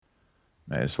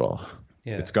May as well.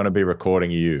 Yeah. It's going to be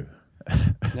recording you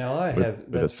Now I with have,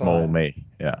 a that's small fine. me.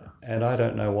 Yeah. And I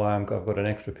don't know why I've got an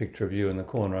extra picture of you in the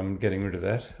corner. I'm getting rid of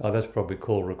that. Oh, that's probably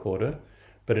call recorder,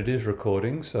 but it is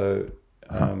recording. So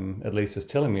Uh-huh. at least it's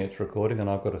telling me it's recording, and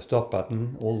I've got a stop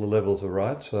button. All the levels are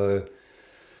right. So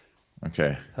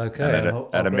Okay. And okay, and at I'll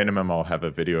a grab. minimum, I'll have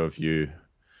a video of you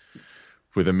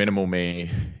with a minimal me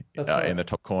That's in right. the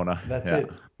top corner. That's Yeah.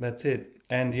 it. That's it.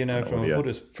 And And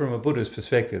audio. From a Buddhist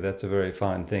perspective, that's a very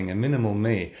fine thing. A minimal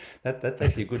me. That's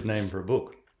actually a good name for a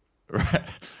book. Right.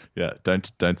 Yeah.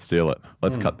 Don't steal it.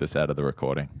 Let's cut Hmm. this out of the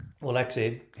recording. Well,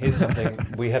 actually, here's something.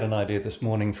 We had an idea this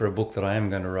morning for a book that I am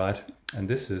going to write, and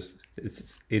it's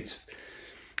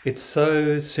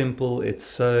so simple, it's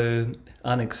so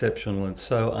unexceptional, it's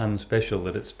so unspecial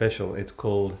that it's special. It's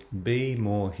called Be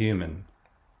More Human.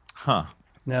 Huh.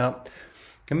 Now,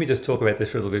 let me just talk about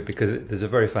this for a little bit because there's a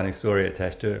very funny story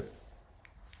attached to it.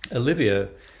 Olivia,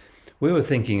 we were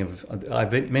thinking of,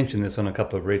 I've mentioned this on a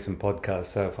couple of recent podcasts,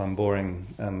 so if I'm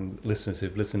boring listeners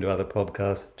who've listened to other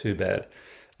podcasts, too bad.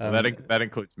 Well, Um, that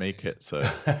includes me, Kit. So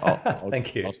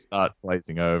Thank you. I'll start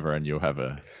blazing over, and you'll have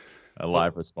a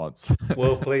live Well, response.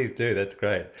 well, please do. That's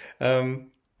great. Um,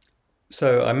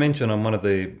 So I mentioned on one of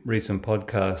the recent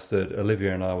podcasts that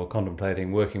Olivia and I were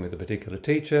contemplating working with a particular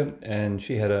teacher, and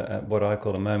she had what I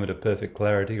call a moment of perfect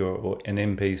clarity, or an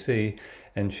MPC,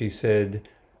 and she said,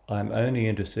 "I'm only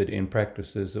interested in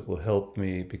practices that will help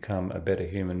me become a better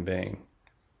human being."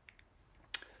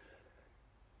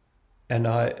 And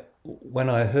when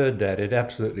I heard that, it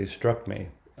absolutely struck me,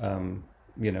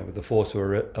 with the force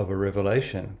of a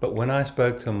revelation. But when I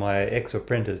spoke to my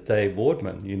ex-apprentice Dave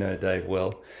Wardman, you know Dave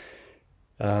well,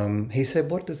 he said,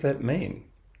 "What does that mean?"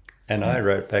 And I Hmm.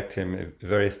 wrote back to him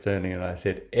very sternly and I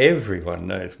said, "Everyone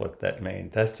knows what that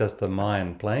means. That's just the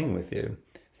mind playing with you.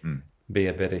 Hmm. Be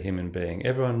a better human being.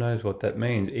 Everyone knows what that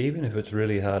means, even if it's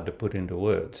really hard to put into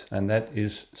words." And that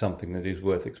is something that is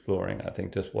worth exploring, I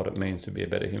think, just what it means to be a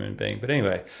better human being. But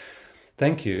anyway,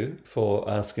 thank you for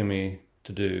asking me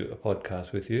to do a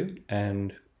podcast with you.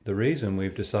 And the reason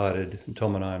we've decided,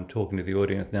 Tom and I, am talking to the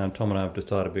audience now, and Tom and I have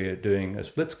decided we're doing a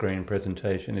split screen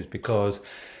presentation is because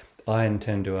I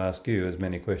intend to ask you as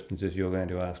many questions as you're going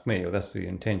to ask me, or that's the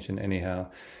intention anyhow.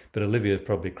 But Olivia's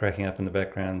probably cracking up in the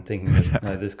background thinking that,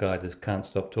 no, this guy just can't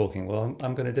stop talking. Well,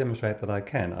 I'm going to demonstrate that I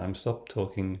can. I'm stop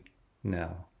talking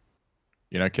now.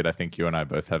 You know, Kit, I think you and I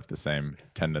both have the same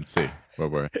tendency where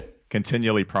we're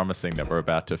continually promising that we're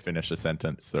about to finish a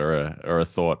sentence or a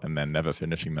thought and then never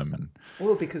finishing them. And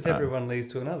Well, because uh, everyone leads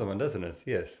to another one, doesn't it?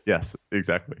 Yes. yes,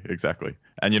 exactly, exactly.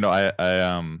 And I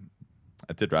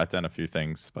did write down a few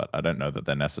things, but I don't know that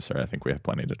they're necessary. I think we have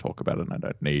plenty to talk about, and I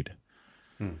don't need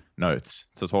Hmm. notes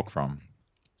to talk from.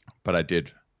 But I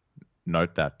did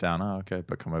note that down. Oh, okay,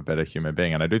 become a better human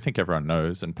being. And I do think everyone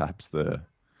knows, and perhaps the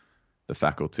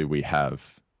faculty we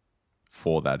have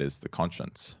for that is the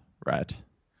conscience, right?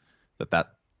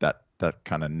 That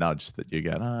kind of nudge that you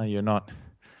get. Ah, you're not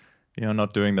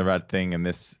doing the right thing, and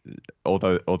this,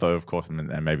 although of course,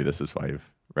 and maybe this is why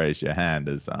you've raised your hand,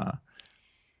 is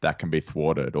that can be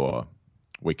thwarted, or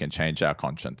we can change our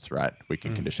conscience, right? We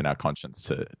can Hmm. condition our conscience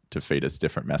to feed us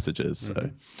different messages. So Hmm.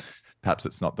 perhaps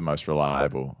it's not the most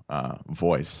reliable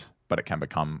voice, but it can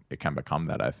become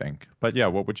that, I think. But yeah,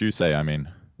 what would you say? I mean,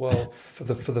 Well, for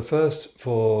the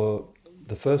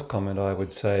first comment, I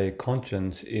would say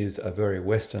conscience is a very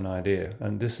Western idea,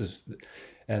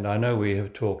 and I know we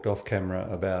have talked off camera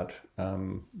about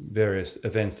various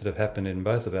events that have happened in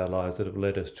both of our lives that have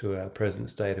led us to our present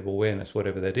state of awareness,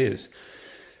 whatever that is.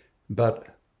 But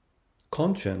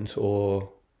conscience,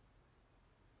 or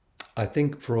I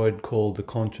think Freud called the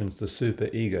conscience the super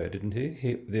ego, didn't he?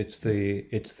 It's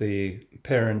the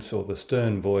parents or the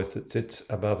stern voice that sits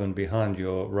above and behind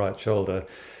your right shoulder,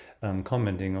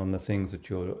 commenting on the things that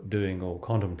you're doing or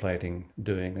contemplating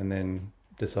doing, and then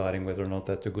deciding whether or not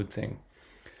that's a good thing.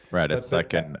 right? But It's but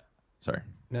like an sorry,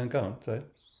 no, go on. So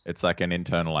it's like an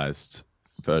internalized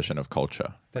version of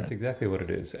culture, that's right? exactly what it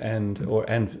is, and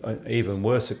even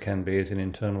worse, it can be is an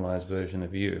internalized version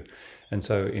of you. And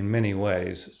so, in many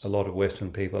ways, a lot of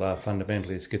Western people are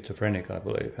fundamentally schizophrenic, I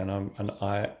believe,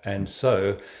 and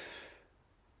so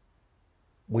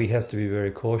we have to be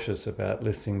very cautious about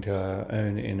listening to our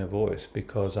own inner voice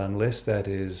because unless that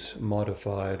is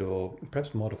modified, or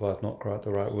perhaps modified is not quite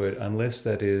the right word, unless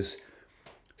that is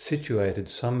situated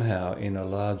somehow in a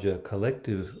larger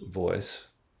collective voice,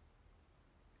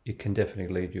 it can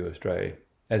definitely lead you astray,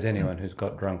 as Mm. anyone who's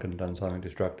got drunk and done something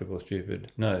destructive or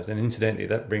stupid knows. And incidentally,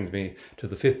 that brings me to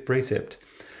the fifth precept.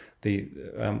 The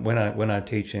when I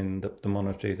teach in the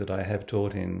monasteries that I have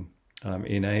taught in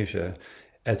Asia,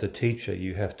 as a teacher,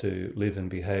 you have to live and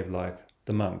behave like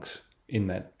the monks in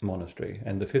that monastery.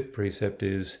 And the fifth precept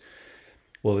is,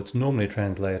 well, it's normally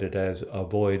translated as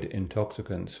avoid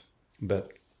intoxicants,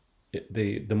 but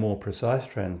the more precise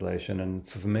translation, and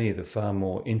for me the far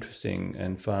more interesting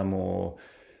and far more,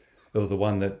 well, the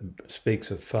one that speaks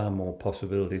of far more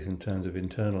possibilities in terms of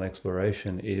internal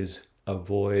exploration, is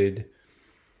avoid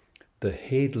the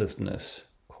heedlessness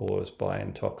caused by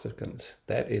intoxicants.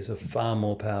 That is a far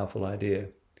more powerful idea.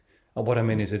 What I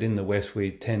mean is that in the West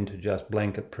we tend to just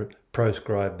blanket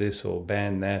proscribe this or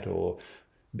ban that, or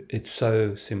it's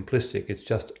so simplistic. It's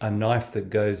just a knife that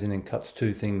goes in and cuts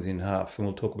two things in half. And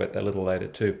we'll talk about that a little later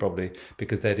too, probably,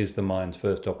 because that is the mind's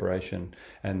first operation.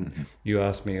 And you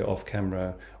asked me off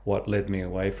camera what led me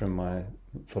away from my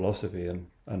philosophy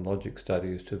and logic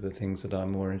studies to the things that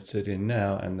I'm more interested in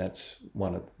now, and that's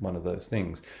one of those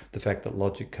things. The fact that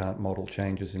logic can't model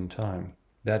changes in time.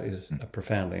 That is a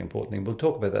profoundly important thing. We'll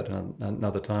talk about that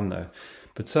another time though.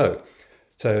 But so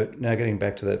now getting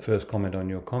back to that first comment on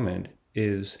your comment,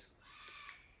 is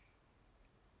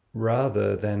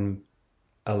rather than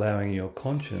allowing your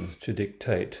conscience to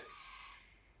dictate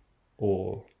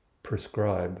or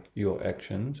prescribe your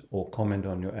actions or comment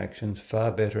on your actions, far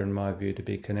better in my view to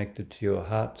be connected to your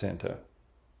heart center.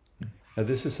 Now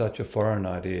this is such a foreign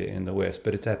idea in the West,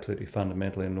 but it's absolutely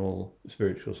fundamental in all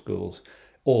spiritual schools,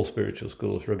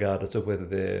 regardless of whether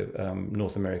they're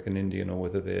North American Indian or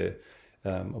whether they're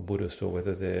a Buddhist or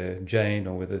whether they're Jain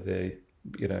or whether they're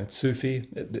Sufi.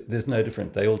 There's no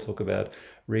difference. They all talk about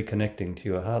reconnecting to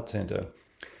your heart center.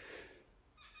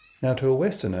 Now, to a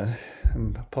Westerner,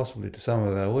 and possibly to some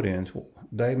of our audience,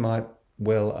 they might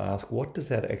well ask, what does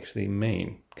that actually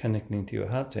mean, connecting to your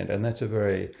heart center? And that's a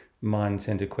very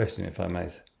mind-centered question, if I may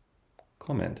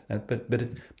comment.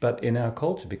 But in our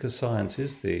culture, because science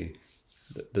is the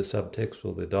subtext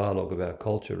or the dialogue of our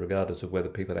culture, regardless of whether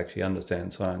people actually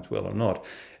understand science well or not.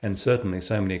 And certainly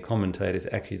so many commentators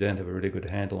actually don't have a really good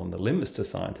handle on the limits to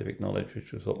scientific knowledge,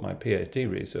 which was what my PhD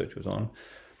research was on.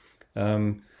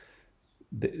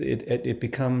 It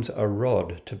becomes a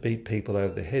rod to beat people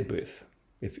over the head with,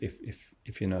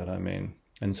 if you know what I mean.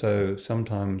 And so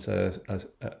sometimes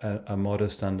a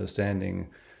modest understanding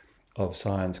of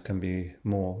science can be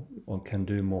more, or can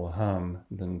do more harm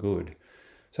than good.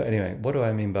 So anyway, what do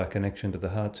I mean by connection to the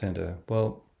heart center?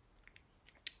 Well,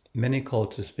 many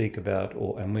cultures speak about,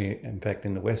 and we, in fact,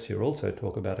 in the West here also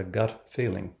talk about a gut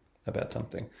feeling about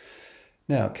something.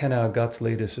 Now, can our guts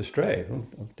lead us astray?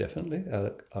 Well, definitely,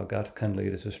 our gut can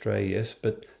lead us astray, yes.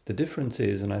 But the difference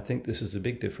is, and I think this is a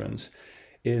big difference,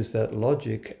 is that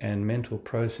logic and mental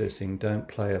processing don't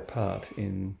play a part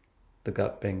in the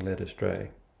gut being led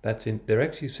astray. They're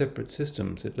actually separate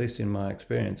systems, at least in my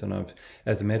experience. And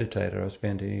as a meditator, I've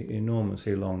spent an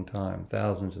enormously long time,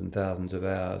 thousands and thousands of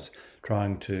hours,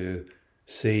 trying to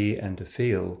see and to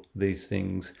feel these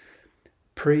things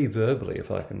pre-verbally, if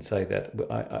I can say that.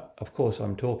 Of course,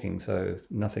 I'm talking, so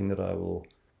nothing that I will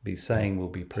be saying will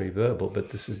be pre-verbal, but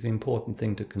this is the important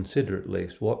thing to consider at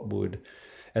least.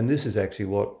 And this is actually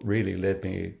what really led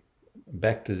me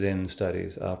back to Zen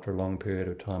studies after a long period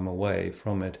of time away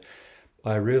from it.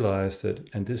 I realized that,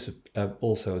 and this is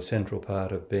also a central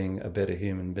part of being a better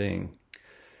human being,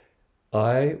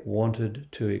 I wanted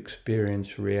to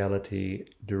experience reality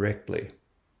directly.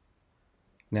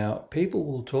 Now, people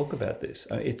will talk about this.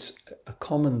 It's a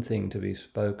common thing to be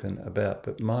spoken about,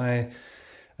 but this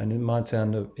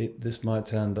might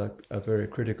sound like a very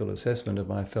critical assessment of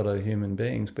my fellow human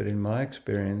beings, but in my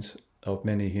experience of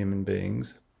many human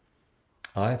beings,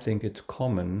 I think it's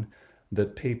common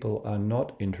that people are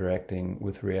not interacting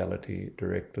with reality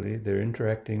directly. They're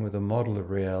interacting with a model of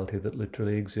reality that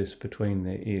literally exists between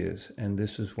their ears. And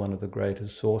this is one of the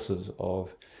greatest sources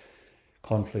of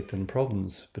conflict and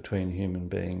problems between human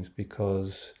beings,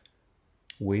 because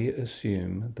we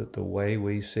assume that the way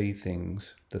we see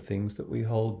things, the things that we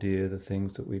hold dear, the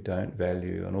things that we don't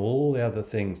value, and all the other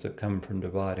things that come from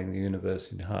dividing the universe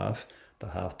in half, the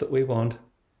half that we want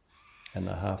and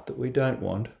the half that we don't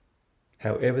want,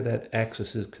 however that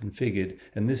axis is configured,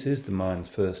 and this is the mind's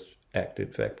first act,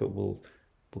 in fact, but we'll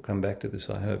come back to this,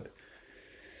 I hope.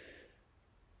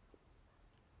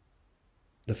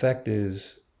 The fact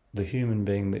is, the human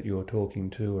being that you're talking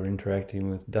to or interacting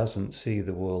with doesn't see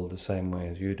the world the same way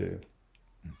as you do.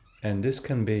 And this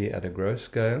can be at a gross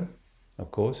scale,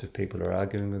 of course, if people are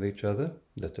arguing with each other.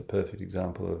 That's a perfect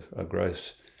example of a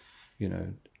gross,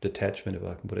 detachment, if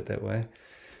I can put it that way.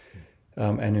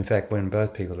 And in fact, when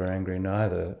both people are angry,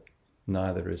 neither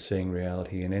is seeing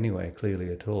reality in any way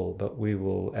clearly at all. But we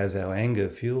will, as our anger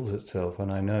fuels itself,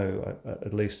 and I know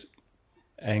at least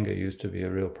anger used to be a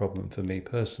real problem for me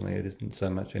personally, it isn't so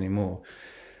much anymore.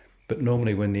 But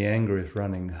normally when the anger is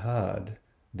running hard,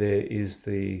 there is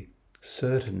the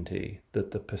certainty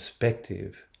that the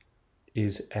perspective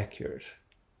is accurate.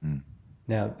 Mm.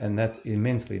 Now, and that's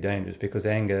immensely dangerous because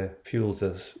anger fuels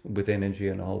us with energy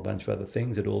and a whole bunch of other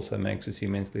things. It also makes us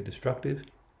immensely destructive,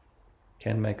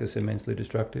 can make us immensely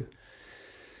destructive.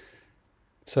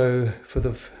 So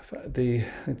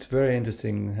it's very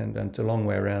interesting, and it's a long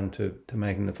way around to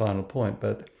making the final point,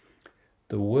 but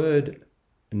the word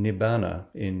nibbana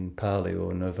in Pali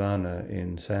or nirvana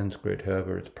in Sanskrit,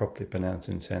 however it's properly pronounced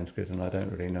in Sanskrit, and I don't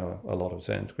really know a lot of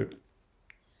Sanskrit,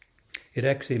 it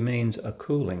actually means a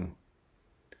cooling.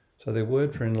 So the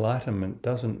word for enlightenment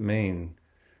doesn't mean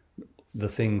the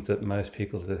things that most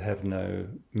people that have no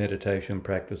meditation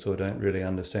practice or don't really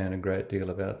understand a great deal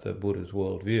about the Buddha's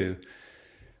worldview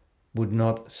would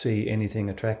not see anything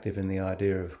attractive in the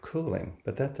idea of cooling.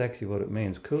 But that's actually what it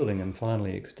means, cooling and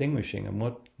finally extinguishing. And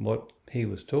what he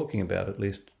was talking about, at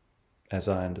least as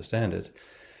I understand it,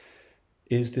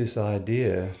 is this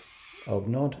idea of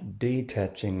not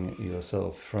detaching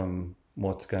yourself from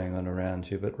what's going on around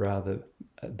you, but rather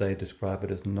they describe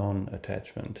it as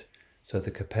non-attachment. So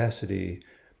the capacity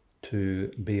to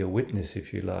be a witness,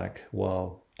 if you like,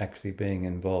 while actually being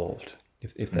involved,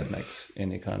 if that makes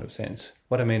any kind of sense.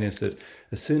 What I mean is that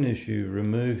as soon as you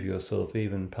remove yourself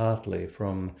even partly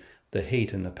from the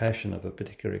heat and the passion of a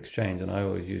particular exchange, and I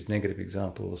always use negative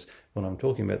examples when I'm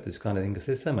talking about this kind of thing because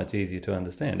they're so much easier to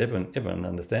understand. Everyone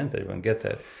understands that, everyone gets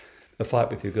that. A fight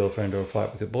with your girlfriend or a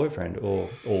fight with your boyfriend or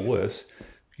worse,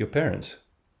 your parents,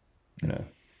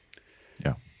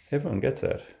 Yeah. Everyone gets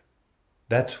that.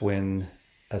 That's when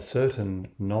a certain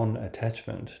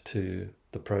non-attachment to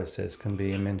the process can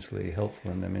be immensely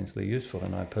helpful and immensely useful,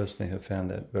 and I personally have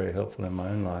found that very helpful in my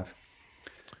own life.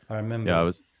 I remember...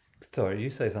 Yeah, Sorry, you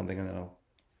say something and then I'll...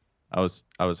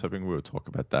 I was hoping we would talk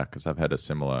about that because I've had a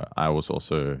similar... I was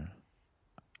also,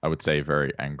 I would say,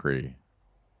 very angry,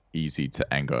 easy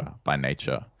to anger by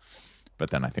nature,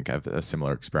 but then I think I have a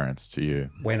similar experience to you.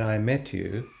 When I met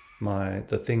you,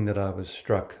 the thing that I was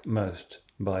struck most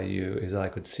by you is I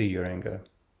could see your anger.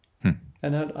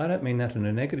 And I don't mean that in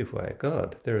a negative way.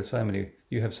 God,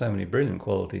 you have so many brilliant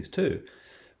qualities too.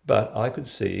 But I could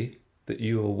see that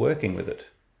you were working with it.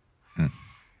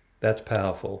 That's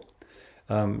powerful.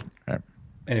 Right.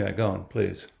 Anyway, go on,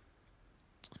 please.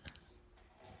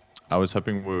 I was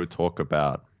hoping we would talk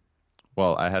about,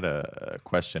 well, I had a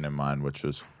question in mind, which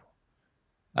was,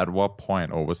 at what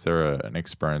point, or was there an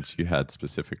experience you had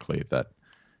specifically that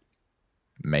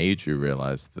made you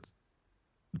realize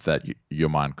that your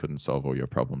mind couldn't solve all your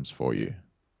problems for you?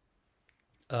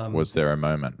 Was there a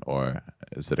moment, or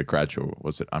is it a gradual?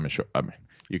 I'm sure. I mean,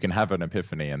 you can have an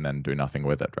epiphany and then do nothing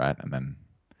with it, right? And then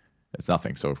it's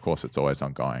nothing. So of course it's always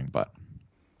ongoing.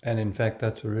 And in fact,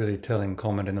 that's a really telling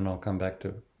comment, and then I'll come back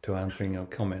to answering your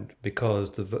comment, because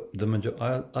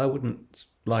I wouldn't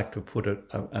like to put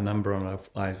a number on it.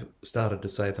 I started to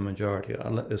say the majority.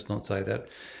 Let's not say that.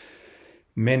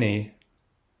 Many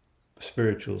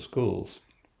spiritual schools,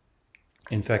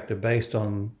 in fact, are based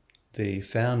on the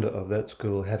founder of that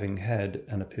school having had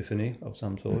an epiphany of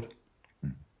some sort.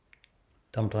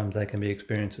 Sometimes they can be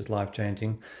experienced as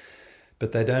life-changing,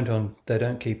 but they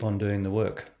don't keep on doing the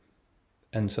work.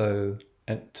 And so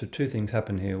two things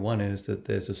happen here. One is that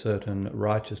there's a certain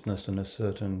righteousness and a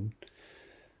certain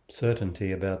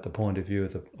certainty about the point of view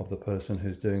of the person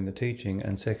who's doing the teaching.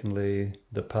 And secondly,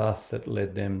 the path that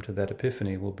led them to that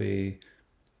epiphany will be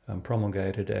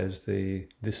promulgated as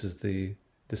this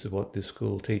is what this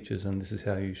school teaches and this is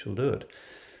how you shall do it.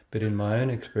 But in my own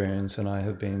experience, and I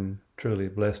have been truly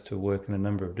blessed to work in a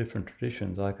number of different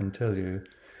traditions, I can tell you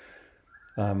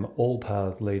all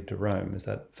paths lead to Rome, as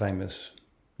that famous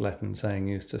Latin saying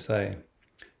used to say.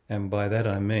 And by that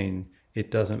I mean it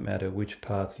doesn't matter which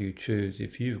path you choose.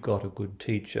 If you've got a good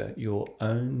teacher, your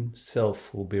own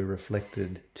self will be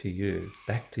reflected to you,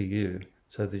 back to you,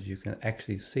 so that you can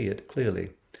actually see it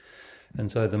clearly.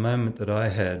 And so the moment that I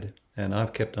had, and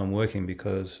I've kept on working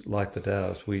because, like the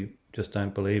Taoists, we just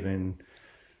don't believe in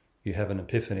you have an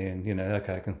epiphany and,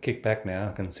 okay, I can kick back now,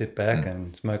 I can sit back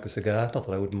and smoke a cigar. Not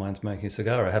that I wouldn't mind smoking a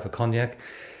cigar or have a cognac.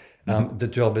 The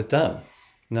job is done.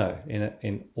 No,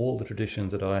 in all the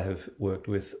traditions that I have worked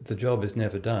with, the job is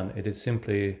never done. It is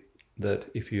simply that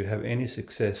if you have any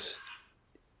success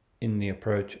in the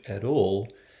approach at all,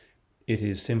 it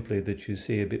is simply that you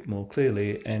see a bit more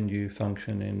clearly and you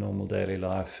function in normal daily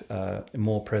life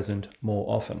more present, more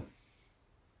often.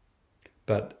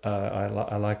 But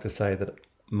I like to say that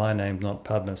my name's not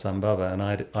Padmasambhava,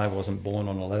 and I wasn't born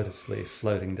on a lotus leaf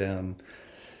floating down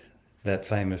that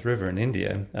famous river in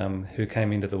India, who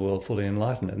came into the world fully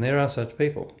enlightened. And there are such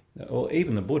people. Or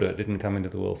even the Buddha didn't come into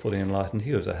the world fully enlightened.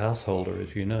 He was a householder,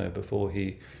 as you know, before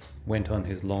he went on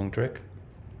his long trek.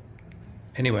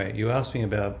 Anyway, you asked me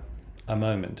about a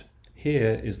moment.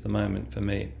 Here is the moment for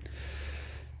me.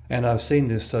 And I've seen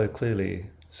this so clearly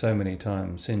so many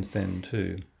times since then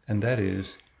too. And that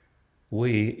is,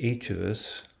 we, each of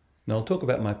us, and I'll talk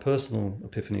about my personal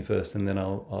epiphany first, and then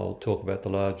I'll talk about the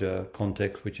larger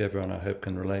context, which everyone I hope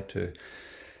can relate to.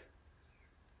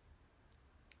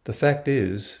 The fact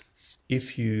is,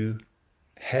 if you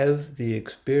have the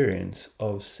experience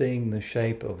of seeing the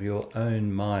shape of your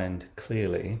own mind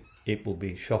clearly, it will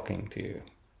be shocking to you,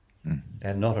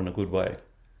 and not in a good way.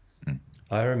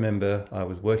 I remember I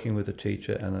was working with a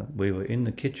teacher, and we were in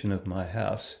the kitchen of my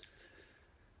house,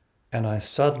 and I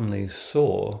suddenly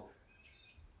saw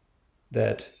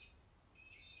that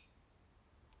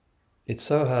it's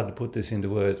so hard to put this into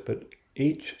words, but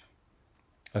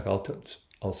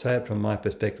I'll say it from my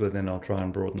perspective, and then I'll try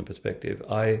and broaden the perspective.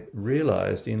 I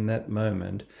realized in that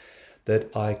moment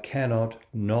that I cannot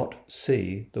not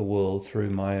see the world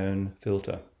through my own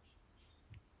filter.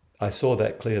 I saw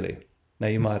that clearly. Now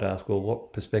you might ask, well,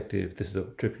 what perspective, this is a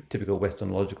typical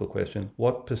Western logical question,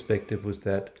 what perspective was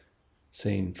that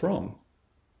seen from?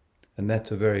 And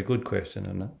that's a very good question,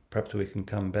 and perhaps we can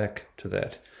come back to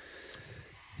that.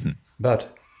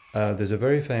 But there's a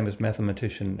very famous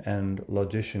mathematician and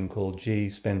logician called G.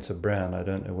 Spencer Brown. I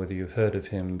don't know whether you've heard of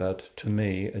him, but to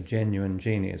me, a genuine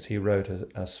genius. He wrote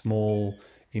a small,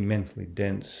 immensely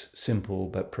dense, simple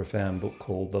but profound book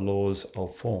called The Laws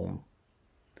of Form.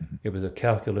 It was a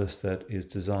calculus that is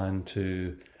designed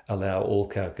to allow all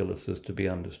calculuses to be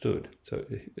understood. So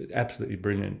absolutely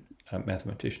brilliant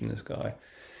mathematician, this guy.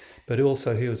 But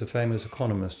also he was a famous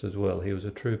economist as well. He was a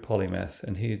true polymath,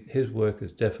 and his work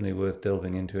is definitely worth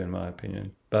delving into, in my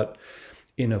opinion. But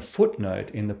in a footnote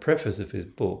in the preface of his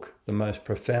book, the most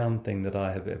profound thing that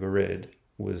I have ever read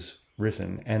was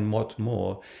written, and what's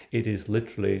more, it is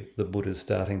literally the Buddha's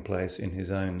starting place in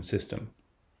his own system.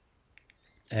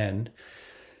 And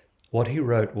what he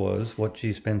wrote was, what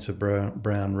G. Spencer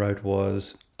Brown wrote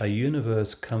was, a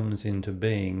universe comes into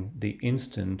being the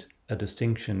instant a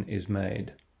distinction is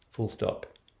made. Full stop.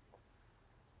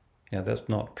 Now that's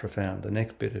not profound. The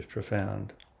next bit is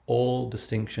profound. All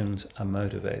distinctions are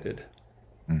motivated.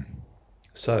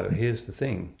 So here's the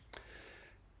thing.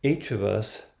 Each of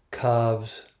us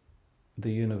carves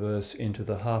the universe into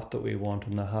the half that we want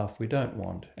and the half we don't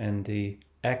want. And the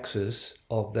axis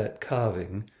of that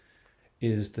carving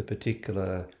is the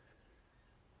particular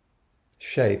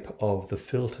shape of the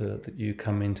filter that you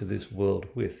come into this world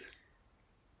with.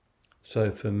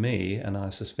 So for me, and I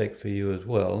suspect for you as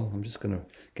well, I'm just going to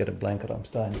get a blanket, I'm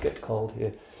starting to get cold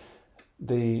here.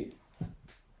 The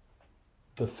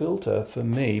filter for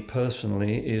me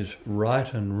personally is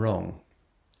right and wrong,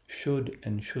 should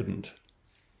and shouldn't.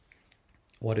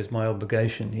 What is my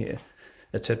obligation here,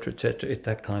 etc., etc. It's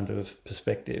that kind of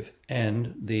perspective.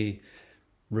 And the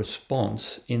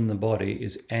response in the body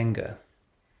is anger.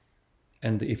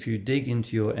 And if you dig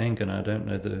into your anger, and I don't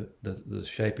know the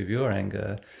shape of your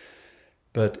anger,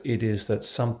 but it is that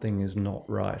something is not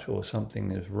right, or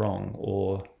something is wrong,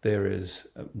 or there is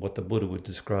what the Buddha would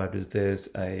describe as there's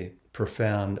a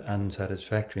profound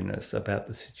unsatisfactoriness about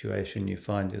the situation you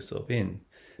find yourself in.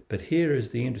 But here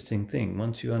is the interesting thing.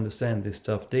 Once you understand this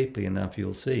stuff deeply enough,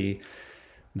 you'll see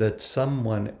that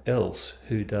someone else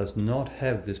who does not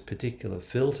have this particular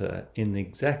filter in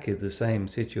exactly the same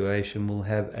situation will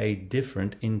have a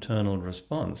different internal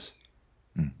response.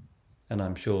 And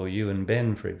I'm sure you and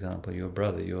Ben, for example, your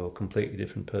brother, you're completely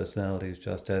different personalities,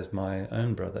 just as my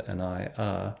own brother and I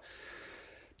are.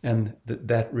 And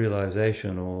that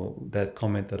realization, or that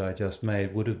comment that I just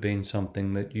made, would have been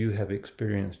something that you have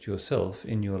experienced yourself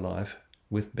in your life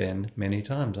with Ben many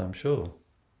times, I'm sure.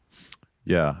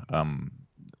 Yeah.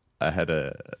 I had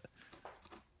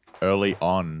early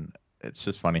on, it's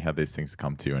just funny how these things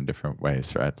come to you in different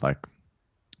ways, right? Like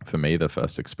for me, the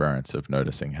first experience of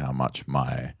noticing how much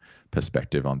my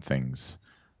perspective on things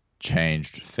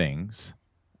changed things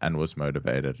and was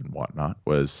motivated and whatnot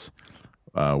was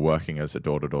working as a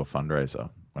door-to-door fundraiser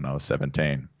when I was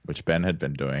 17, which Ben had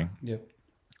been doing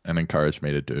and encouraged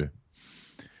me to do.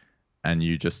 And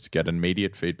you just get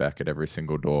immediate feedback at every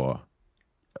single door,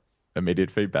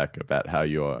 immediate feedback about how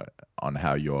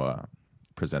you're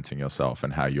presenting yourself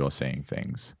and how you're seeing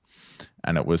things.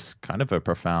 And it was kind of a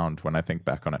profound, when I think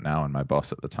back on it now, and my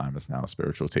boss at the time is now a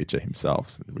spiritual teacher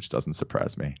himself, which doesn't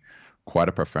surprise me, quite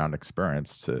a profound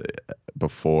experience to,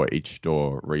 before each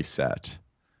door reset,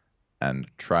 and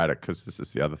try to, because this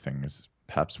is the other thing, is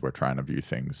perhaps we're trying to view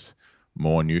things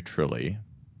more neutrally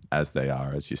as they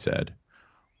are, as you said.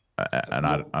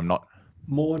 And I'm not...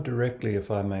 More directly, if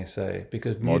I may say,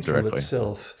 because More neutral directly.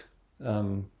 itself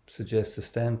suggests a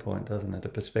standpoint, doesn't it? A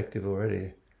perspective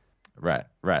already. Right.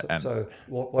 So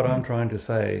what I'm trying to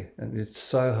say, and it's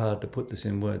so hard to put this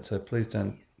in words, so please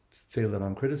don't feel that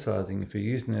I'm criticizing if you're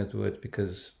using those words,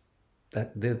 because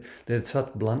that they're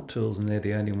such blunt tools and they're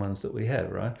the only ones that we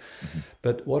have, right? Mm-hmm.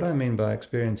 But what I mean by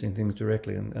experiencing things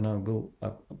directly, and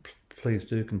please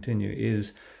do continue,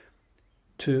 is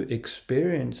to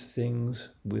experience things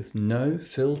with no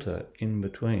filter in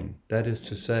between. That is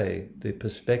to say, the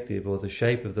perspective or the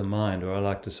shape of the mind, or I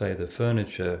like to say the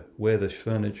furniture, where the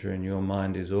furniture in your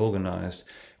mind is organized,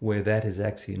 where that is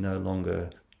actually no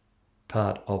longer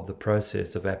part of the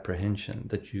process of apprehension,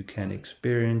 that you can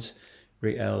experience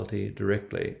reality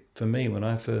directly. For me, when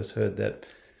I first heard that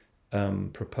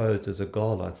proposed as a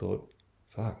goal, I thought,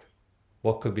 fuck,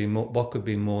 what could be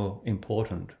more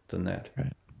important than that?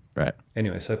 Right.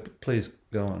 Anyway, so please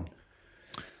go on.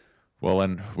 Well,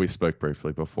 and we spoke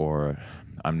briefly before.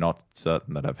 I'm not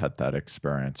certain that I've had that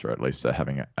experience, or at least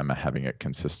I'm having it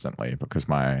consistently, because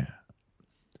my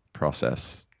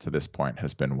process to this point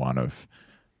has been one of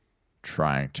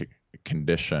trying to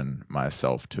condition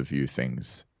myself to view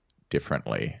things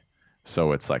differently.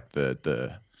 So it's like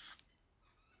the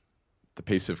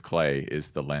piece of clay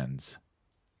is the lens,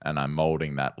 and I'm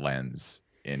molding that lens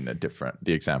in a different.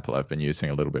 The example I've been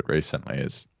using a little bit recently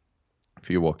is,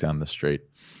 if you walk down the street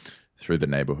through the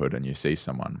neighborhood and you see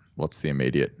someone, what's the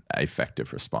immediate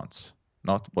affective response?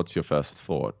 Not what's your first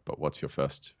thought, but what's your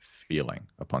first feeling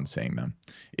upon seeing them?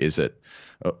 Is it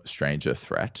a stranger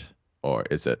threat, or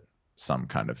is it some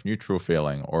kind of neutral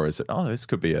feeling, or is it, oh, this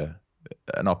could be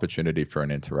an opportunity for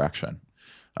an interaction,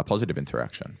 a positive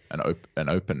interaction, an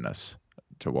openness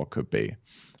to what could be.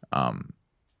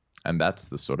 And that's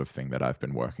the sort of thing that I've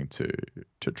been working to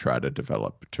try to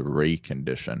develop, to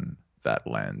recondition that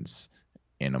lens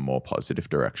in a more positive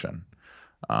direction.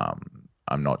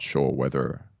 I'm not sure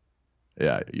whether,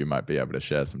 you might be able to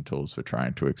share some tools for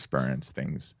trying to experience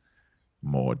things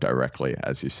more directly,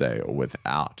 as you say, or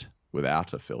without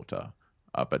a filter.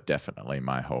 But definitely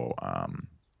my whole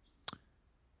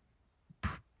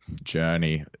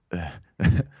journey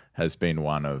has been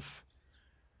one of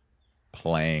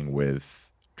playing with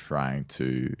trying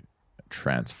to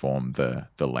transform the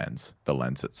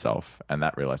lens itself. And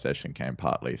that realization came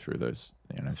partly through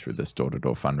through this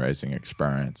door-to-door fundraising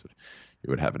experience. You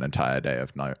would have an entire day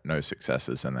of no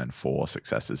successes, and then 4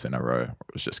 successes in a row.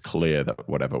 It was just clear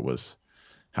that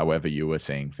however you were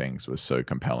seeing things was so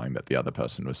compelling that the other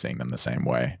person was seeing them the same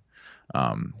way,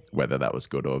 whether that was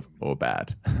good or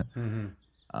bad. Mm-hmm.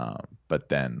 But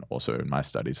then also in my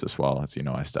studies as well, as you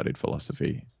know, I studied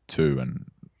philosophy too, and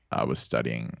I was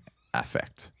studying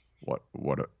affect.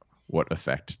 What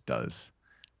effect does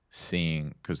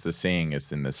seeing? Because the seeing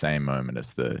is in the same moment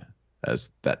as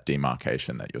that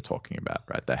demarcation that you're talking about,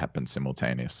 right? They happen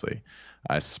simultaneously.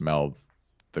 I smell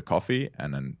the coffee,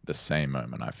 and in the same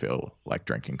moment I feel like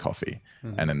drinking coffee,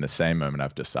 and in the same moment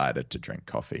I've decided to drink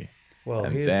coffee. Well,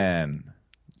 and then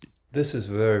this is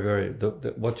very, very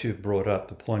what you've brought up,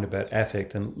 the point about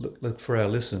affect, and look for our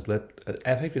listeners.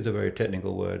 Affect is a very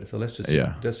technical word, so let's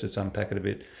just unpack it a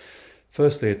bit.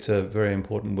 Firstly, it's a very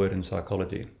important word in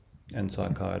psychology and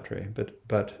psychiatry,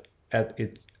 but at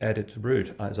its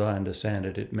root, as I understand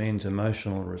it, it means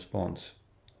emotional response,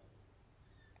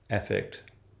 affect,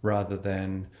 rather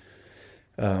than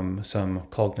some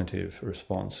cognitive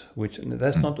response. Which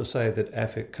that's not to say that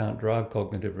affect can't drive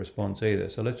cognitive response either.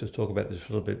 So let's just talk about this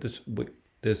for a little bit.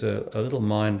 There's a little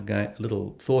mind game, a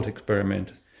little thought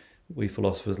experiment. We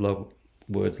philosophers love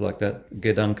words like that.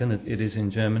 Gedanken, it is in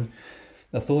German.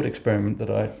 A thought experiment that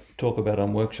I talk about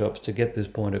on workshops to get this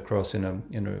point across in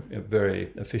a very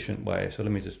efficient way. So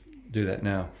let me just do that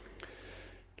now.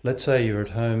 Let's say you're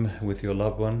at home with your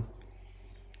loved one.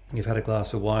 You've had a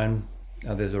glass of wine.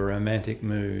 There's a romantic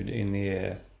mood in the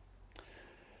air.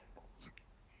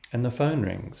 And the phone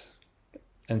rings.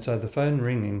 And so the phone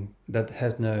ringing, that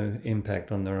has no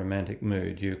impact on the romantic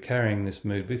mood. You're carrying this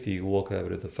mood with you. You walk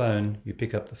over to the phone, you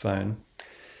pick up the phone,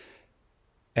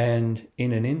 and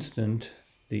in an instant,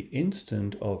 the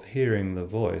instant of hearing the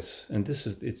voice, and this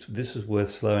is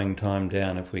worth slowing time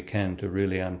down if we can to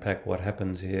really unpack what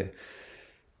happens here.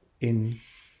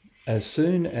 As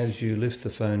soon as you lift the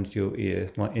phone to your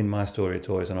ear, in my story it's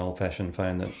always an old-fashioned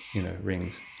phone that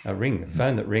rings. A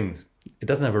phone that rings. It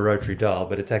doesn't have a rotary dial,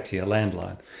 but it's actually a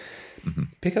landline. Mm-hmm.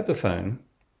 Pick up the phone,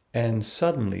 and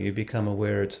suddenly you become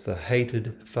aware it's the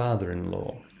hated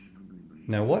father-in-law.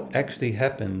 Now, what actually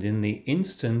happened in the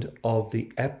instant of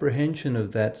the apprehension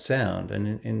of that sound,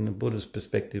 and in the Buddhist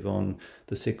perspective on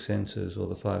the six senses or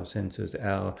the five senses,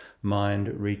 our mind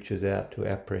reaches out to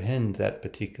apprehend that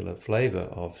particular flavour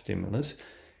of stimulus.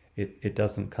 It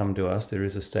doesn't come to us. There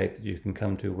is a state that you can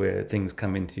come to where things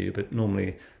come into you, but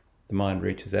normally the mind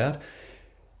reaches out.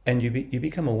 And you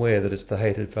become aware that it's the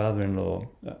hated father-in-law.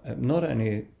 Not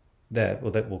only that,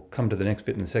 well, that will come to the next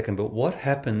bit in a second, but what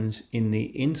happens in the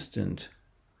instant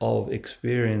of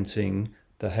experiencing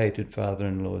the hated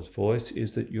father-in-law's voice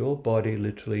is that your body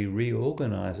literally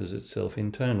reorganizes itself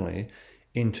internally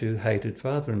into hated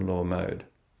father-in-law mode.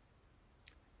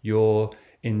 Your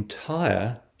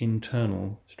entire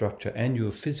internal structure and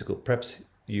your physical, perhaps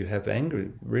you have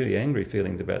really angry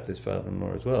feelings about this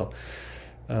father-in-law as well,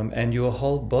 and your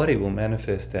whole body will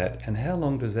manifest that. And how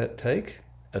long does that take?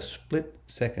 A split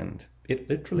second. It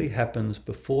literally happens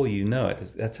before you know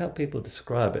it. That's how people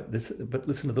describe it. But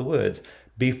listen to the words.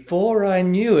 Before I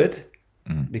knew it,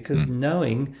 because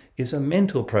knowing is a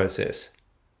mental process.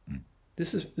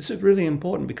 This is really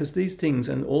important, because these things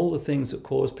and all the things that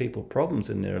cause people problems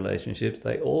in their relationships,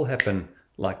 they all happen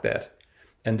like that.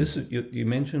 And this is you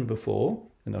mentioned before,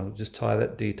 and I'll just tie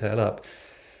that detail up.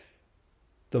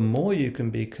 The more you can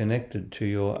be connected to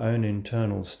your own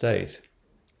internal state,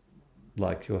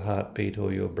 like your heartbeat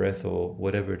or your breath or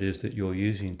whatever it is that you're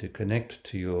using to connect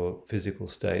to your physical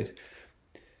state,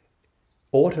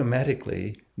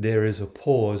 automatically there is a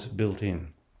pause built in.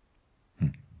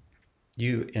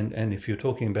 And if you're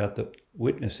talking about the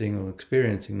witnessing or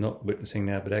experiencing, not witnessing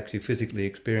now, but actually physically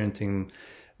experiencing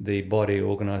the body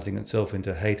organizing itself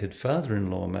into hated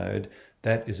father-in-law mode,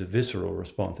 that is a visceral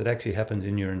response. It actually happens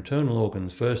in your internal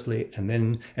organs firstly, and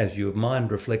then as your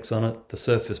mind reflects on it, the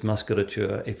surface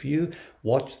musculature. If you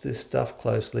watch this stuff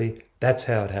closely, that's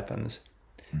how it happens.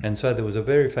 And so there was a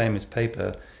very famous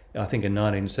paper, I think in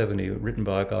 1970, written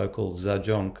by a guy called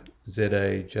Zajonc,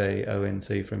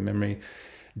 Zajonc from memory.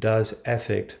 Does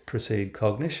affect precede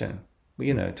cognition?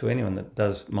 Well, to anyone that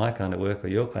does my kind of work or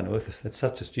your kind of work, that's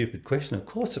such a stupid question. Of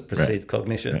course it precedes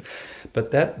cognition. Right. But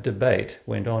that debate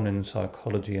went on in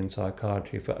psychology and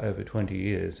psychiatry for over 20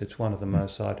 years. It's one of the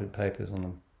most cited papers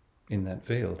in that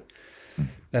field.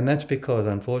 And that's because,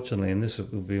 unfortunately, and this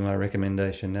will be my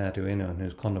recommendation now to anyone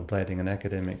who's contemplating an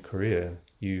academic career,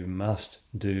 you must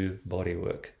do body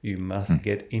work. You must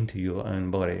get into your own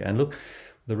body. And look,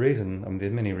 the reason,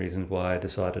 there's many reasons why I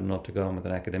decided not to go on with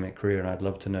an academic career, and I'd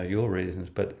love to know your reasons,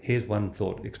 but here's one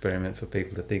thought experiment for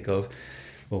people to think of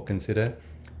or consider.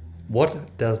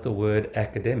 What does the word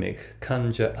academic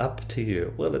conjure up to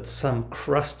you? Well, it's some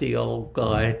crusty old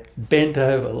guy bent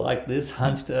over like this,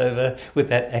 hunched over with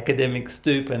that academic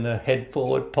stoop and the head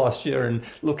forward posture and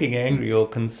looking angry or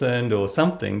concerned or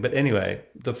something. But anyway,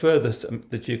 the furthest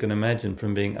that you can imagine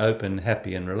from being open,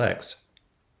 happy and relaxed.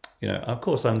 Of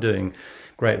course, I'm doing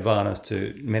great violence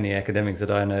to many academics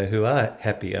that I know who are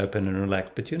happy, open and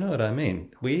relaxed. But you know what I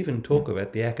mean? We even talk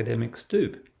about the academic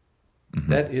stoop.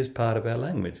 That is part of our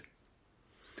language.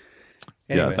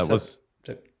 Anyway, that was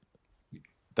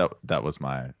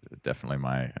definitely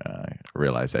my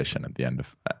realization at the end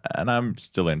of, and I'm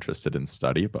still interested in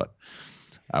study, but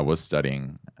I was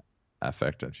studying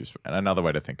affect, and another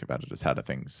way to think about it is, how do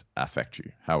things affect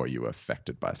you? How are you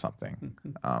affected by something?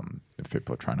 If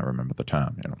people are trying to remember the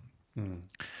term,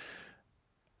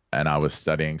 And I was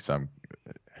studying some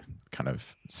kind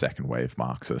of second wave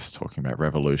Marxists talking about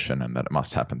revolution, and that it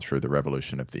must happen through the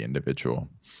revolution of the individual.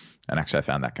 And actually I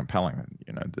found that compelling,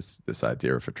 this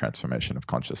idea of a transformation of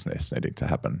consciousness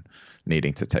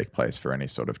needing to take place for any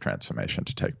sort of transformation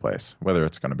to take place. Whether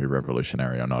it's going to be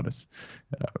revolutionary or not is,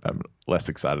 I'm less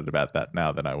excited about that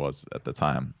now than I was at the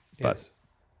time. Yes.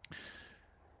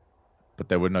 But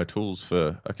there were no tools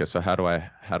for, okay, so how do I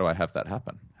have that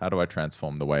happen? How do I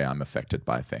transform the way I'm affected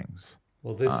by things?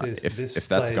 Well, if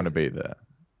that's going to be there.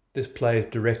 This plays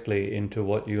directly into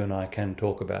what you and I can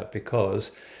talk about,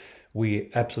 because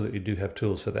we absolutely do have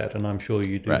tools for that, and I'm sure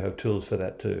you do have tools for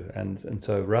that too. And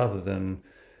so rather than,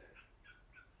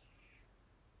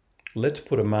 let's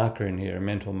put a marker in here, a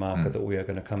mental marker that we are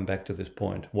going to come back to this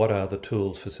point. What are the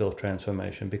tools for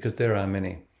self-transformation? Because there are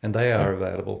many, and they are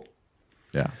available.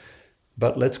 Yeah.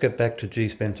 But let's get back to G.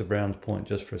 Spencer Brown's point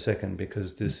just for a second,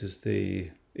 because this is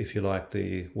if you like,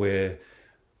 where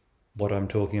what I'm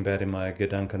talking about in my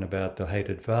Gedanken about the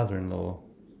hated father-in-law.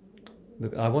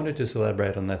 Look, I want to just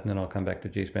elaborate on that, and then I'll come back to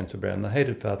G. Spencer Brown. The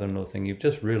hated father-in-law thing, you've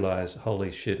just realized,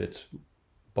 holy shit, it's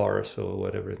Boris or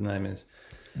whatever his name is.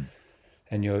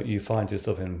 And you find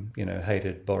yourself in,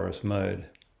 hated Boris mode.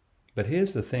 But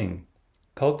here's the thing.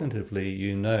 cognitively,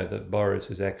 you know that Boris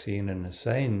is actually in an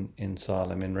insane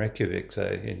asylum in Reykjavik,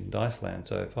 say in Iceland,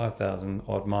 so 5,000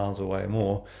 odd miles away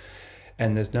more,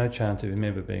 and there's no chance of him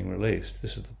ever being released.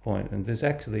 This is the point. And there's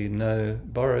actually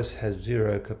Boris has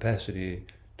zero capacity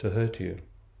to hurt you.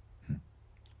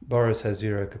 Boris has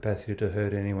zero capacity to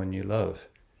hurt anyone you love.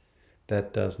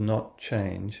 That does not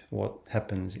change what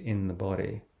happens in the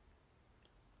body.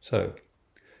 So,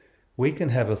 we can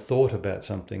have a thought about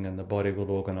something and the body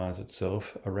will organise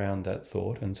itself around that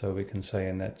thought, and so we can say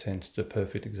in that sense it's a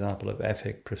perfect example of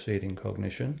affect preceding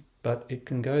cognition, but it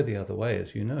can go the other way,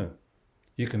 as you know.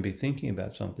 You can be thinking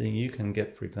about something, you can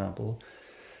get, for example,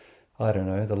 I don't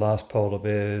know, the last polar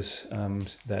bears,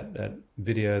 that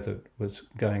video that was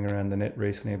going around the net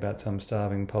recently about some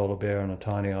starving polar bear on a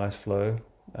tiny ice floe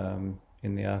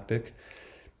in the Arctic,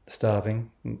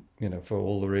 starving, for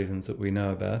all the reasons that we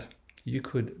know about.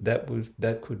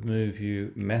 That could move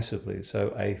you massively.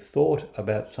 So a thought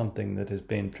about something that has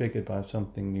been triggered by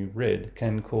something you read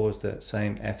can cause that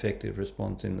same affective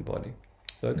response in the body.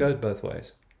 So it goes both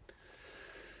ways.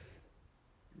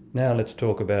 Now let's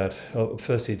talk about,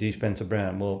 firstly, D. Spencer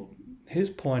Brown. Well, his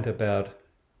point about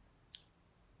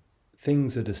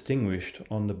things are distinguished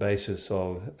on the basis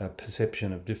of a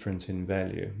perception of difference in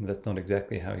value. That's not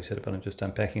exactly how he said it, but I'm just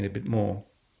unpacking it a bit more.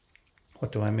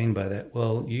 What do I mean by that?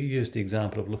 Well, you used the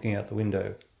example of looking out the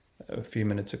window a few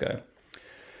minutes ago.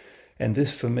 And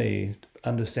this, for me,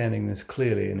 understanding this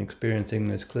clearly and experiencing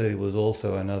this clearly was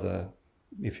also another,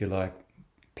 if you like,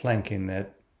 plank in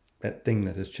that thing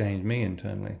that has changed me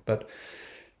internally. But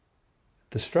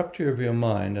the structure of your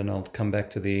mind, and I'll come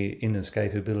back to the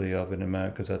inescapability of it in a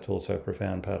moment, because that's also a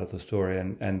profound part of the story,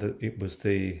 it was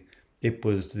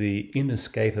the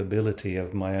inescapability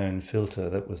of my own filter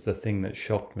that was the thing that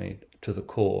shocked me to the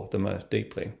core the most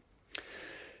deeply.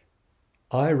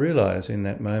 I realized in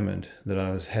that moment that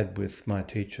I had with my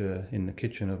teacher in the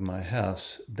kitchen of my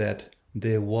house that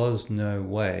there was no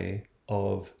way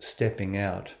of stepping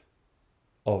out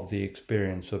of the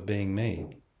experience of being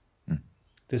me.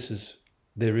 I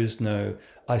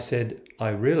said,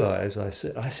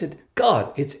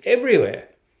 God, it's everywhere.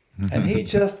 And he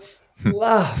just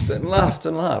laughed and laughed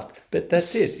and laughed. But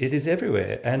that's it. It is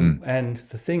everywhere. And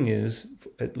the thing is,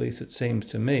 at least it seems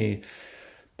to me,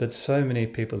 that so many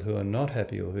people who are not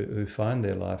happy or who find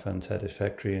their life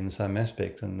unsatisfactory in some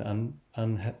aspect, and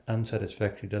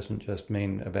unsatisfactory doesn't just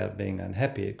mean about being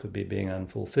unhappy, it could be being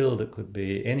unfulfilled, it could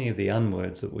be any of the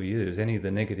unwords that we use, any of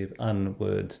the negative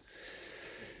unwords.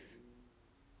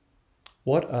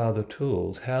 What are the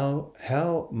tools?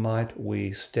 How might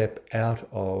we step out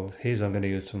of, I'm going to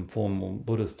use some formal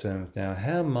Buddhist terms now,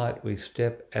 how might we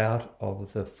step out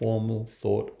of the formal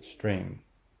thought stream?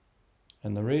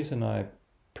 And the reason I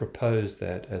propose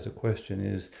that as a question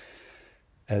is,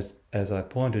 as I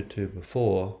pointed to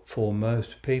before, for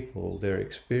most people, their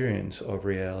experience of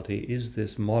reality is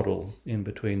this model in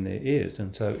between their ears.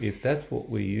 And so if that's what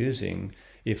we're using,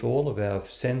 if all of our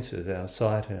senses, our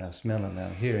sight and our smell and our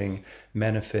hearing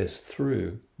manifest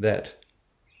through that,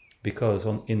 because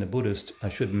in the Buddhist, I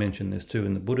should mention this too,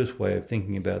 in the Buddhist way of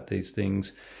thinking about these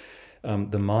things,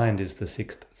 the mind is the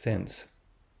sixth sense.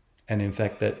 And in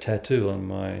fact, that tattoo on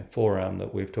my forearm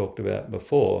that we've talked about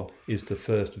before is the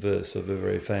first verse of a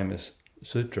very famous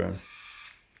sutra,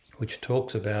 which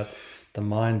talks about the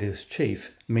mind is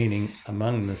chief, meaning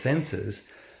among the senses,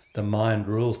 the mind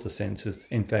rules the senses.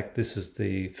 In fact, this is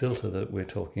the filter that we're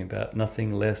talking about,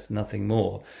 nothing less, nothing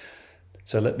more.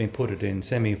 So let me put it in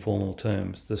semi-formal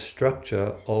terms. The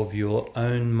structure of your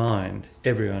own mind,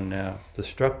 everyone now, the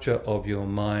structure of your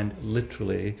mind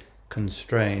literally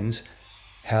constrains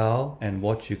how and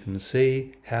what you can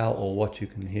see, how or what you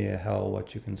can hear, how or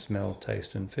what you can smell,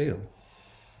 taste and feel.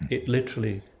 It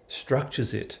literally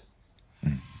structures it.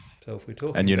 So if we're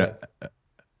talking about...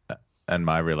 And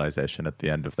my realization at the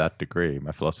end of that degree,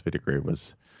 my philosophy degree,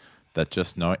 was that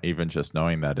even just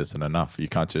knowing that isn't enough. You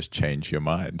can't just change your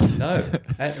mind. No,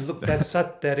 and look,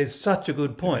 that is such a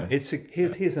good point.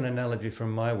 Here's an analogy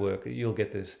from my work. You'll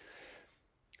get this.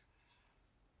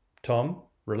 Tom,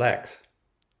 relax.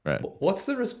 Right. What's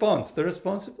the response? The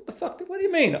response is, what the fuck? What do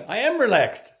you mean? I am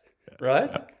relaxed,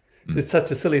 right? It's such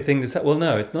a silly thing to say. Well,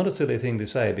 no, it's not a silly thing to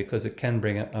say because it can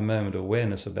bring a moment of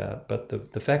awareness about. But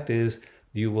the fact is,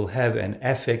 you will have an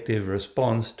affective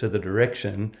response to the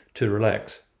direction to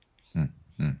relax.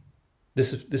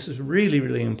 This is really,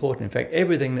 really important. In fact,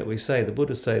 everything that we say, the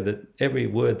Buddhists say that every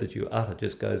word that you utter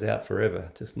just goes out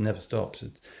forever, just never stops.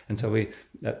 And so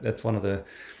that's one of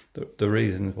the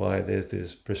reasons why there's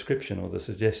this prescription or the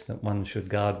suggestion that one should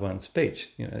guard one's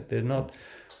speech. They're not.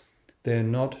 they're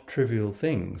not trivial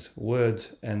things. Words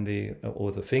and the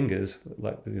fingers,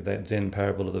 like that Zen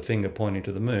parable of the finger pointing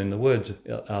to the moon, the words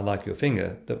are like your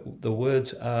finger. The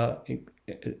words are,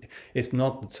 it's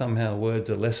not that somehow words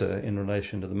are lesser in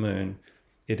relation to the moon.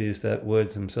 It is that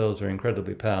words themselves are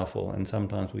incredibly powerful, and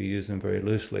sometimes we use them very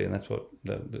loosely, and that's what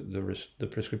the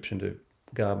prescription to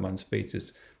guard one's speech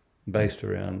is based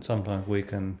around. Sometimes we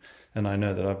can, and I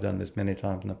know that I've done this many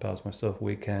times in the past myself,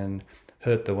 we can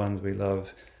hurt the ones we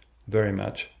love very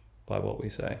much by what we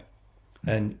say.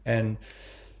 And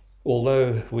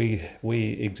although we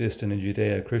exist in a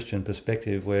Judeo-Christian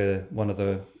perspective where one of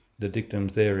the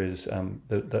dictums there is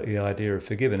the idea of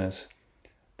forgiveness,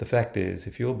 the fact is,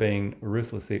 if you're being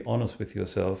ruthlessly honest with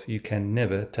yourself, you can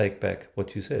never take back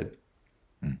what you said.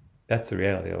 That's the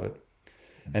reality of it.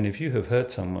 And if you have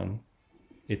hurt someone,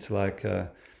 it's like,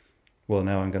 well,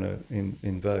 now I'm going to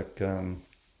invoke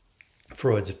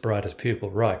Freud's brightest pupil,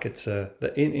 Reich. It's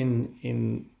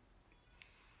in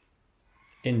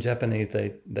Japanese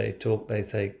they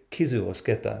say kizu o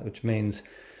sketa, which means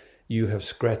you have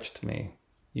scratched me.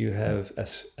 You have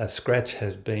a scratch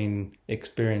has been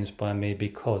experienced by me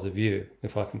because of you,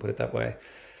 if I can put it that way.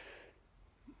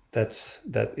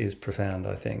 That is profound,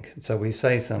 I think. So we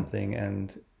say something,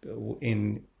 and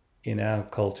in our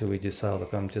culture we just say,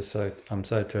 look, I'm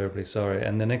so terribly sorry.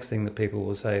 And the next thing that people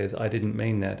will say is, I didn't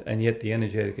mean that. And yet the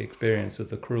energetic experience of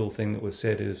the cruel thing that was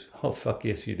said is, oh, fuck,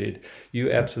 yes, you did.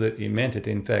 You absolutely meant it.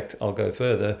 In fact, I'll go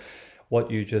further. What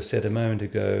you just said a moment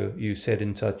ago, you said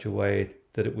in such a way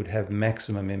that it would have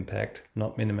maximum impact,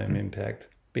 not minimum impact.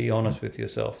 Be honest with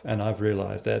yourself. And I've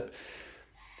realized that.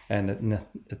 And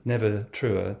it's never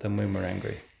truer than when we're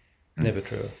angry. Never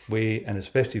truer. And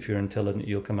especially if you're intelligent,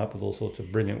 you'll come up with all sorts of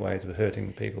brilliant ways of hurting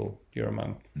the people you're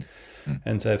among.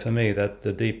 And so for me, that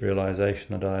the deep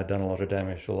realization that I had done a lot of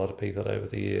damage to a lot of people over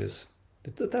the years,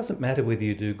 it doesn't matter whether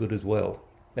you do good as well.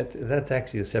 That's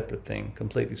actually a separate thing,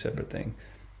 completely separate thing.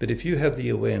 But if you have the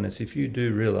awareness, if you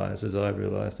do realize, as I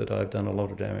realized, that I've done a lot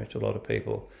of damage to a lot of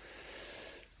people,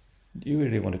 you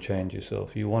really want to change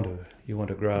yourself. You want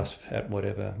to grasp at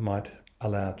whatever might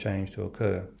allow change to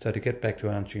occur. So to get back to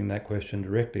answering that question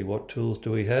directly, what tools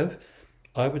do we have?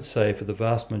 I would say for the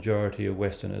vast majority of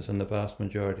Westerners and the vast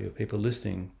majority of people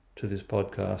listening to this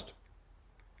podcast,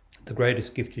 the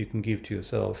greatest gift you can give to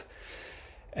yourself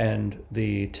and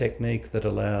the technique that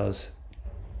allows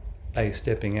a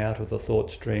stepping out of the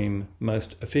thought stream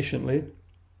most efficiently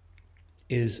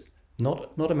is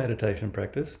not a meditation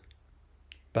practice,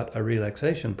 but a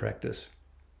relaxation practice.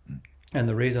 And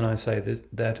the reason I say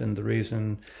that and the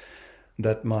reason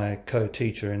that my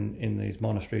co-teacher in these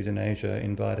monasteries in Asia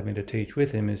invited me to teach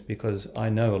with him is because I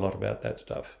know a lot about that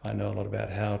stuff. I know a lot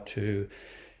about how to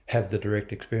have the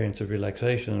direct experience of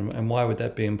relaxation. And why would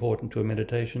that be important to a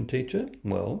meditation teacher?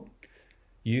 Well,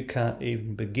 you can't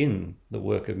even begin the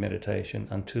work of meditation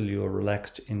until you are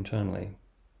relaxed internally.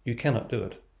 You cannot do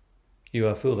it. You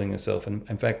are fooling yourself. And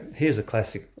in fact, here's a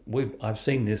classic. I've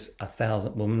seen this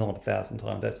 1,000, well, not 1,000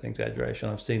 times, that's an exaggeration.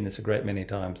 I've seen this a great many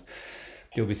times.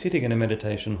 You'll be sitting in a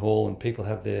meditation hall and people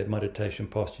have their meditation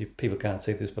posture. People can't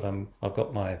see this, but I've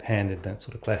got my hand in that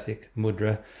sort of classic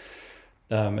mudra.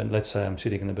 And let's say I'm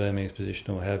sitting in the Burmese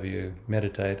position or however you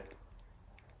meditate.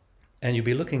 And you'll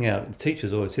be looking out. The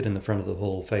teachers always sit in the front of the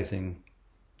hall facing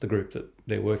the group that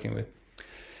they're working with.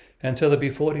 And so there'll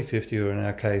be 40, 50, or in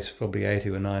our case, probably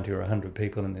 80 or 90 or 100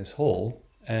 people in this hall.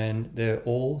 And they're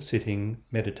all sitting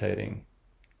meditating.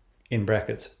 In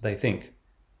brackets, they think.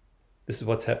 This is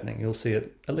what's happening. You'll see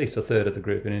it at least a third of the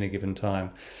group at any given time.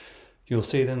 You'll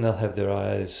see them, they'll have their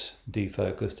eyes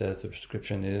defocused, as the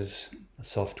prescription is, a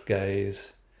soft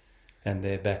gaze, and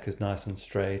their back is nice and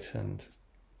straight, and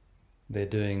they're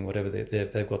doing whatever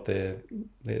they've got their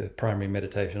primary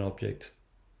meditation object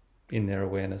in their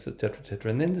awareness, etc.,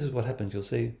 etc. And then this is what happens. You'll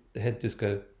see the head just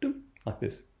go doom, like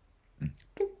this.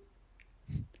 Doom.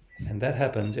 And that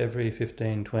happens every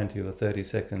 15, 20 or 30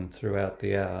 seconds throughout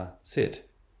the hour sit.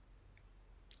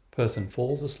 Person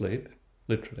falls asleep,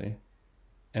 literally,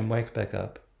 and wakes back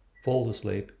up, falls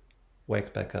asleep,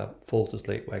 wakes back up, falls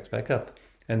asleep, wakes back up.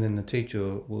 And then the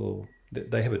teacher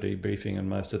they have a debriefing on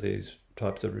most of these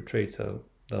types of retreats, so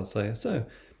they'll say, so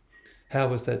how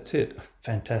was that sit?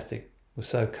 Fantastic. It was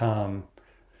so calm.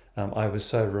 I was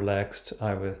so relaxed.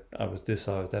 I was this,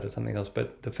 I was that, or something else.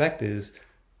 But the fact is,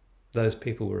 those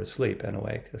people were asleep and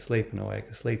awake, asleep and awake,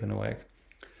 asleep and awake.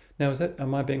 Now,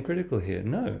 am I being critical here?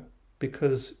 No,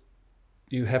 because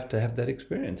you have to have that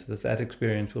experience. That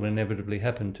experience will inevitably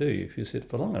happen to you if you sit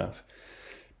for long enough.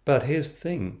 But here's the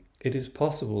thing. It is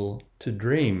possible to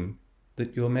dream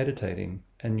that you're meditating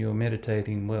and you're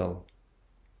meditating well.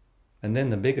 And then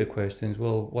the bigger question is,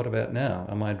 well, what about now?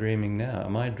 Am I dreaming now?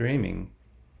 Am I dreaming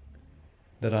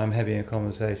that I'm having a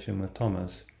conversation with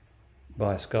Thomas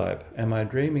by Skype? Am I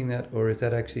dreaming that, or is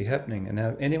that actually happening? And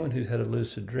now anyone who's had a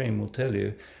lucid dream will tell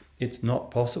you it's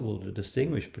not possible to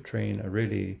distinguish between a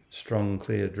really strong,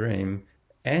 clear dream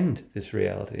and this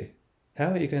reality.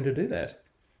 How are you going to do that?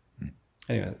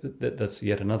 Anyway, that's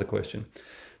yet another question.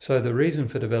 So the reason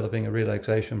for developing a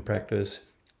relaxation practice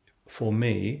for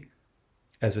me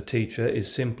as a teacher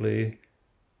is simply,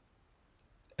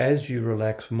 as you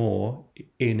relax more,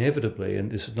 inevitably,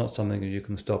 and this is not something that you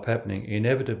can stop happening,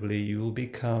 inevitably you will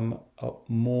become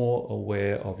more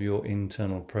aware of your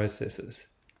internal processes.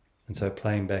 And so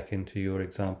playing back into your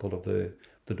example of the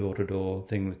door-to-door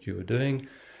thing that you were doing,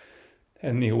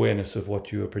 and the awareness of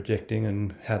what you were projecting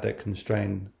and how that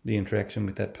constrained the interaction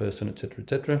with that person, etc.,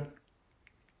 etc.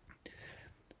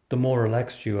 The more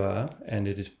relaxed you are, and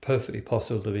it is perfectly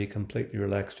possible to be completely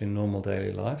relaxed in normal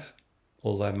daily life,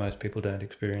 although most people don't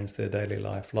experience their daily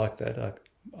life like that,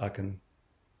 I can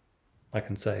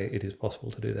say it is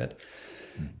possible to do that.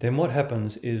 Then what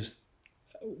happens is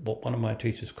what one of my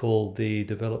teachers called the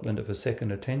development of a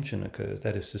second attention occurs.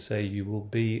 That is to say, you will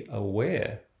be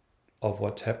aware of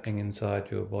what's happening inside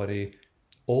your body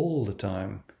all the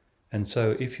time. And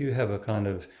so if you have a kind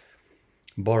of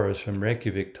Boris from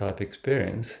Reykjavik type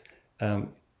experience,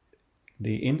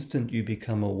 the instant you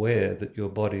become aware that your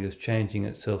body is changing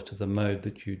itself to the mode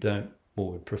that you don't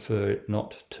or would prefer it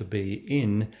not to be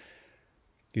in,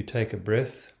 you take a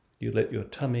breath, you let your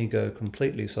tummy go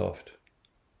completely soft.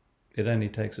 It only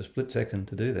takes a split second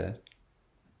to do that.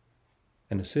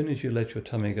 And as soon as you let your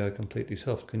tummy go completely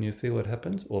soft, can you feel what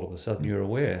happens? All of a sudden you're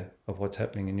aware of what's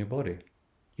happening in your body.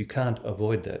 You can't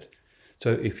avoid that.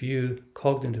 So if you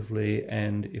cognitively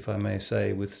and, if I may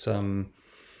say, with some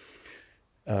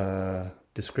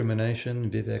discrimination,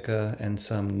 viveka, and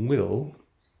some will,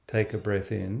 take a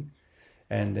breath in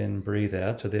and then breathe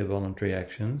out, so they're voluntary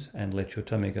actions, and let your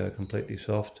tummy go completely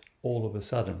soft, all of a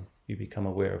sudden you become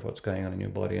aware of what's going on in your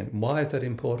body. And why is that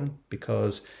important?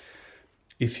 Because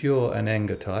if you're an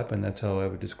anger type, and that's how I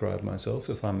would describe myself,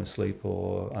 if I'm asleep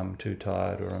or I'm too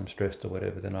tired or I'm stressed or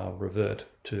whatever, then I'll revert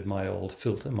to my old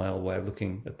filter, my old way of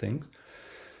looking at things.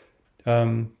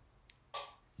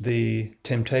 The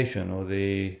temptation, or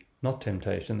the, not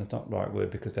temptation, that's not the right word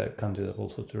because that comes with all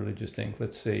sorts of religious things.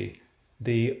 Let's see.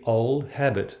 The old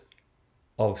habit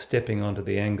of stepping onto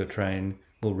the anger train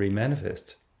will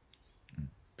remanifest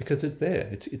because it's there,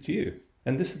 it's you.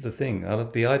 And this is the thing,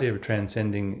 the idea of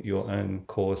transcending your own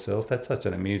core self, that's such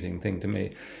an amusing thing to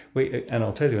me. And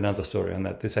I'll tell you another story on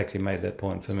that. This actually made that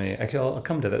point for me. Actually, I'll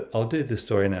come to that. I'll do this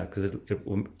story now because it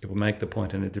will make the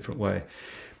point in a different way.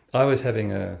 I was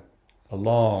having a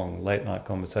long late-night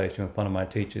conversation with one of my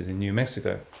teachers in New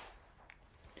Mexico.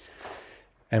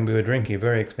 And we were drinking a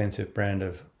very expensive brand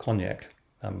of cognac.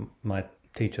 My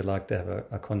teacher liked to have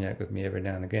a cognac with me every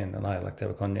now and again, and I like to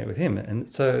have a cognac with him.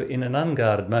 And so in an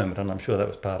unguarded moment, and I'm sure that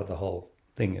was part of the whole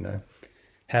thing, you know,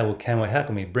 how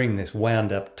can we bring this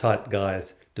wound up, tight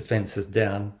guy's defences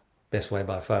down? Best way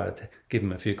by far to give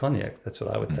him a few cognacs. That's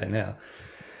what I would say now.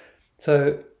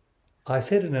 So I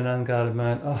said in an unguarded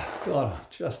moment, oh God,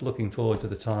 just looking forward to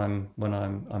the time when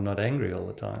I'm not angry all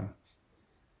the time.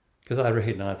 Because I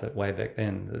recognised that way back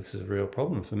then, this is a real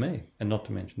problem for me, and not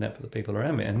to mention that for the people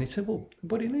around me. And he said, well,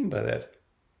 what do you mean by that?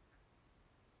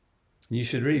 You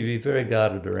should really be very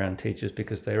guarded around teachers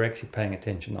because they're actually paying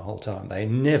attention the whole time. They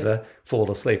never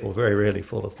fall asleep, or very rarely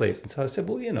fall asleep. And so I said,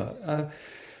 well, you know,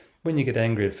 when you get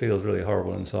angry, it feels really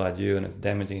horrible inside you and it's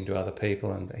damaging to other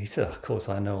people. And he said, of course,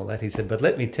 I know all that. He said, but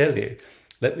let me tell you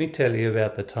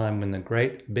about the time when the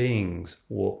great beings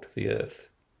walked the earth.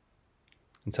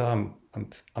 And so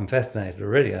I'm fascinated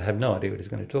already. I have no idea what he's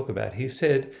going to talk about. He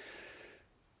said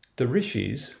the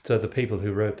rishis, so the people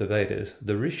who wrote the Vedas,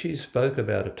 the rishis spoke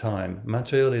about a time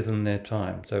much earlier than their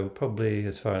time. So probably,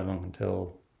 as far as one can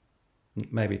tell,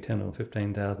 maybe 10 or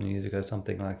 15,000 years ago,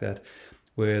 something like that,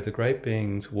 where the great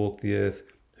beings walked the earth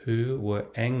who were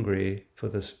angry for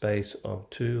the space of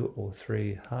 2 or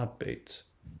 3 heartbeats.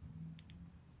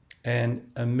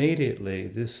 And immediately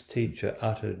this teacher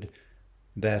uttered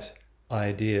that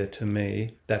idea to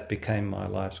me. That became my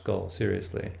life's goal,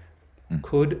 seriously.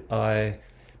 Could I,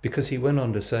 because he went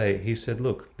on to say, he said,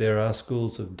 look, there are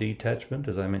schools of detachment,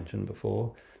 as I mentioned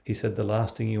before. He said the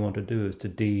last thing you want to do is to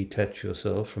detach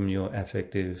yourself from your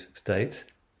affective states.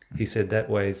 He said that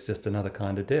way is just another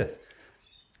kind of death,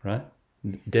 right?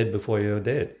 Dead before you're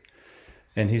dead.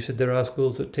 And he said there are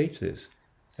schools that teach this.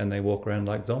 and they walk around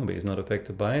like zombies, not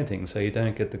affected by anything. So you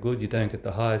don't get the good, you don't get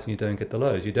the highs, and you don't get the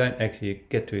lows. You don't actually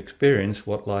get to experience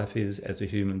what life is as a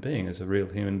human being, as a real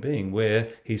human being, where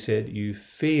he said you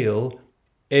feel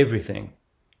everything,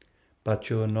 but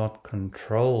you're not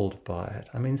controlled by it.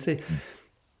 I mean, see,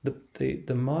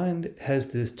 the mind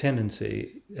has this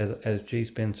tendency, as G.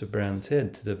 Spencer Brown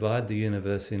said, to divide the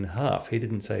universe in half. He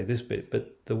didn't say this bit,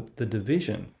 but the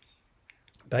division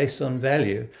based on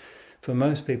value. For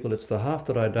most people, it's the half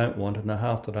that I don't want and the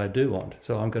half that I do want.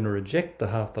 So I'm going to reject the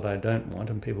half that I don't want,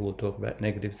 and people will talk about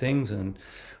negative things,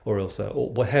 or else,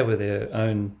 or however their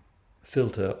own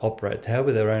filter operates,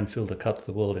 however their own filter cuts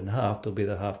the world in half, there'll be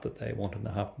the half that they want and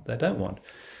the half that they don't want.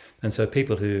 And so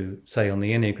people who, say on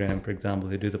the Enneagram, for example,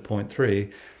 who do the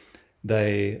 0.3,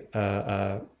 they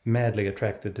are madly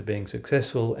attracted to being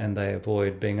successful, and they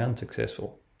avoid being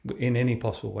unsuccessful in any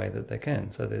possible way that they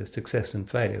can. So there's success and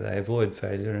failure. They avoid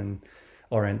failure and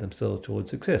orient themselves towards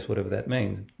success, whatever that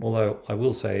means. Although I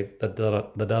will say that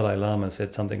the Dalai Lama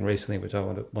said something recently which I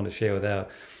want to share with our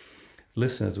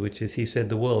listeners, which is he said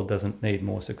the world doesn't need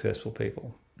more successful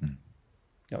people.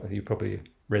 You probably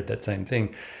read that same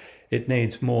thing. It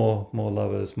needs more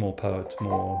lovers, more poets,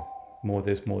 more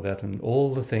this, more that, and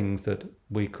all the things that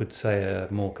we could say are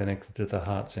more connected to the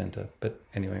heart center. But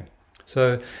anyway,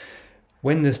 so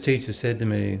when this teacher said to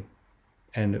me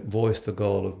and voiced the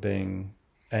goal of being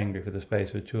angry for the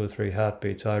space of 2 or 3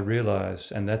 heartbeats, I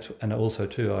realized, and also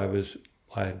too,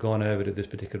 I had gone over to this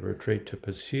particular retreat to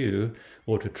pursue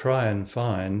or to try and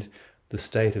find the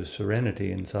state of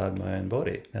serenity inside my own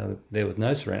body. Now, there was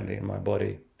no serenity in my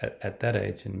body at that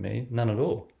age in me, none at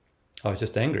all. I was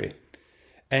just angry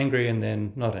and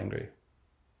then not angry,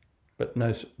 but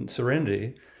no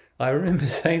serenity. I remember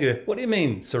saying to her, "What do you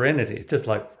mean serenity? It's just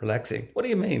like relaxing. What do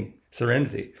you mean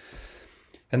serenity?"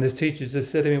 And this teacher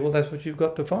just said to me, "Well, that's what you've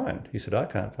got to find." He said, "I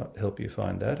can't help you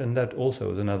find that." And that also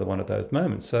was another one of those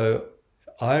moments. So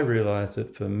I realized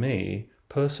that for me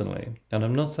personally, and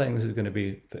I'm not saying this is going to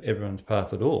be for everyone's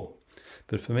path at all,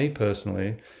 but for me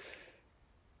personally,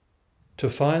 to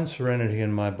find serenity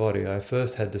in my body, I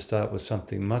first had to start with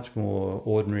something much more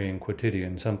ordinary and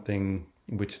quotidian, something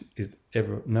which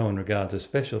no one regards as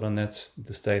special, and that's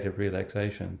the state of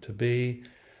relaxation. To be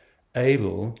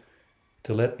able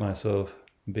to let myself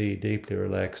be deeply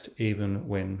relaxed even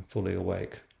when fully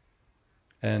awake.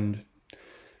 And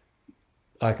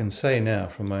I can say now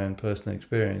from my own personal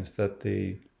experience that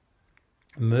the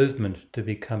movement to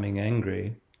becoming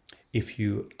angry, if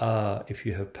you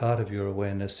have part of your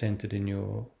awareness centered in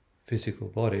your physical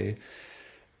body,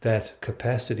 that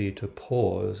capacity to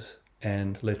pause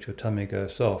and let your tummy go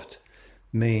soft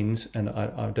means, and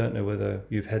I don't know whether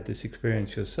you've had this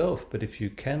experience yourself, but if you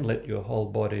can let your whole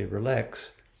body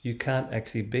relax, you can't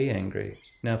actually be angry.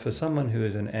 Now, for someone who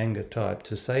is an anger type,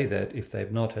 to say that if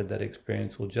they've not had that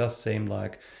experience will just seem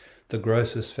like the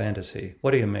grossest fantasy.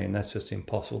 What do you mean? That's just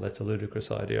impossible. That's a ludicrous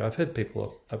idea. I've had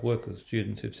people, I've worked with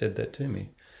students who've said that to me.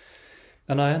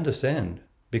 And I understand,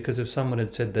 because if someone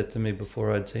had said that to me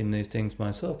before I'd seen these things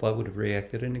myself, I would have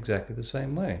reacted in exactly the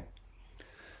same way.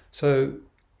 So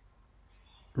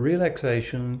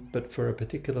relaxation, but for a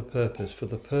particular purpose, for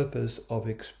the purpose of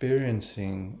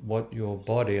experiencing what your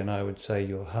body, and I would say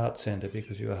your heart center,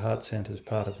 because your heart center is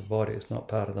part of the body, it's not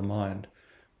part of the mind.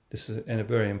 This is a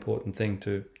very important thing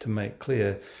to make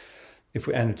clear.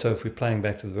 So if we're playing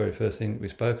back to the very first thing that we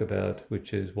spoke about,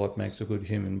 which is what makes a good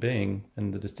human being,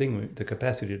 and the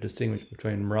capacity to distinguish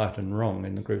between right and wrong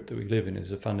in the group that we live in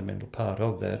is a fundamental part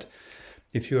of that.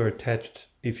 If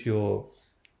you're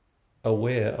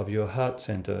aware of your heart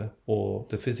center or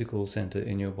the physical center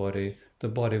in your body, the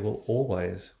body will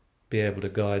always be able to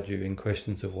guide you in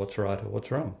questions of what's right or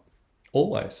what's wrong.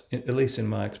 Always, at least in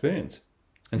my experience.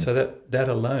 And so that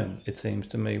alone, it seems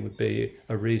to me, would be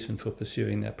a reason for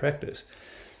pursuing that practice.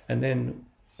 And then,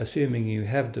 assuming you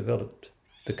have developed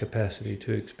the capacity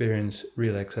to experience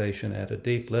relaxation at a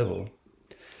deep level,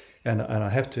 and I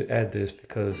have to add this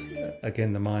because,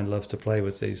 again, the mind loves to play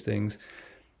with these things.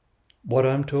 What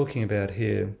I'm talking about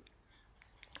here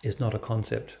is not a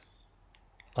concept.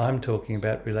 I'm talking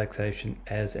about relaxation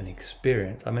as an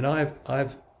experience. I mean,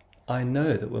 I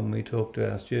know that when we talk to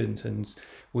our students and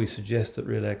we suggest that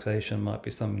relaxation might be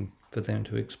something for them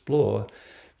to explore,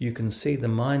 you can see the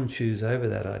mind choose over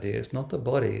that idea. It's not the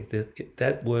body.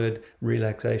 That word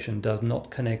relaxation does not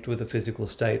connect with a physical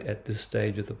state at this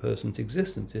stage of the person's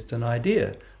existence. It's an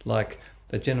idea, like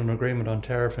the Gentleman Agreement on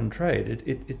Tariff and Trade.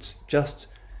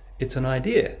 It's an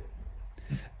idea.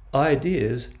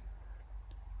 Ideas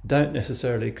don't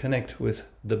necessarily connect with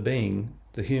the being,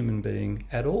 the human being,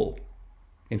 at all.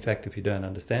 In fact, if you don't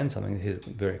understand something, here's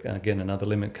again another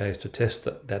limit case to test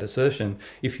that assertion.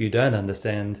 If you don't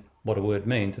understand what a word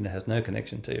means, then it has no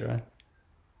connection to you, right?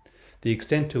 The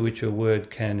extent to which a word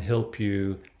can help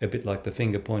you, a bit like the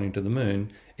finger pointing to the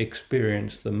moon,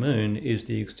 experience the moon is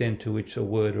the extent to which a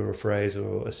word or a phrase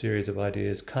or a series of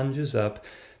ideas conjures up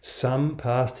some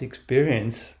past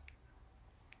experience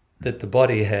that the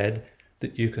body had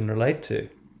that you can relate to,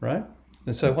 right?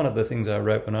 And so one of the things I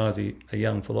wrote when I was a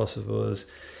young philosopher was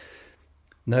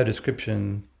no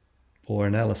description or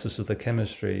analysis of the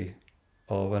chemistry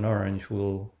of an orange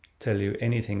will tell you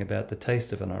anything about the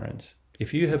taste of an orange.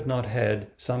 If you have not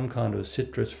had some kind of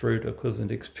citrus fruit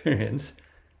equivalent experience,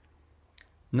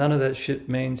 none of that shit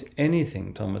means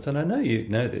anything, Thomas. And I know you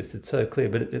know this, it's so clear,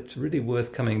 but it's really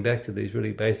worth coming back to these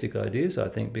really basic ideas, I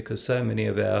think, because so many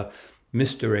of our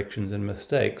misdirections and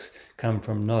mistakes come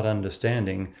from not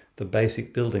understanding the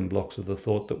basic building blocks of the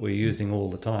thought that we're using all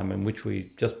the time and which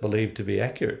we just believe to be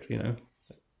accurate,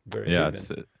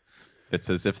 It's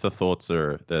as if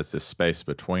there's this space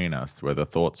between us where the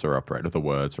thoughts are operating, or the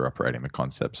words are operating, the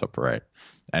concepts operate,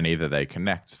 and either they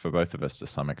connect for both of us to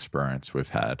some experience we've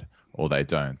had, or they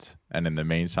don't. And in the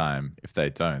meantime, if they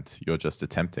don't, you're just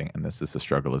attempting, and this is the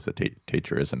struggle as a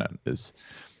teacher, isn't it? Is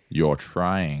you're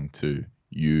trying to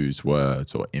use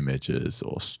words or images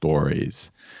or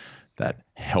stories that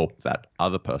help that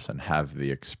other person have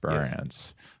the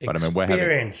experience. Yes. But I mean, we're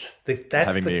having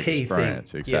the key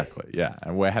experience. Thing. Exactly. Yes. Yeah.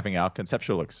 And we're having our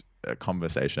conceptual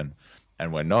conversation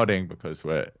and we're nodding because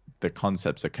the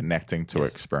concepts are connecting to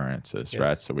experiences,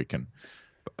 right? So we can,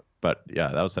 but yeah,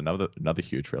 that was another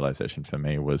huge realization for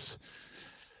me, was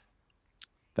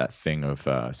that thing of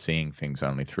seeing things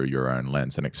only through your own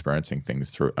lens and experiencing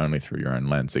things only through your own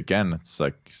lens. Again, it's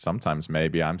like sometimes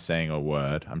maybe I'm saying a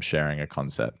word, I'm sharing a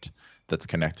concept that's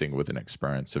connecting with an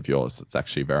experience of yours that's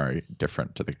actually very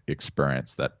different to the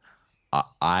experience that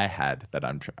I had, that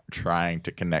I'm trying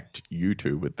to connect you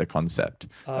to with the concept.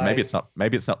 Maybe it's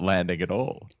not landing at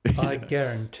all. I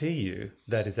guarantee you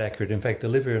that is accurate. In fact,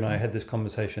 Olivia and I had this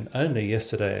conversation only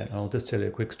yesterday, and I'll just tell you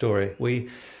a quick story. We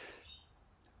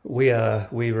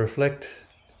reflect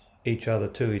each other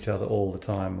to each other all the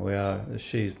time.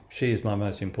 She is my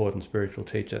most important spiritual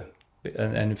teacher,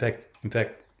 and in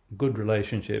fact, good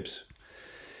relationships,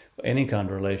 any kind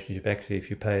of relationship, actually, if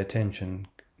you pay attention,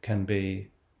 can be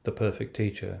the perfect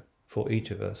teacher for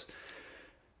each of us.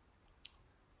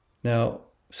 Now,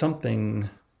 something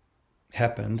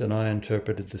happened, and I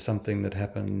interpreted the something that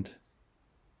happened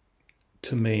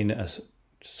to mean as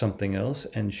something else,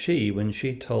 and when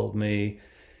she told me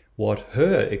what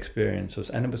her experience was,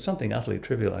 and it was something utterly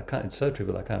trivial. It's so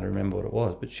trivial I can't remember what it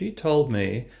was. But she told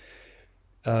me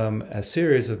a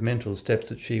series of mental steps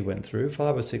that she went through,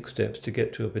 5 or 6 steps to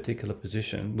get to a particular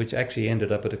position, which actually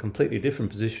ended up at a completely different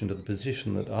position to the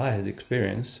position that I had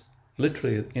experienced,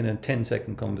 literally in a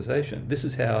 10-second conversation. This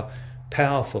is how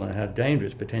powerful and how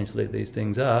dangerous potentially these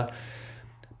things are.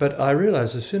 But I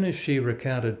realized as soon as she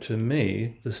recounted to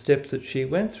me the steps that she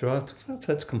went through, I thought, well,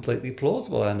 that's completely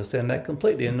plausible. I understand that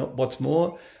completely. And what's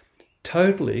more,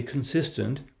 totally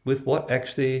consistent with what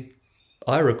actually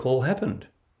I recall happened.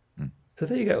 So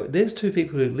there you go. There's 2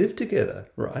 people who live together,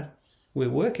 right? We're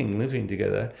living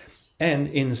together. And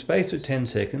in the space of 10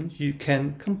 seconds, you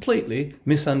can completely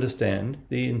misunderstand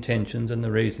the intentions and the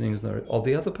reasonings of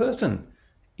the other person.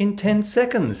 In 10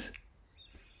 seconds.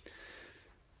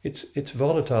 It's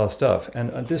volatile stuff,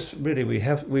 and this really we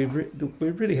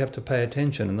really have to pay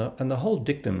attention. And the whole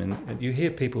dictum, and you hear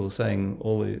people saying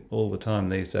all the time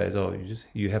these days,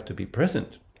 you have to be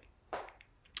present.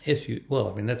 Yes,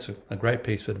 that's a great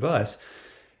piece of advice.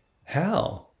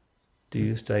 How do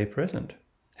you stay present?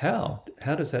 How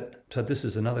does that? So this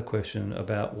is another question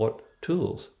about what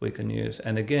tools we can use.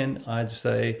 And again, I'd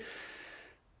say,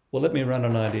 well, let me run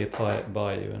an idea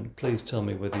by you, and please tell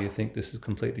me whether you think this is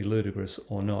completely ludicrous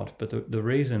or not. But the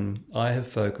reason I have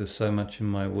focused so much in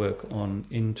my work on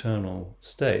internal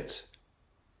states,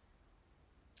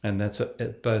 and that's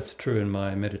both true in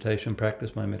my meditation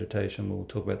practice. My meditation, we'll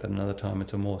talk about that another time,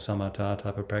 it's a more samatha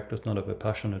type of practice, not a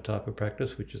vipassana type of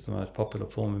practice, which is the most popular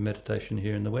form of meditation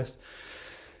here in the West.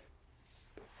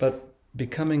 But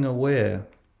becoming aware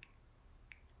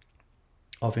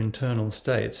of internal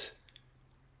states,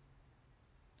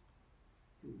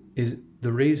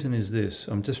 the reason is this.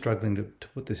 I'm just struggling to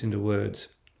put this into words.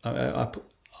 I'm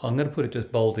going to put it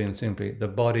just boldly and simply. The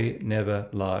body never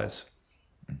lies.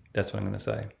 That's what I'm going to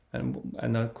say.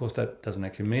 And of course that doesn't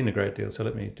actually mean a great deal, so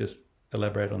let me just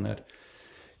elaborate on that.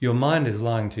 Your mind is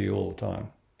lying to you all the time.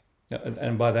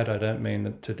 And by that I don't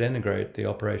mean to denigrate the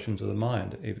operations of the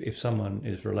mind. If someone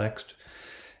is relaxed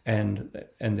and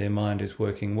their mind is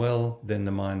working well, then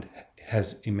the mind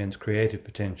has immense creative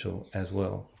potential as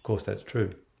well. Of course, that's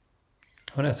true.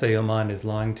 When I say your mind is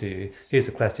lying to you, here's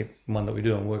a classic one that we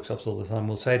do in workshops all the time.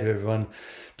 We'll say to everyone,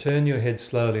 turn your head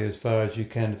slowly as far as you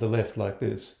can to the left like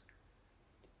this.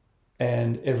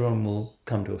 And everyone will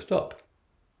come to a stop.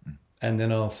 And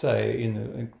then I'll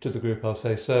say to the group, I'll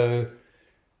say, so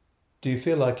do you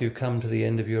feel like you've come to the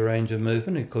end of your range of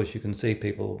movement? Of course, you can see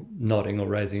people nodding or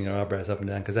raising their eyebrows up and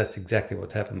down because that's exactly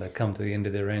what's happened. They've come to the end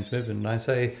of their range of movement. And I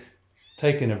say,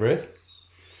 take in a breath.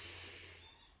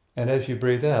 And as you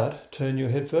breathe out, turn your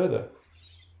head further.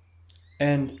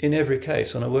 And in every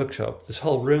case, on a workshop, this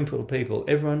whole room full of people,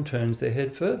 everyone turns their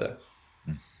head further.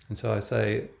 And so I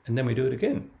say, and then we do it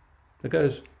again. It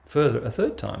goes further a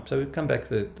third time. So we come back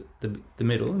to the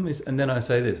middle, and then I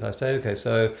say this. I say, okay,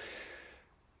 so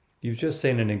you've just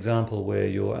seen an example where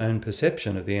your own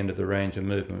perception of the end of the range of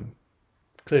movement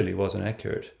clearly wasn't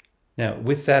accurate. Now,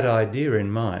 with that idea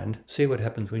in mind, see what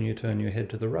happens when you turn your head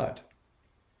to the right.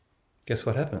 Guess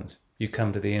what happens? You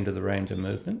come to the end of the range of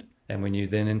movement, and when you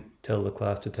then tell the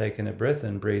class to take in a breath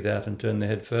and breathe out and turn the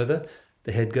head further,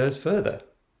 the head goes further.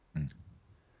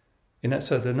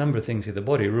 So there are a number of things here. The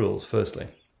body rules, firstly.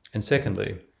 And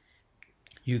secondly,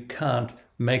 you can't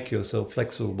make yourself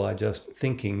flexible by just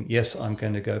thinking, yes, I'm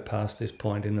going to go past this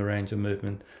point in the range of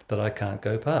movement that I can't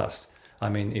go past. I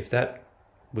mean, if that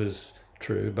was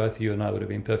true, both you and I would have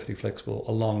been perfectly flexible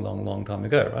a long, long, long time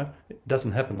ago, right? It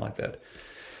doesn't happen like that.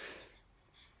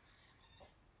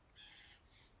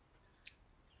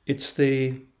 It's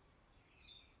the,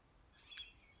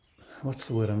 what's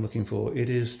the word I'm looking for? It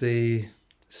is the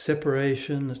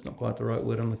separation, it's not quite the right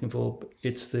word I'm looking for, but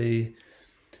it's the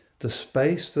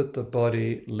space that the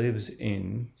body lives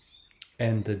in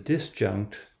and the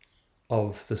disjunct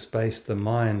of the space the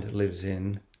mind lives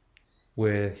in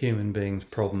where human beings'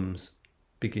 problems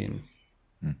begin.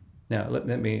 Now,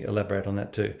 let me elaborate on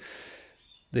that too.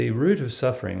 The root of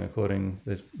suffering,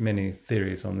 there's many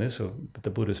theories on this, but the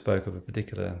Buddha spoke of a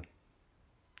particular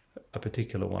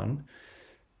one.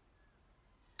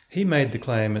 He made the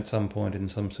claim at some point in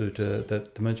some sutta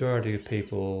that the majority of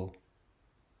people,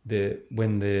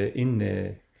 when they're in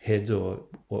their heads, or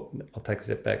I'll take a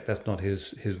step back, that's not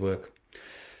his work.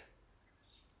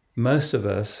 Most of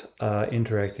us are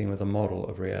interacting with a model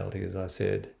of reality, as I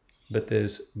said, but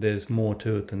there's more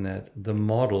to it than that. The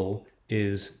model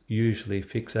is usually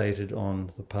fixated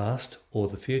on the past or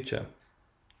the future.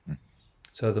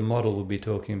 So the model will be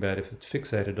talking about, if it's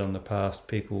fixated on the past,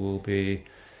 people will be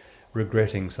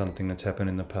regretting something that's happened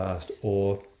in the past,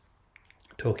 or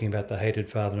talking about the hated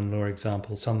father-in-law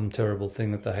example, some terrible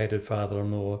thing that the hated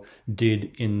father-in-law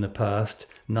did in the past,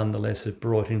 nonetheless is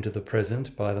brought into the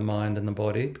present by the mind and the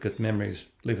body, because memories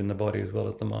live in the body as well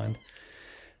as the mind,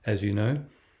 as you know.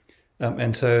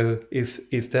 And so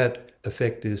if that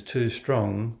effect is too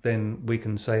strong, then we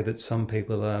can say that some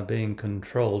people are being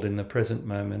controlled in the present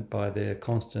moment by their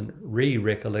constant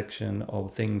re-recollection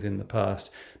of things in the past,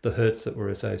 the hurts that were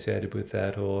associated with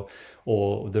that,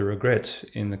 or the regrets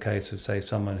in the case of, say,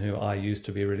 someone who, I used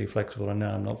to be really flexible and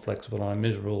now I'm not flexible and I'm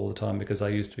miserable all the time because I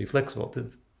used to be flexible,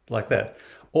 like that.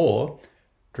 Or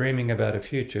dreaming about a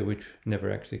future which never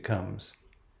actually comes,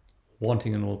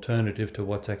 wanting an alternative to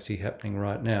what's actually happening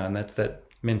right now, and that's that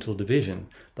mental division,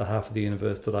 the half of the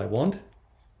universe that I want,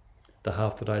 the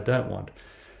half that I don't want.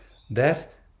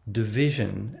 That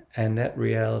division and that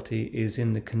reality is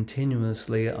in the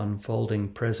continuously unfolding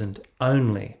present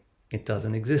only. It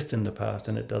doesn't exist in the past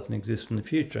and it doesn't exist in the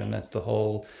future, and that's the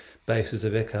whole basis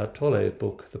of Eckhart Tolle's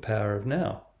book, The Power of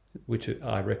Now, which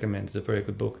I recommend. Is a very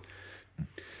good book.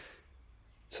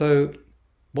 So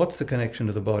what's the connection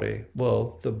to the body?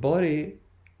 Well, the body,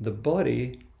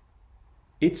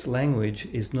 its language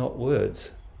is not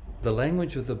words. The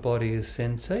language of the body is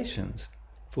sensations,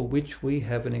 for which we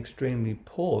have an extremely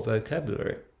poor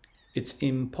vocabulary. It's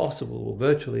impossible,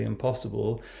 virtually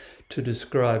impossible, to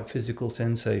describe physical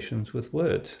sensations with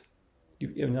words.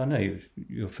 I know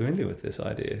you're familiar with this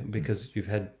idea because you've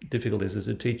had difficulties as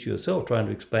a teacher yourself trying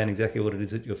to explain exactly what it is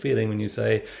that you're feeling when you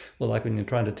say, well, like when you're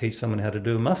trying to teach someone how to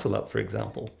do a muscle up, for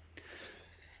example.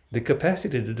 The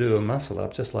capacity to do a muscle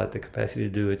up, just like the capacity to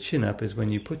do a chin up, is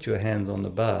when you put your hands on the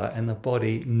bar and the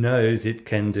body knows it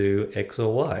can do X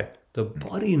or Y. The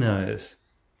body knows.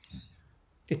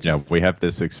 We have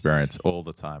this experience all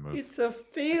the time. It's a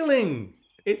feeling.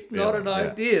 It's not an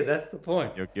idea. That's the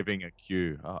point. You're giving a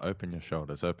cue. Oh, open your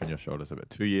shoulders a bit.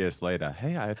 2 years later,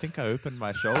 hey, I think I opened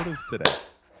my shoulders today.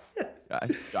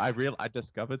 I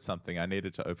discovered something. I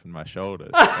needed to open my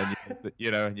shoulders.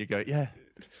 And you go, yeah.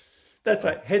 That's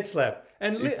right. Head slap.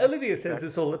 And Olivia says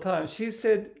this all the time. She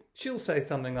said, she'll say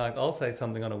something like, I'll say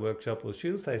something on a workshop, or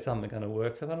she'll say something on a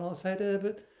workshop, and I'll say to her,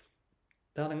 but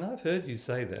darling, I've heard you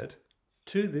say that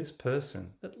to this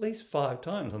person at least 5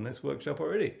 times on this workshop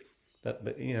already.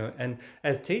 But and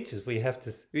as teachers, we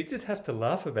just have to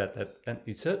laugh about that, and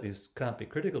you certainly can't be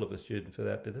critical of a student for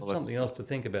that. But there's something else to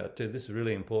think about too. This is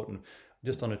really important.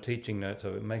 Just on a teaching note,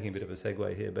 so we're making a bit of a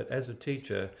segue here. But as a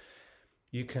teacher,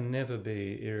 you can never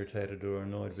be irritated or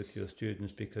annoyed with your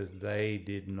students because they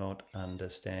did not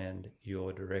understand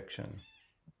your direction.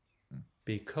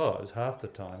 Because half the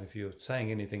time, if you're saying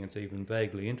anything that's even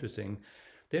vaguely interesting,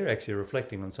 they're actually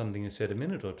reflecting on something you said a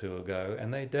minute or two ago,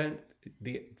 and they don't.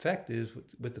 The fact is,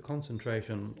 with the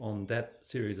concentration on that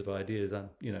series of ideas,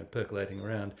 percolating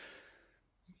around,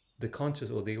 the conscious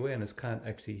or the awareness can't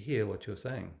actually hear what you're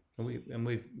saying. And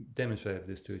we've demonstrated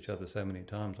this to each other so many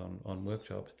times on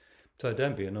workshops. So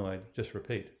don't be annoyed. Just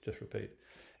repeat.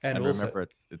 And also, remember,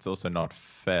 it's also not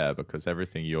fair because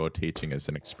everything you're teaching is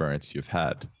an experience you've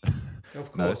had.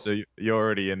 Of course. So you're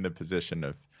already in the position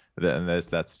of, and there's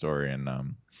that story. And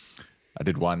I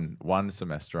did one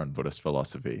semester on Buddhist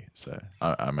philosophy, so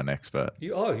I'm an expert.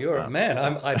 You're a man.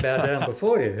 I bow down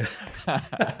before you.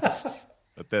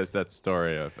 But there's that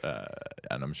story of,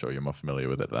 and I'm sure you're more familiar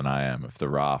with it than I am, of the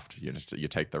raft. You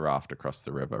take the raft across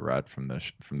the river, right, from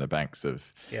the banks of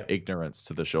ignorance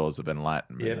to the shores of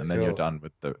enlightenment, and then you're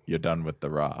done with the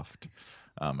raft.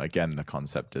 Again, the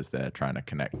concept is they're trying to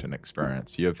connect an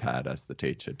experience you've had as the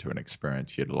teacher to an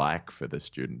experience you'd like for the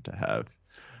student to have.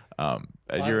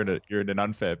 You're in an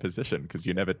unfair position because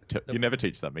you never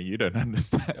teach something you don't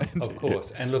understand. Of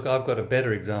course. And look, I've got a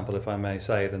better example, if I may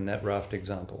say, than that raft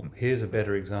example. Here's a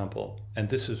better example, and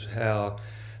this is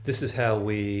how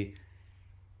we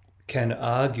can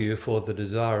argue for the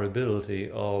desirability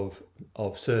of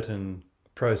certain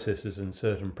processes and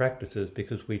certain practices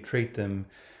because we treat them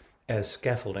as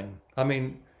scaffolding. I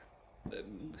mean,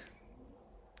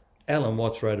 Alan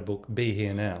Watts wrote a book, Be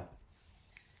Here Now.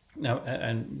 Now,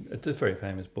 and it's a very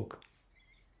famous book.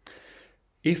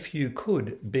 If you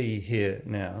could be here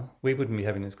now, we wouldn't be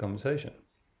having this conversation.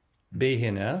 Be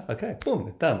here now. Okay, boom,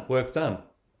 it's done. Work's done.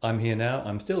 I'm here now.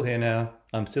 I'm still here now.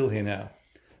 I'm still here now.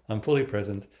 I'm fully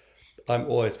present. I'm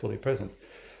always fully present.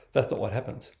 That's not what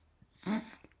happens.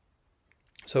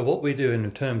 So what we do in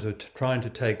terms of trying to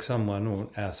take someone, or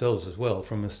ourselves as well,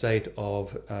 from a state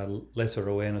of lesser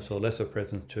awareness or lesser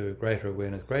presence to greater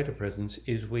awareness, greater presence,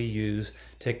 is we use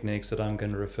techniques that I'm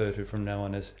going to refer to from now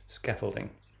on as scaffolding.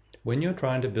 When you're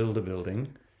trying to build a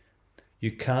building,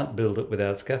 you can't build it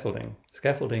without scaffolding.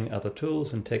 Scaffolding are the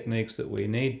tools and techniques that we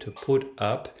need to put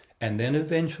up and then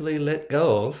eventually let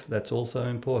go of. That's also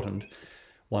important.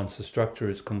 Once the structure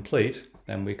is complete,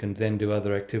 and we can then do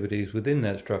other activities within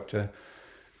that structure.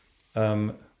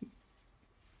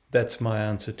 That's my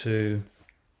answer to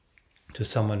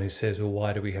someone who says, well,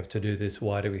 why do we have to do this?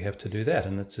 Why do we have to do that?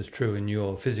 And it's as true in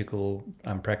your physical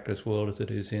practice world as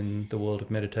it is in the world of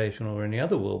meditation or any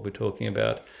other world we're talking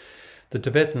about. The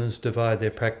Tibetans divide their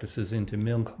practices into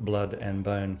milk, blood, and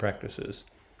bone practices.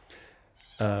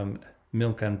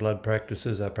 Milk and blood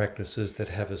practices are practices that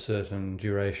have a certain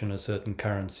duration, a certain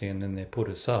currency, and then they're put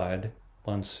aside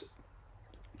once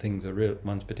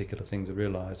particular things are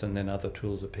realized, and then other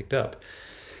tools are picked up.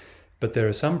 But there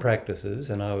are some practices,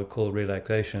 and I would call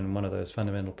relaxation one of those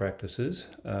fundamental practices,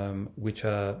 which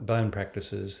are bone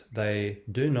practices. They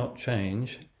do not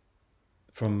change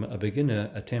from a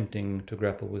beginner attempting to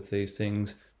grapple with these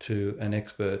things to an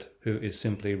expert who is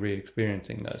simply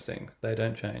re-experiencing those things. They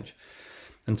don't change.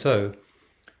 And so,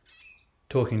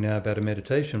 talking now about a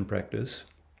meditation practice,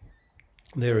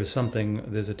 there's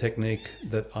a technique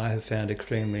that I have found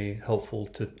extremely helpful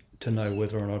to know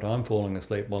whether or not I'm falling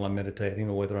asleep while I'm meditating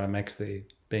or whether I'm actually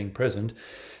being present.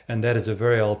 And that is a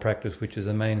very old practice, which is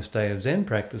a mainstay of Zen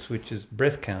practice, which is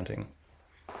breath counting.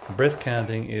 Breath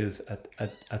counting is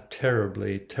a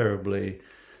terribly, terribly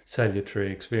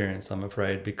salutary experience, I'm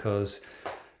afraid, because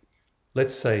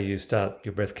let's say you start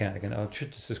your breath counting, and I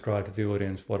should just describe to the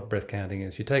audience what breath counting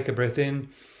is. You take a breath in,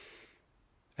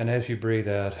 and as you breathe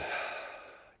out,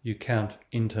 you count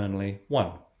internally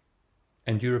 1,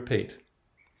 and you repeat.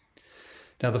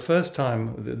 Now, the first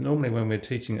time, normally when we're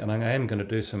teaching, and I am going to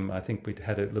do some, I think we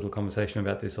had a little conversation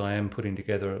about this, I am putting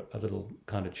together a little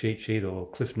kind of cheat sheet or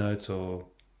cliff notes or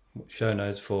show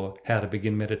notes for how to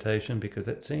begin meditation, because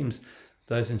it seems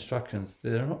those instructions,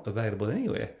 they're not available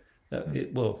anywhere.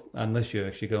 Well, unless you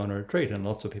actually go on a retreat, and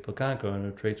lots of people can't go on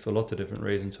retreats for lots of different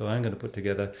reasons. So I'm going to put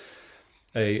together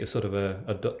a sort of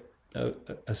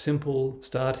a simple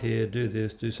start here, do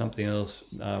this, do something else,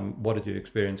 what did you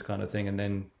experience kind of thing, and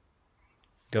then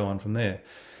go on from there.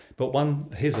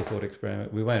 But here's a thought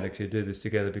experiment. We won't actually do this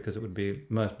together because it would be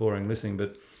most boring listening,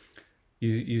 but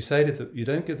you say you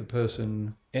don't give the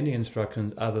person any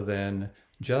instructions other than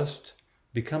just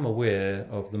become aware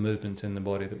of the movements in the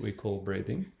body that we call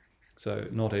breathing. So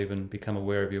not even become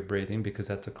aware of your breathing, because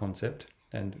that's a concept.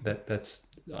 And that's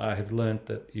I have learnt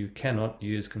that you cannot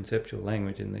use conceptual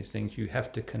language in these things. You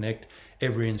have to connect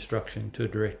every instruction to a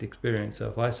direct experience. So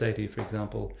if I say to you, for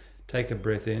example, take a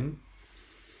breath in,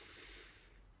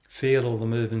 feel all the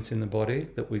movements in the body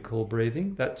that we call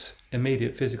breathing, that's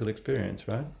immediate physical experience,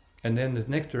 right? And then the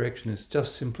next direction is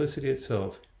just simplicity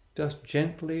itself. Just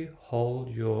gently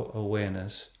hold your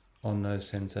awareness on those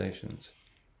sensations.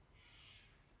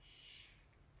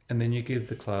 And then you give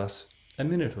the class a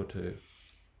minute or two.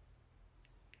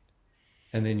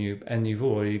 And then you've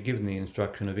already given the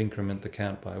instruction of increment the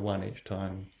count by 1 each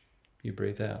time you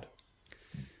breathe out.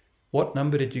 What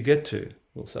number did you get to?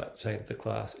 We'll say to the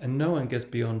class. And no one gets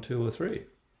beyond 2 or 3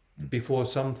 before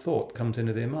some thought comes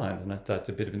into their mind. And that's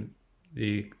a bit of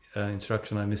the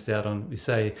instruction I missed out on. We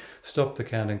say, stop the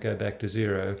count and go back to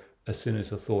 0 as soon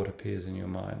as a thought appears in your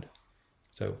mind.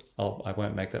 So I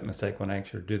won't make that mistake when I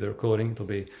actually do the recording.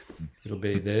 It'll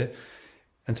be there.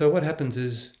 And so what happens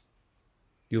is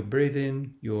you'll breathe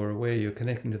in, you're aware, you're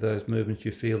connecting to those movements,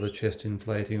 you feel the chest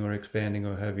inflating or expanding,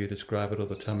 or however you describe it, or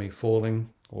the tummy falling,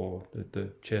 or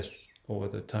the chest or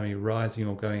the tummy rising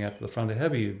or going out to the front,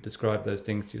 however you describe those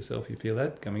things to yourself, you feel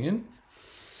that coming in.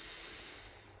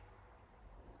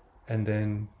 And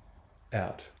then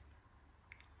out.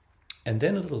 And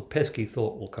then a little pesky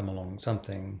thought will come along,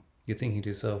 something you're thinking to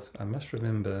yourself, I must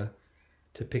remember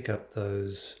to pick up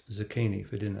those zucchini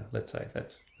for dinner, let's say.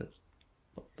 That's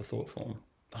the thought form.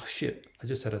 Oh shit, I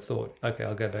just had a thought. Okay,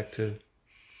 I'll go back to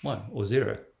 1 or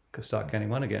 0, start counting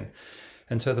 1 again.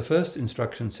 And so the first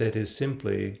instruction set is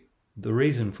simply, the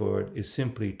reason for it is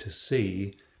simply to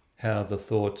see how the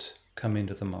thoughts come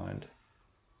into the mind.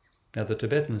 Now the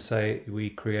Tibetans say we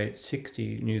create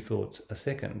 60 new thoughts a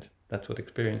second. That's what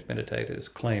experienced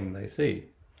meditators claim they see.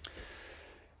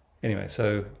 Anyway,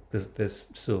 so there's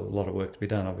still a lot of work to be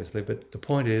done, obviously, but the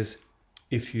point is,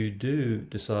 if you do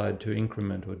decide to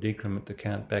increment or decrement the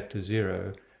count back to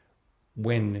 0,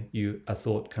 when a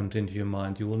thought comes into your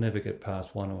mind, you will never get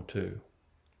past 1 or 2.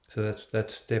 So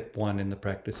that's step 1 in the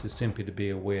practice, is simply to be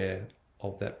aware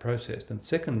of that process. And the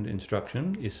second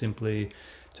instruction is simply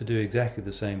to do exactly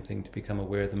the same thing, to become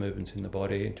aware of the movements in the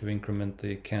body, and to increment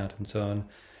the count and so on.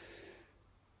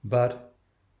 But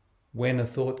when a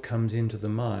thought comes into the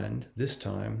mind, this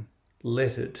time,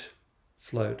 let it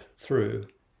float through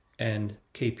and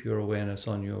keep your awareness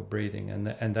on your breathing.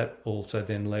 And that also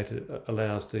then later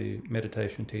allows the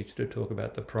meditation teacher to talk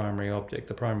about the primary object.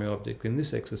 The primary object in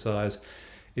this exercise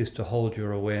is to hold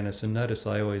your awareness. And notice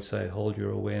I always say hold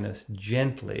your awareness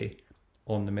gently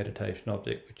on the meditation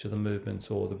object, which are the movements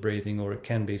or the breathing, or it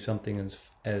can be something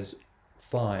as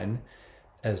fine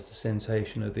as the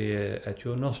sensation of the air at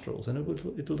your nostrils. And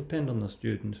it'll depend on the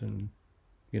student and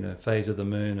phase of the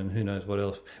moon and who knows what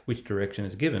else, which direction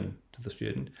is given to the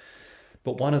student.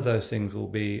 But one of those things will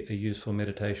be a useful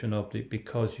meditation object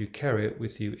because you carry it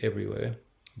with you everywhere,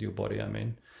 your body I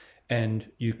mean, and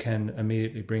you can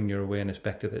immediately bring your awareness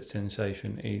back to that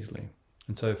sensation easily.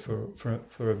 And so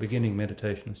for a beginning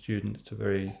meditation student, it's a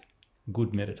very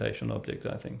good meditation object,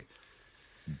 I think.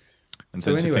 And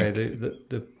so anyway,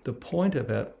 the point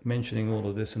about mentioning all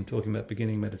of this and talking about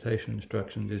beginning meditation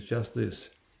instructions is just this.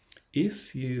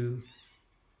 If you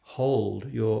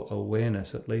hold your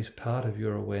awareness, at least part of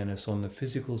your awareness, on the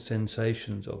physical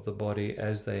sensations of the body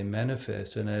as they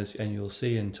manifest, and you'll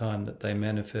see in time that they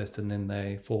manifest and then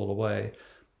they fall away,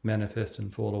 manifest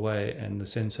and fall away, and the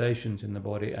sensations in the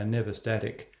body are never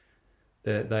static.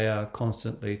 They are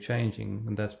constantly changing,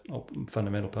 and that's a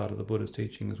fundamental part of the Buddha's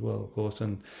teaching as well, of course,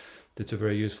 and it's a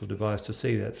very useful device to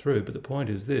see that through. But the point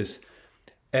is this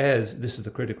is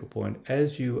the critical point,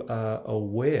 as you are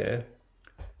aware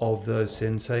of those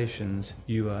sensations,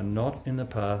 you are not in the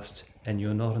past and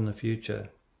you're not in the future.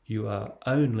 You are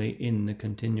only in the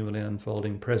continually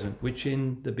unfolding present, which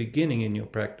in the beginning in your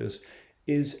practice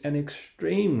is an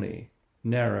extremely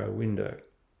narrow window.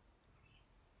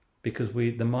 Because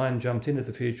the mind jumps into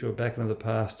the future or back into the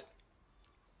past.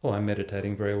 Oh, I'm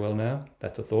meditating very well now.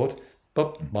 That's a thought.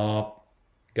 Bop, bop,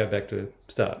 go back to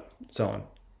start, so on.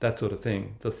 That sort of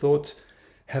thing. The thoughts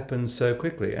happen so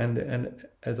quickly. And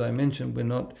as I mentioned,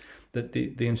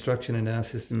 the instruction in our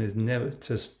system is never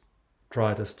to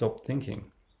try to stop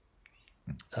thinking.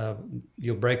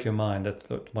 You'll break your mind. That's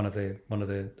one of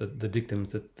the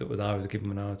dictums that I was given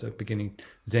when I was a beginning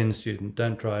Zen student.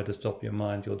 Don't try to stop your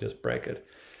mind, you'll just break it.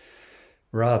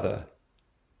 Rather,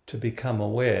 to become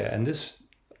aware, and this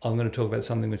I'm going to talk about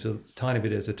something which is a tiny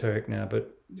bit esoteric now,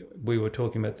 but we were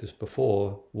talking about this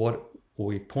before.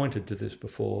 We pointed to this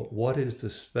before. What is the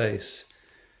space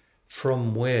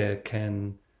from where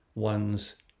can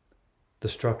the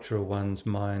structure of one's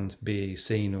mind be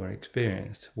seen or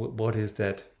experienced? What is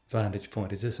that vantage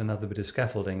point? Is this another bit of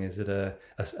scaffolding? Is it a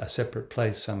separate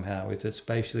place somehow? Is it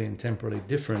spatially and temporally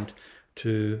different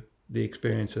to the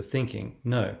experience of thinking?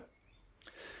 No.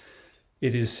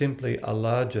 It is simply a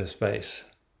larger space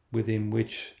within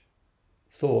which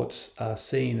thoughts are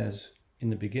seen as, in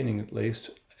the beginning at least,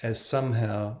 as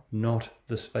somehow not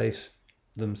the space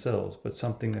themselves, but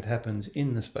something that happens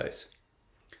in the space.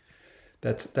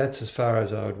 That's as far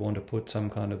as I would want to put some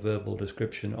kind of verbal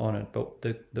description on it. But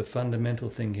the fundamental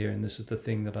thing here, and this is the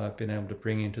thing that I've been able to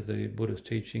bring into the Buddhist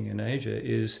teaching in Asia,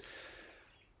 is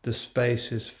the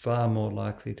space is far more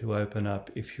likely to open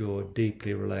up if you're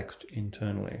deeply relaxed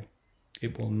internally.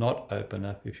 It will not open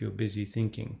up if you're busy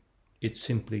thinking. It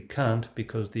simply can't,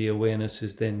 because the awareness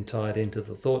is then tied into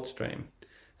the thought stream.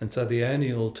 And so the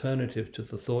only alternative to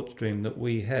the thought stream that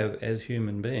we have as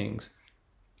human beings,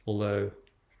 although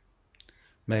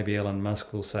maybe Elon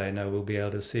Musk will say, no, we'll be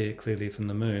able to see it clearly from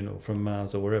the moon or from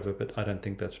Mars or wherever, but I don't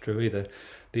think that's true either.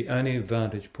 The only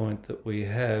vantage point that we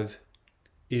have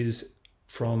is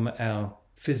from our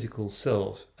physical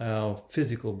selves, our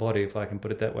physical body, if I can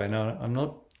put it that way. Now, I'm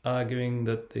not arguing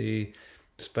that the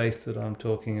space that I'm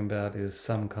talking about is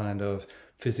some kind of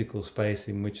physical space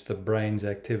in which the brain's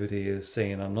activity is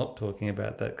seen. I'm not talking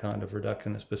about that kind of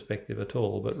reductionist perspective at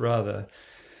all, but rather,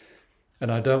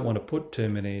 and I don't want to put too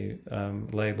many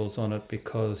labels on it,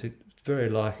 because it's very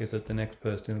likely that the next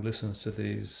person who listens to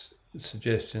these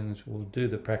suggestions will do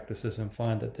the practices and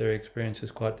find that their experience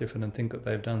is quite different and think that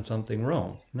they've done something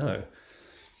wrong. No.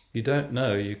 You don't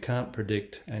know, you can't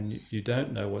predict, and you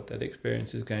don't know what that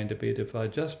experience is going to be. If I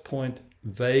just point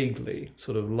vaguely,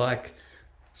 sort of like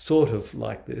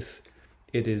this,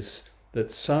 it is that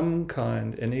some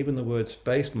kind, and even the word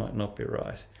space might not be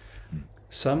right,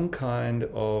 some kind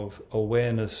of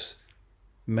awareness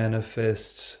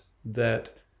manifests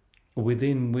that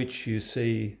within which you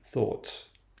see thoughts.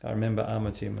 I remember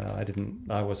Amarjima,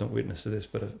 I wasn't witness to this,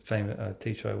 but a famous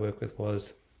teacher I work with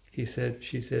she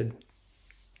said,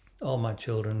 "Oh, my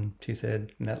children," she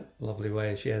said, in that lovely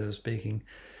way she has of speaking,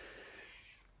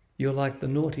 "you're like the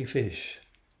naughty fish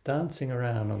dancing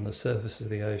around on the surface of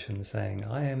the ocean saying,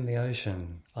 'I am the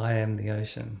ocean, I am the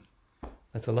ocean.'"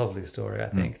 That's a lovely story, I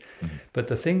think. Mm-hmm. But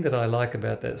the thing that I like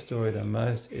about that story the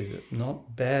most is it's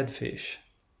not bad fish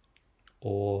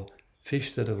or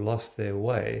fish that have lost their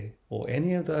way or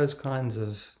any of those kinds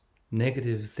of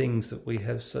negative things that we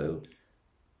have so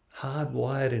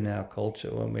hardwired in our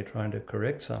culture when we're trying to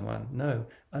correct someone. No,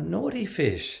 a naughty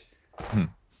fish.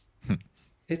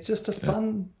 It's just a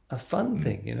fun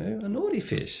thing, a naughty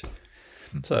fish.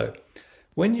 So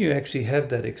when you actually have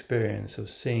that experience of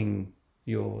seeing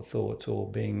your thoughts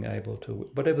or being able to,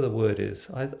 whatever the word is,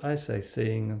 I say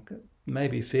seeing,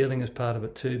 maybe feeling is part of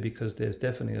it too, because there's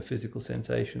definitely a physical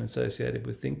sensation associated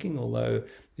with thinking, although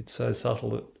it's so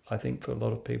subtle that I think for a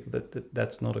lot of people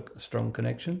that's not a strong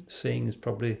connection. Seeing is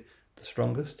probably the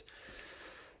strongest.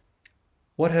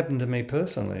 What happened to me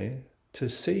personally, to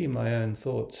see my own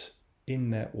thoughts in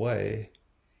that way,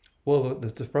 well, the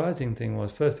surprising thing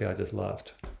was, firstly, I just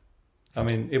laughed. I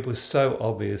mean, it was so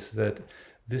obvious that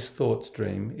this thought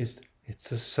stream it's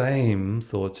the same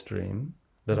thought stream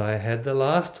that I had the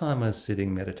last time I was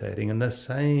sitting meditating, and the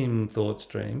same thought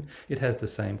stream. It has the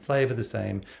same flavor, the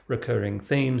same recurring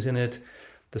themes in it,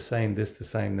 the same this, the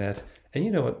same that. And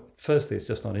you know what? Firstly, it's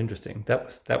just not interesting. That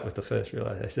was the first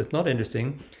realization. It's not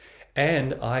interesting,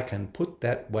 and I can put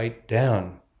that weight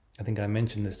down. I think I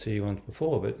mentioned this to you once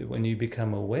before, but when you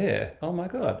become aware, oh my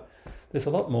God, there's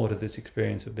a lot more to this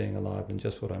experience of being alive than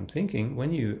just what I'm thinking.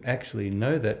 When you actually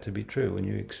know that to be true, when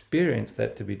you experience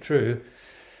that to be true,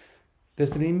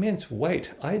 there's an immense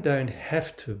weight. I don't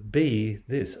have to be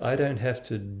this. I don't have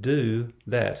to do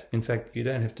that. In fact, you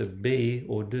don't have to be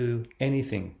or do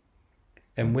anything.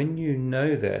 And when you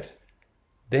know that,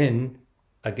 then,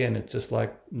 again, it's just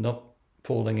like not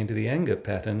falling into the anger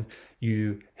pattern.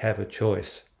 You have a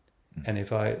choice. And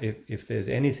if there's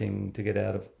anything to get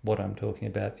out of what I'm talking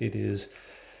about, it is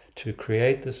to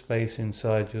create the space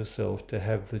inside yourself to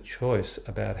have the choice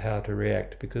about how to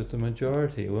react. Because the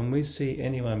majority, when we see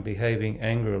anyone behaving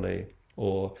angrily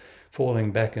or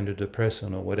falling back into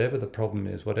depression or whatever the problem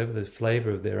is, whatever the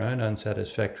flavor of their own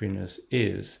unsatisfactoriness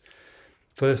is,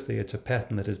 firstly, it's a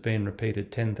pattern that has been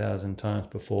repeated 10,000 times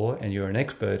before and you're an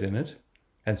expert in it.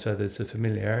 And so there's a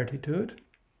familiarity to it.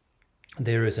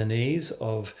 There is an ease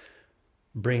of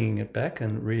bringing it back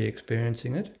and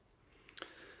re-experiencing it.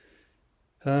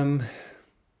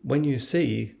 When you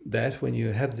see that, when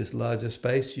you have this larger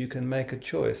space, you can make a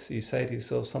choice. You say to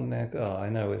yourself something like, oh, I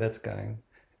know where that's going.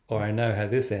 Or I know how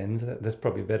this ends. That's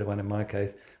probably a better one in my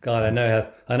case. God, I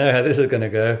know how this is going to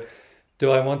go.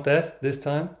 Do I want that this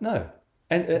time? No.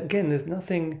 And again, there's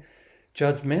nothing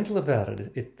judgmental about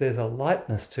it. There's a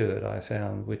lightness to it, I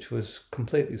found, which was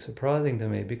completely surprising to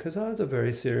me because I was a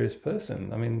very serious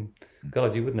person. I mean,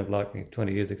 God, you wouldn't have liked me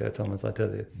 20 years ago, Thomas, I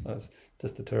tell you. I was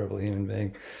just a terrible human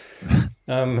being.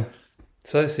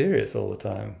 So serious all the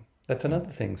time. That's another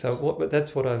thing. So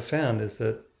that's what I've found is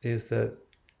that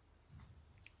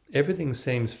everything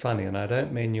seems funny, and I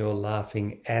don't mean you're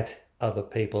laughing at other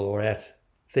people or at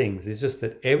things. It's just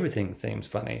that everything seems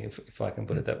funny, if I can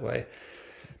put it that way.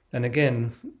 And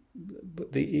again,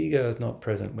 the ego is not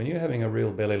present. When you're having a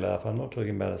real belly laugh, I'm not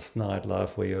talking about a snide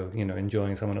laugh where you're,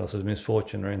 enjoying someone else's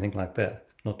misfortune or anything like that.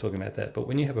 I'm not talking about that. But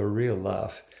when you have a real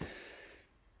laugh,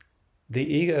 the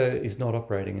ego is not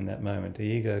operating in that moment. The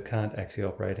ego can't actually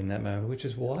operate in that moment, which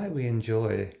is why we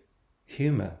enjoy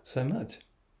humor so much.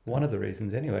 One of the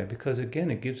reasons anyway, because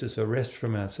again, it gives us a rest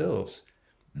from ourselves.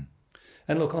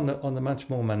 And look, on the much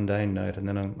more mundane note, and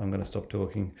then I'm going to stop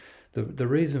talking, the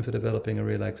reason for developing a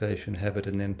relaxation habit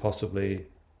and then possibly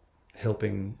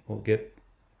helping or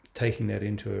taking that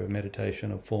into a meditation,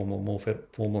 more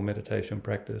formal meditation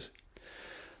practice,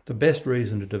 the best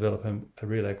reason to develop a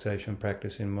relaxation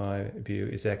practice, in my view,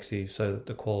 is actually so that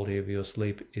the quality of your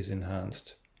sleep is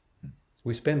enhanced.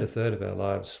 We spend a third of our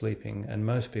lives sleeping, and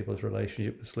most people's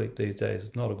relationship with sleep these days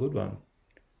is not a good one.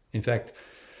 In fact,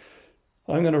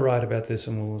 I'm going to write about this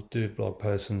and we'll do blog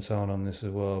posts and so on this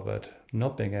as well, but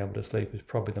not being able to sleep is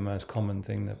probably the most common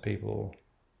thing that people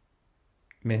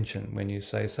mention when you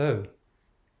say, so,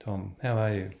 Tom, how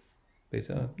are you? They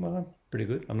say, well, I'm pretty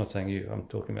good. I'm not saying you, I'm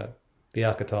talking about the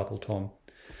archetypal Tom.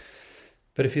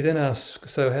 But if you then ask,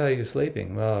 so how are you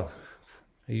sleeping? Well,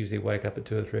 I usually wake up at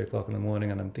 2 or 3 o'clock in the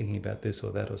morning and I'm thinking about this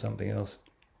or that or something else.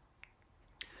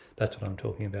 That's what I'm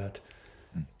talking about.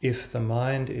 If the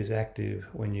mind is active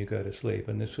when you go to sleep,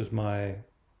 and this was my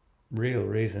real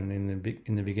reason in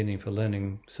the beginning for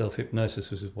learning self-hypnosis,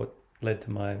 this is what led to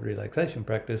my relaxation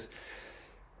practice,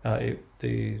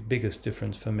 the biggest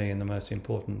difference for me and the most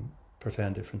important,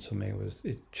 profound difference for me was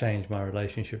it changed my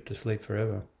relationship to sleep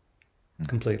forever,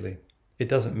 completely. It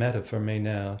doesn't matter for me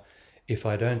now if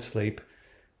I don't sleep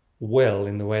well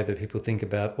in the way that people think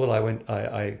about, well,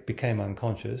 I became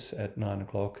unconscious at 9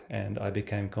 o'clock and I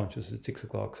became conscious at 6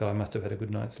 o'clock, so I must have had a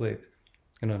good night's sleep.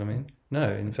 You know what I mean?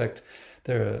 No, in fact,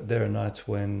 there are nights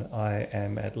when I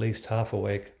am at least half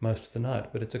awake most of the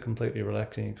night, but it's a completely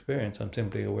relaxing experience. I'm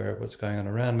simply aware of what's going on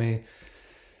around me,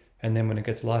 and then when it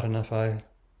gets light enough, I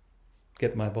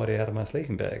get my body out of my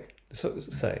sleeping bag. So,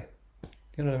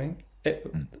 you know what I mean?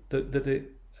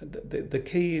 The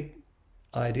key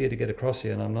idea to get across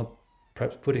here, and I'm not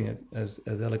perhaps putting it as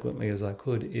eloquently as I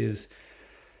could, is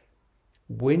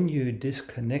when you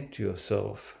disconnect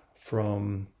yourself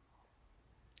from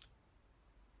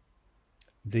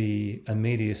the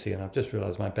immediacy, and I've just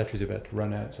realised my battery's about to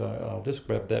run out, so I'll just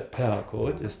grab that power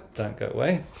cord, just don't go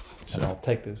away, and I'll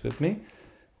take this with me.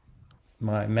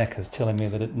 My Mac is telling me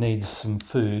that it needs some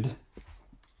food,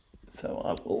 so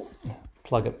I will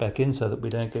plug it back in so that we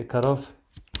don't get cut off.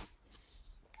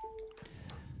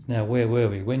 Now, where were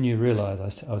we? When you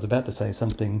realise, I was about to say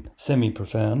something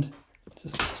semi-profound.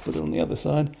 Just put it on the other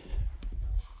side.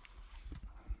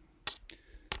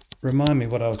 Remind me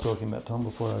what I was talking about, Tom,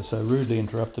 before I was so rudely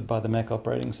interrupted by the Mac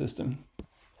operating system.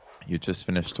 You just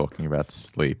finished talking about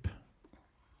sleep,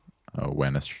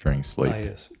 awareness during sleep.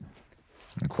 Yes.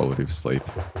 And quality of sleep.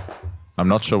 I'm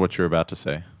not sure what you're about to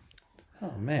say.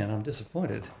 Oh man, I'm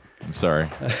disappointed. I'm sorry.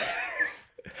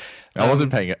 I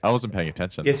wasn't paying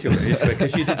attention. Yes, you were,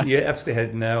 because you absolutely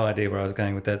had no idea where I was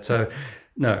going with that. So,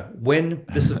 no, when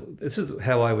this is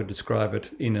how I would describe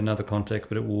it in another context,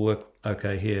 but it will work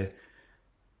okay here.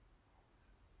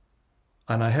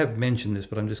 And I have mentioned this,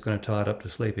 but I'm just going to tie it up to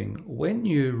sleeping. When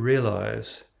you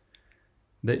realise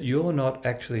that you're not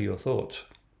actually your thoughts,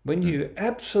 when you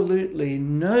absolutely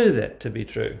know that to be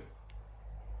true,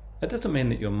 that doesn't mean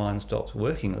that your mind stops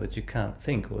working or that you can't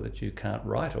think or that you can't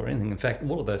write or anything. In fact,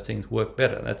 all of those things work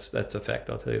better. That's a fact,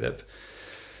 I'll tell you that.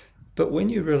 But when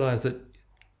you realise that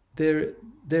there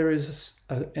is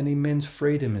an immense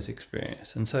freedom is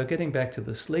experienced. And so getting back to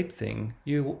the sleep thing,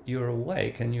 you're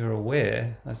awake and you're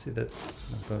aware. I see that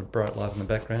I've got a bright light in the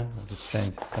background. I'll just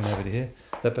come over to here.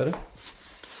 Is that better?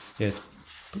 Yeah,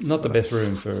 not the best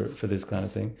room for this kind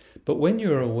of thing. But when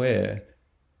you're aware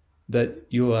that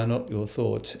you are not your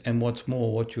thoughts, and what's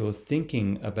more, what you're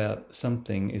thinking about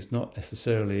something is not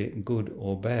necessarily good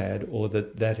or bad, or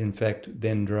that in fact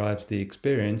then drives the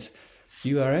experience.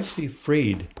 You are actually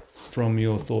freed from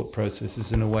your thought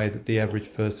processes in a way that the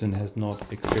average person has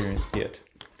not experienced yet.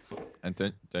 And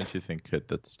don't you think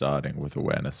that starting with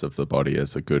awareness of the body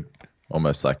is a good,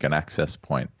 almost like an access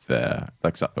point there?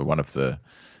 Like one of the,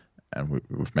 and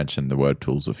we've mentioned the word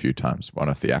tools a few times. One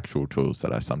of the actual tools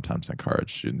that I sometimes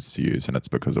encourage students to use, and it's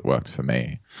because it worked for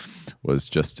me, was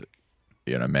just,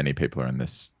 many people are in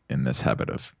this habit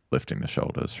of lifting the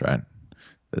shoulders, right?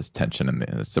 There's tension in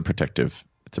there. It's a protective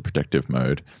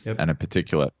mode. Yep. And in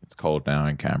particular, it's cold now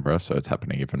in Canberra, so it's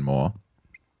happening even more.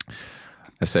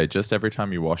 I say just every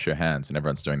time you wash your hands, and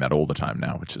everyone's doing that all the time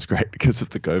now, which is great because of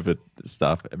the COVID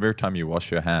stuff. Every time you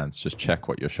wash your hands, just check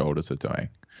what your shoulders are doing.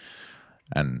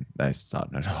 And they start,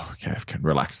 okay, I can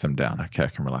relax them down. Okay, I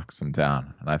can relax them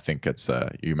down. And I think it's,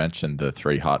 you mentioned the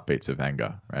 3 heartbeats of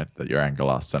anger, right? That your anger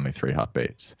lasts only 3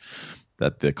 heartbeats.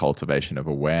 That the cultivation of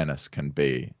awareness can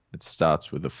be, it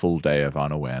starts with a full day of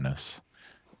unawareness,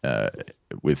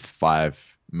 with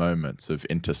 5 moments of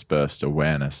interspersed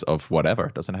awareness of whatever.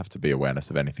 It doesn't have to be awareness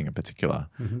of anything in particular.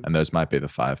 Mm-hmm. And those might be the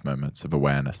 5 moments of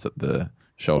awareness that the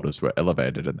shoulders were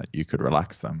elevated and that you could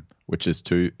relax them, which is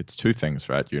it's 2 things,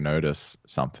 right? You notice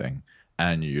something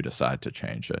and you decide to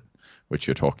change it, which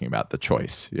you're talking about, the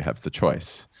choice. You have the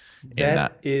choice.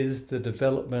 That is the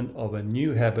development of a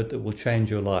new habit that will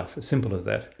change your life. As simple as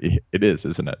that. It is,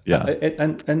 isn't it? Yeah.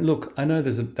 And look, I know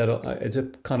it's a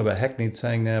kind of a hackneyed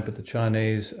saying now, but the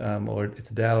Chinese, or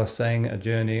it's a Taoist saying, a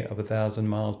journey of 1,000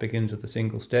 miles begins with a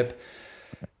single step.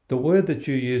 The word that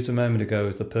you used a moment ago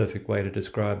is the perfect way to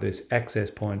describe this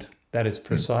access point. That is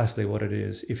precisely what it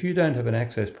is. If you don't have an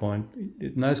access point,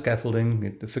 no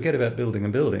scaffolding, forget about building a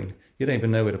building. You don't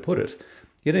even know where to put it.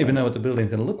 You don't even know what the building's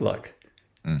going to look like.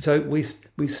 So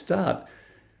we start,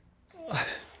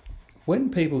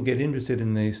 when people get interested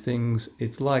in these things,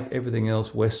 it's like everything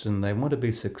else Western. They want to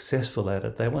be successful at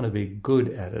it. They want to be good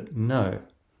at it. No.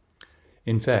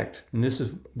 In fact, and this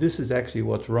is actually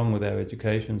what's wrong with our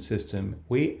education system,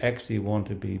 we actually want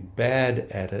to be bad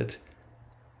at it.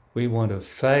 We want to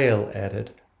fail at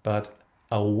it, but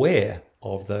aware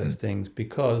of those things,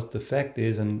 because the fact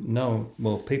is, and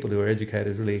people who are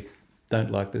educated really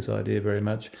don't like this idea very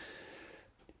much.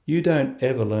 You don't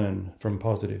ever learn from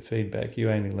positive feedback.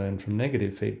 You only learn from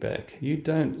negative feedback. You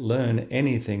don't learn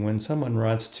anything when someone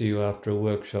writes to you after a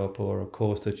workshop or a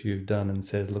course that you've done and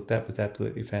says, look, that was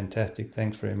absolutely fantastic.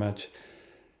 Thanks very much.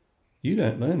 You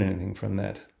don't learn anything from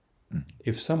that.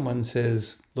 If someone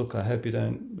says, look, I hope you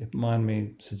don't mind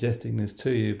me suggesting this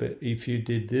to you, but if you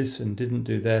did this and didn't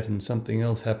do that and something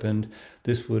else happened,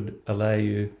 this would allow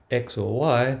you X or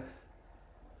Y.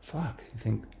 Fuck, you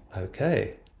think,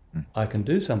 okay, I can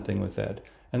do something with that.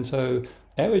 And so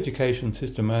our education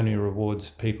system only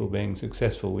rewards people being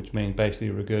successful, which means basically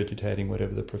regurgitating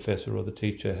whatever the professor or the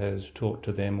teacher has taught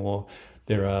to them, or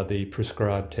there are the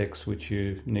prescribed texts which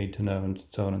you need to know, and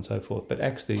so on and so forth. But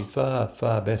actually far,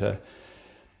 far better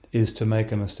is to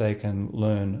make a mistake and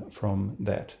learn from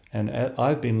that. And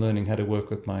I've been learning how to work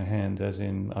with my hands, as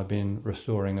in I've been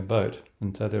restoring a boat.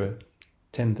 And so there are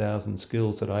 10,000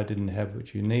 skills that I didn't have,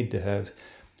 which you need to have,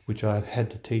 which I've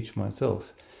had to teach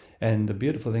myself. And the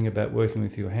beautiful thing about working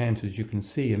with your hands is you can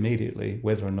see immediately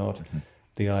whether or not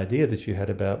the idea that you had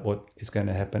about what is going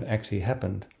to happen actually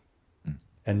happened.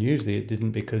 And usually it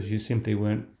didn't, because you simply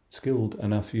weren't skilled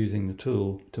enough using the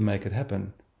tool to make it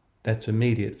happen. That's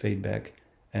immediate feedback.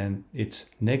 And it's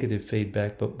negative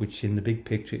feedback, but which in the big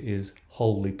picture is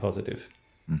wholly positive.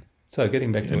 So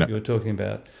getting back to what you were talking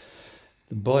about,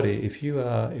 the body, if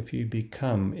you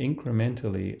become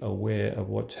incrementally aware of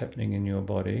what's happening in your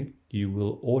body, you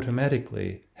will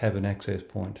automatically have an access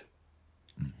point.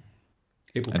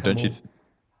 It will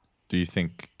do you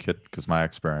think, because my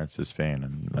experience has been,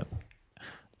 and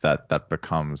that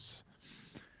becomes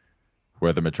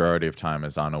where the majority of time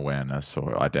is unawareness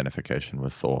or identification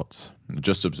with thoughts,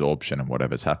 just absorption in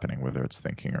whatever's happening, whether it's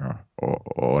thinking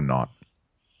or not.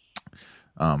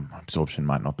 Absorption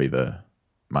might not be the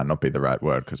right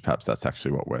word, because perhaps that's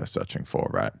actually what we're searching for,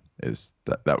 right? Is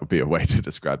that would be a way to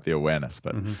describe the awareness,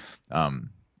 but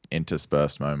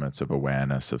interspersed moments of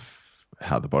awareness of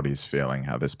how the body's feeling,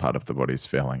 how this part of the body's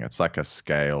feeling. It's like a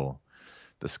scale.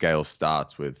 The scale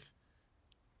starts with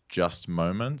just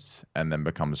moments and then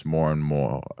becomes more and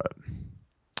more,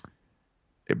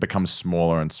 it becomes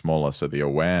smaller and smaller. So the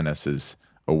awareness is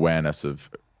awareness of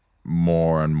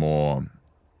more and more,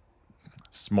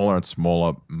 smaller and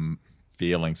smaller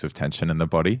feelings of tension in the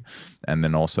body, and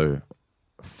then also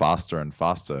faster and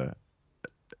faster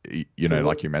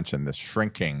like you mentioned, the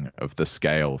shrinking of the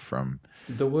scale from,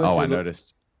 The word I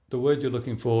noticed. The word you're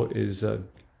looking for is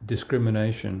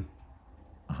discrimination.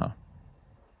 Uh-huh.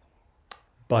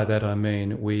 By that I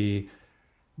mean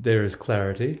there is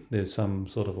clarity, there's some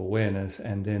sort of awareness,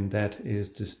 and then that is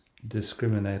just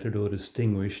discriminated or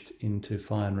distinguished into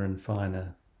finer and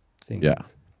finer things. Yeah.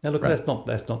 Now look, Right.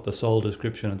 that's not the sole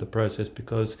description of the process,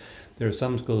 because there are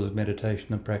some schools of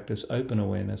meditation and practice open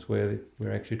awareness where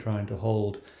we're actually trying to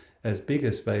hold as big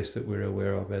a space that we're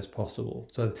aware of as possible.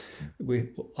 So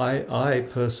I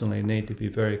personally need to be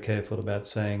very careful about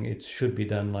saying it should be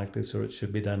done like this or it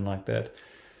should be done like that.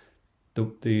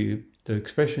 The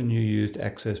expression you used,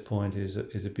 access point, is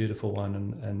a beautiful one,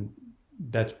 and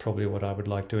that's probably what I would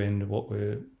like to end what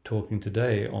we're talking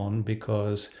today on,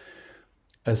 because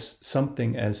as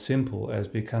something as simple as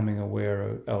becoming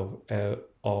aware of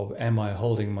am I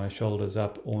holding my shoulders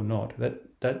up or not,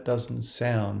 that doesn't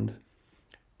sound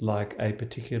like a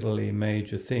particularly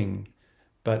major thing,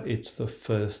 but it's the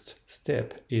first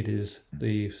step. It is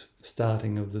the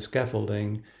starting of the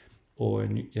scaffolding, or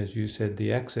as you said,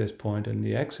 the access point, and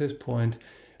the access point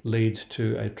leads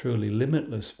to a truly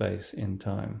limitless space in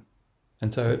time.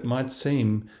 And so it might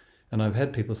seem, and I've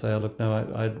had people say, oh, look, no,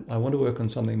 I want to work on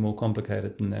something more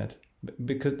complicated than that.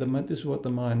 Because this is what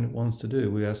the mind wants to do.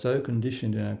 We are so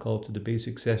conditioned in our culture to be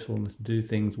successful and to do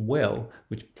things well,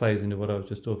 which plays into what I was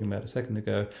just talking about a second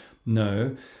ago.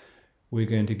 No, we're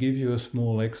going to give you a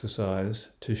small exercise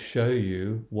to show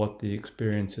you what the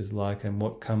experience is like and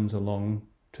what comes along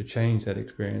to change that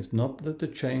experience. Not that the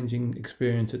changing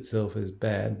experience itself is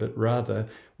bad, but rather,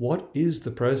 what is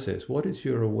the process? What is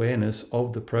your awareness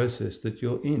of the process that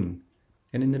you're in?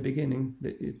 And in the beginning,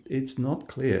 it's not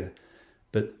clear.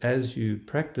 But as you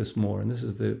practice more, and this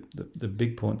is the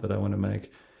big point that I want to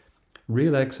make,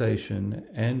 relaxation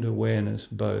and awareness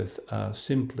both are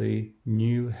simply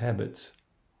new habits.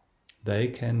 They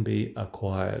can be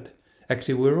acquired.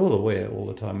 Actually, we're all aware all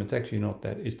the time. It's actually not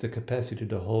that. It's the capacity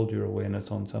to hold your awareness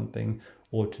on something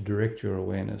or to direct your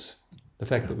awareness. The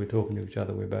fact that we're talking to each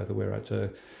other, we're both aware, right? So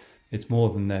it's more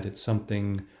than that.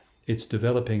 It's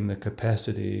developing the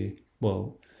capacity.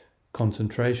 Well,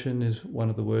 concentration is one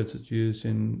of the words that's used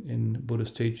in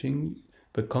Buddhist teaching,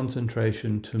 but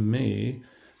concentration to me,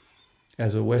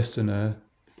 as a Westerner,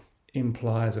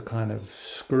 implies a kind of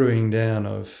screwing down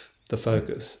of the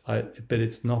focus. But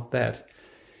it's not that.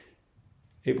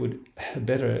 A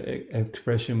better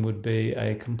expression would be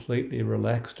a completely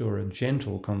relaxed or a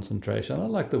gentle concentration. I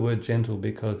like the word gentle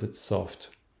because it's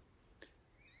soft.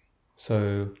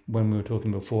 So when we were talking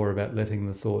before about letting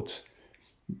the thoughts,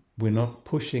 we're not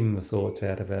pushing the thoughts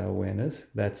out of our awareness.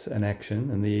 That's an action,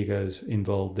 and the ego's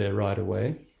involved there right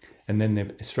away. And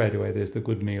then straight away there's the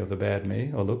good me or the bad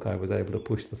me. Oh, look, I was able to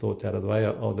push the thoughts out of the way.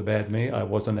 Or the bad me, I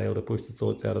wasn't able to push the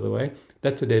thoughts out of the way.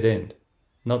 That's a dead end.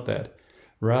 Not that.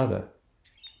 Rather,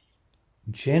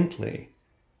 gently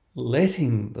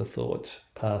letting the thoughts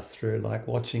pass through, like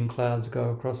watching clouds go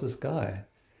across the sky.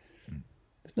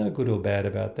 There's no good or bad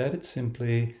about that. It's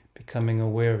simply becoming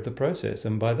aware of the process.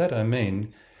 And by that I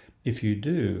mean, if you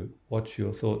do watch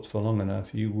your thoughts for long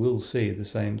enough, you will see the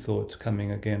same thoughts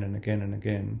coming again and again and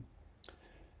again.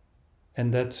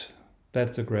 And that's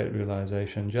a great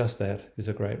realization. Just that is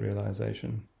a great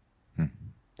realization.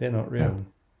 They're not real.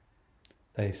 Yeah.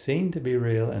 They seem to be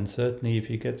real, and certainly if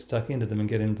you get stuck into them and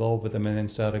get involved with them and then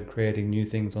started creating new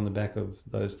things on the back of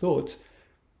those thoughts,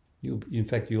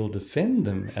 you'll defend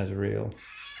them as real.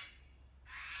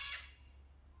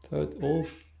 So it's all,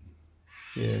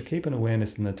 keep an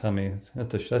awareness in the tummy.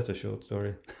 That's a short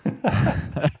story.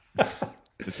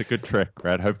 It's a good trick,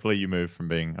 right? Hopefully you move from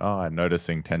being, I'm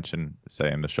noticing tension,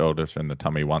 say, in the shoulders or in the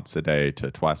tummy once a day to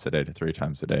twice a day to 3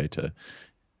 times a day to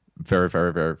very,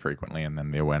 very, very frequently, and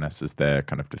then the awareness is there,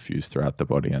 kind of diffused throughout the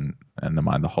body and the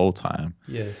mind the whole time.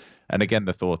 Yes. And again,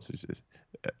 the thoughts is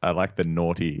I like the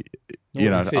naughty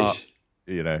fish.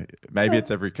 Maybe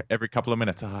it's every couple of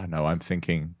minutes. No, I'm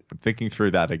thinking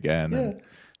through that again. Yeah.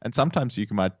 And sometimes you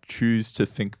might choose to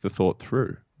think the thought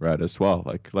through, right, as well.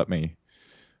 Like, let me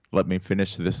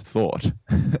finish this thought.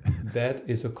 That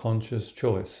is a conscious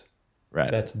choice.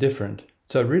 Right. That's different.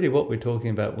 So really what we're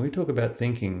talking about, when we talk about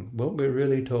thinking, what we're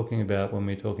really talking about when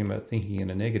we're talking about thinking in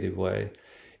a negative way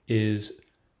is,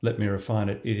 let me refine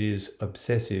it, it is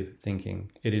obsessive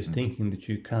thinking. It is thinking that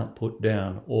you can't put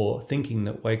down, or thinking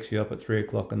that wakes you up at 3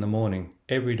 o'clock in the morning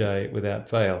every day without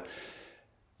fail.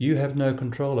 You have no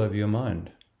control over your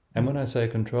mind. And when I say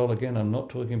control, again, I'm not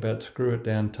talking about screw it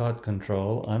down tight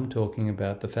control. I'm talking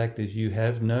about the fact is you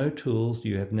have no tools,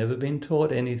 you have never been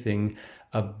taught anything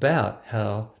about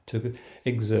how to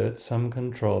exert some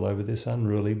control over this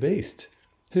unruly beast.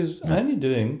 who's only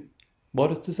doing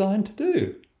what it's designed to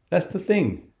do. That's the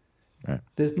thing. Right.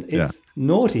 It's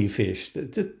naughty fish.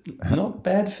 It's just not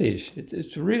bad fish.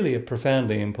 It's really a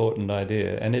profoundly important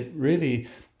idea, and it really,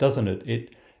 doesn't it?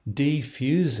 It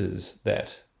defuses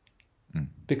that.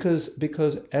 Because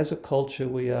as a culture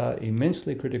we are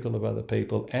immensely critical of other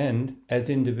people, and as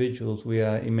individuals we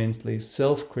are immensely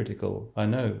self-critical. I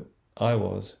know I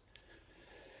was.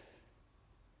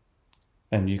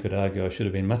 And you could argue I should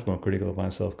have been much more critical of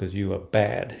myself because you were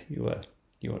bad. You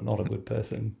were not a good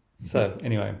person. So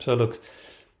anyway, look,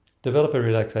 develop a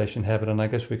relaxation habit, and I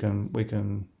guess we can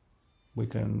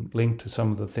link to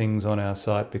some of the things on our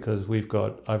site, because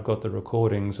I've got the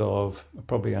recordings of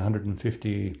probably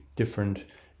 150 different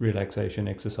relaxation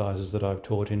exercises that I've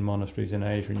taught in monasteries in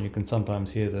Asia, and you can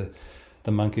sometimes hear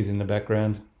the monkeys in the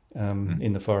background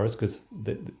in the forest, because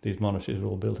these monasteries are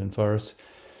all built in forests.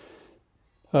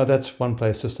 That's one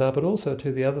place to start, but also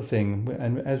to the other thing,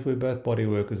 and as we're both body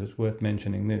workers, it's worth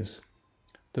mentioning this.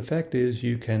 The fact is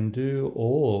you can do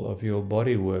all of your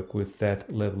body work with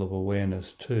that level of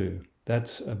awareness too.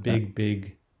 That's a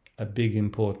big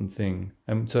important thing.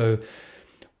 And so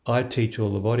I teach all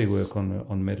the body work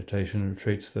on meditation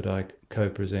retreats that I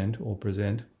co-present or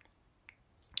present.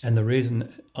 And the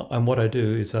reason, and what I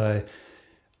do is I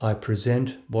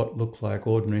present what look like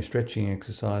ordinary stretching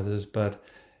exercises, but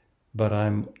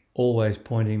I'm always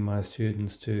pointing my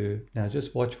students to, now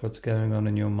just watch what's going on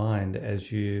in your mind as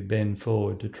you bend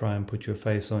forward to try and put your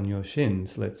face on your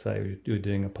shins. Let's say you're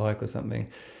doing a pike or something.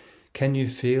 Can you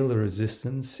feel the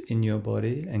resistance in your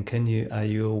body? And are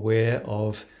you aware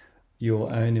of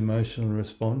your own emotional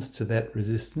response to that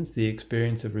resistance? The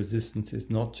experience of resistance is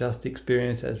not just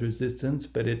experience as resistance,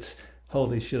 but it's,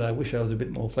 holy shit, I wish I was a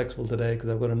bit more flexible today because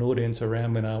I've got an audience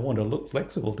around me and I want to look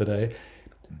flexible today.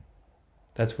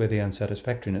 That's where the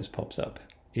unsatisfactoriness pops up.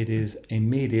 It is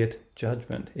immediate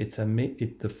judgment.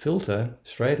 The filter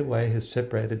straight away has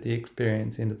separated the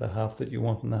experience into the half that you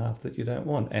want and the half that you don't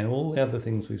want. And all the other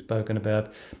things we've spoken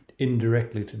about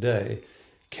indirectly today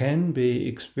can be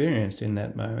experienced in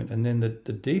that moment. And then the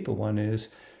deeper one is,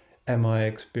 am I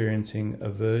experiencing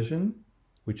aversion,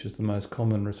 which is the most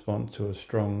common response to a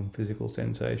strong physical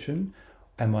sensation?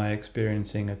 Am I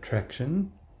experiencing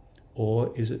attraction?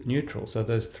 Or is it neutral? So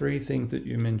those three things that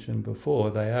you mentioned before,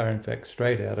 they are in fact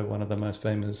straight out of one of the most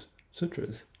famous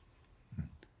sutras.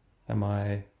 Am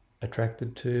I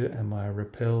attracted to, am I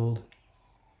repelled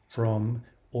from,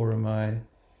 or am I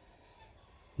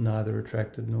neither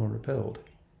attracted nor repelled?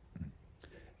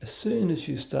 As soon as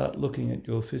you start looking at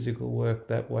your physical work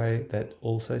that way, that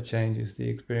also changes the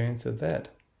experience of that.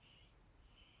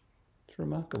 It's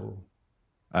remarkable.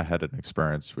 I had an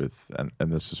experience with, and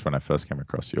this is when I first came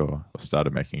across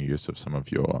started making use of some of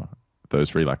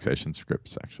those relaxation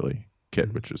scripts actually,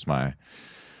 Kit, which was my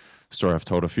story I've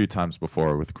told a few times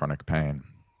before with chronic pain,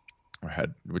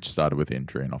 which started with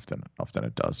injury, and often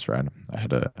it does, right? I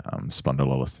had a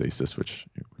spondylolisthesis, which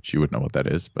you would know what that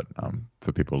is, but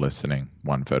for people listening,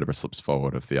 one vertebra slips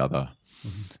forward of the other,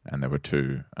 and there were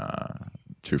two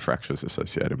fractures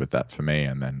associated with that for me,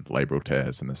 and then labral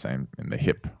tears in the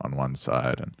hip on one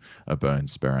side, and a bone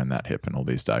spur in that hip, and all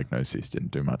these diagnoses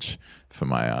didn't do much for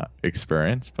my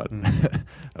experience, but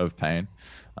of pain.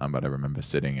 But I remember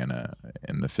sitting in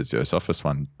the physio's office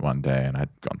one day, and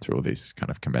I'd gone through all these kind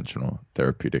of conventional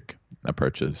therapeutic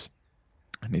approaches,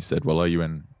 and he said, "Well,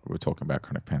 we're talking about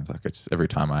chronic pain." It's like, it's just every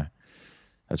time I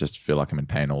just feel like I'm in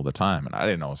pain all the time. And I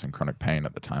didn't know I was in chronic pain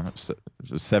at the time. It was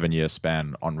a 7-year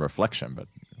span on reflection, but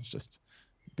it was just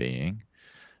being.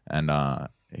 And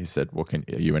he said, "Well,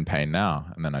 are you in pain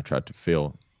now?" And then I tried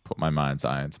to put my mind's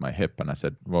eye into my hip, and I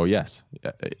said, "Well, yes,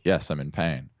 I'm in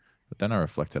pain." But then I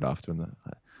reflected after, and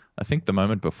I think the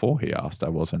moment before he asked, I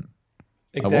wasn't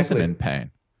in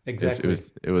pain. Exactly.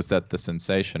 It was that the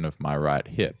sensation of my right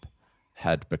hip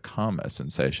had become a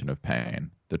sensation of pain.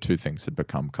 The two things had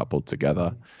become coupled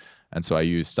together. And so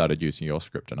I started using your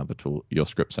scripts and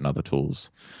other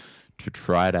tools to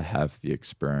try to have the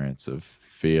experience of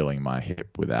feeling my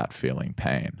hip without feeling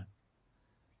pain.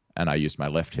 And I used my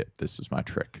left hip. This was my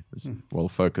trick. Well,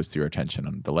 focus your attention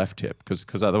on the left hip,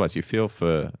 because otherwise you feel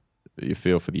for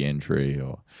the injury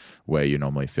or where you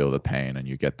normally feel the pain, and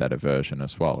you get that aversion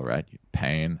as well, right?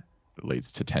 Pain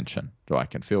leads to tension. So I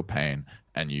can feel pain,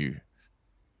 and you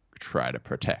try to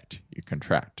protect, you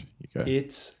contract, you go.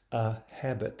 It's a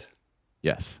habit.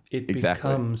 Yes, it exactly.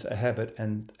 becomes a habit.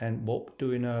 And what do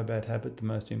we know about habit? The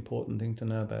most important thing to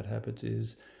know about habits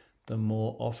is the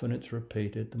more often it's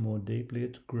repeated, the more deeply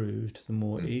it's grooved, the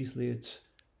more easily it's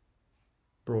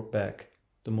brought back,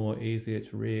 the more easily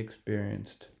it's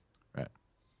re-experienced. Right.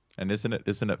 And isn't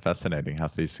it fascinating how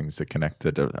these things are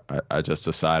connected? I just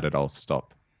decided I'll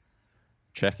stop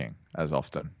checking as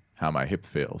often how my hip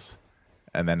feels,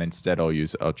 and then instead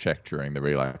I'll check during the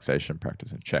relaxation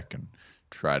practice and check and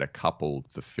try to couple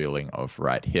the feeling of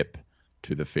right hip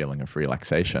to the feeling of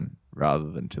relaxation rather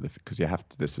than to the, because you have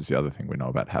to, this is the other thing we know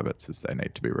about habits, is they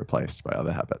need to be replaced by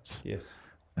other habits. Yes,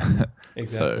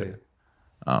 exactly.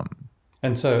 So,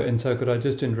 and so could I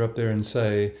just interrupt there and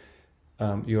say,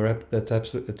 that's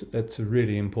absolutely, it's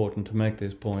really important to make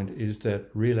this point, is that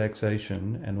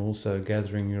relaxation and also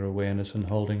gathering your awareness and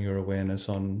holding your awareness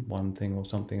on one thing or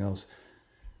something else,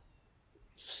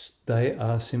 they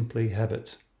are simply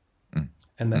habits.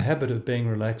 And the habit of being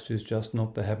relaxed is just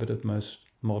not the habit of most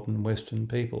modern Western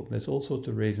people. There's all sorts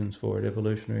of reasons for it,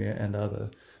 evolutionary and other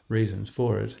reasons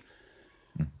for it.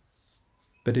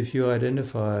 But if you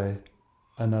identify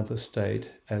another state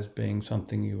as being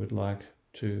something you would like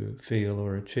to feel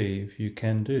or achieve, you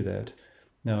can do that.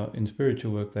 Now, in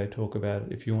spiritual work, they talk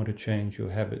about if you want to change your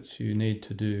habits, you need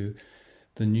to do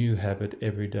the new habit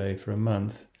every day for a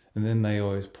month. And then they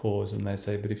always pause and they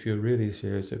say, but if you're really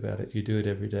serious about it, you do it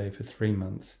every day for 3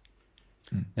 months.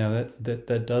 Now,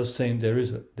 that does seem, there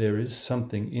is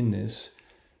something in this.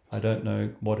 I don't know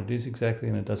what it is exactly,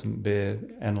 and it doesn't bear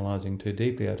analysing too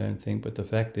deeply, I don't think. But the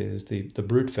fact is, the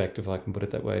brute fact, if I can put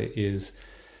it that way, is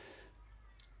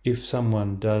if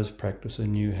someone does practice a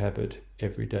new habit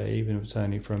every day, even if it's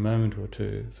only for a moment or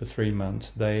two, for 3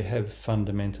 months, they have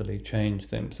fundamentally changed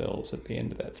themselves at the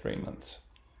end of that 3 months.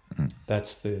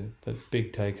 That's the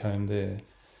big take home there.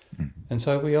 And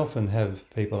so we often have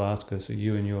people ask us,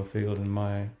 you in your field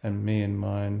and me in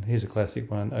mine, here's a classic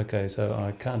one, okay, so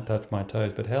I can't touch my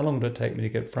toes, but how long did it take me to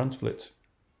get front splits?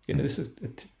 You know, this is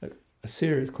a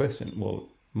serious question, well,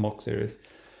 mock serious.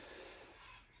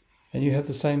 And you have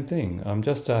the same thing. I'm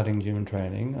just starting gym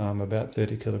training. I'm about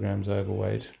 30 kilograms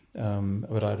overweight,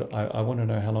 but I want to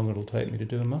know how long it'll take me to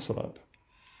do a muscle up.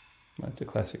 That's a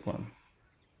classic one.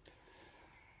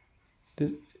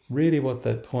 Really what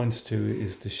that points to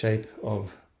is the shape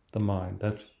of the mind.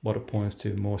 That's what it points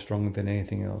to more strongly than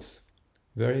anything else.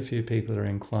 Very few people are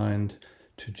inclined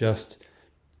to just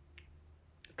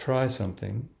try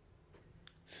something,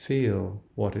 feel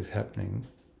what is happening,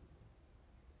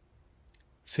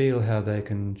 feel how they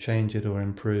can change it or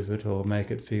improve it or make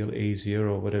it feel easier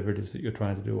or whatever it is that you're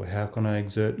trying to do. Or how can I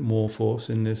exert more force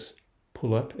in this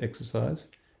pull-up exercise?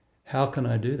 How can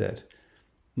I do that?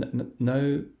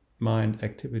 No mind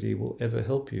activity will ever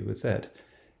help you with that.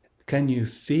 Can you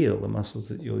feel the muscles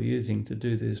that you're using to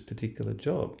do this particular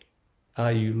job?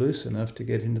 Are you loose enough to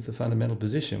get into the fundamental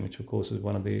position, which of course is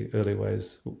one of the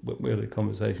early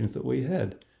conversations that we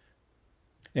had.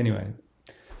 Anyway,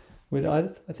 I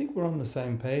think we're on the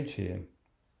same page here.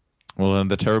 Well,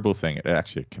 and the terrible thing, it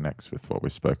actually connects with what we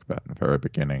spoke about in the very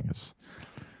beginning, is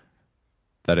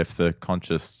that if the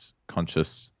conscious,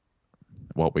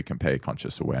 what we can pay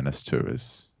conscious awareness to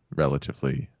is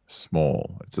relatively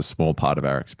small, it's a small part of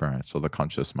our experience, or the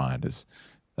conscious mind is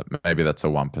that maybe that's a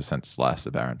 1% slice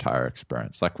of our entire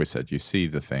experience. Like we said, you see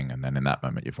the thing, and then in that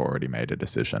moment you've already made a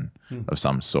decision of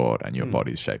some sort, and your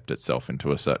body's shaped itself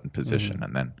into a certain position,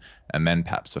 and then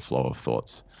perhaps a flow of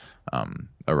thoughts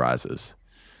arises.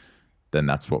 Then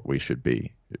that's what we should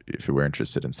be. If we're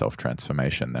interested in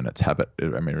self-transformation, then it's habit.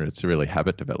 I mean, it's really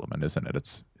habit development, isn't it?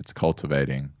 It's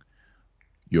cultivating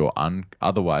your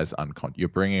otherwise unconscious. You're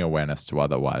bringing awareness to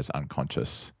otherwise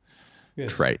unconscious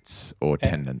traits or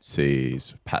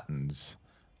tendencies, patterns,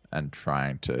 and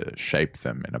trying to shape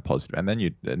them in a positive. And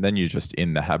then you're just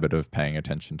in the habit of paying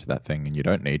attention to that thing, and you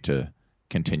don't need to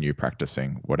continue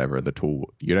practicing whatever the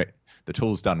tool. The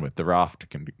tool's done with. The raft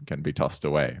can be tossed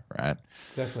away, right?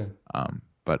 Exactly.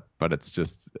 But it's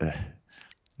just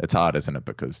it's hard, isn't it?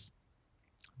 Because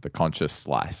the conscious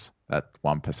slice, that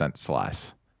 1%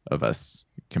 slice of us,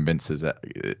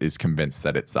 is convinced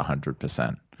that it's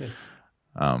 100%. Yeah.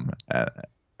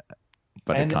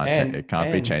 But it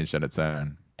can't be changed on its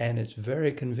own. And it's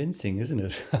very convincing, isn't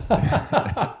it?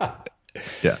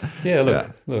 Yeah. Yeah.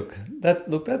 Look.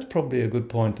 That's probably a good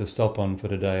point to stop on for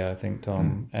today, I think,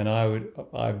 Tom. And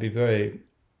I'd be very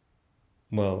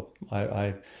well.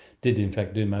 I did in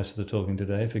fact do most of the talking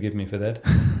today. Forgive me for that.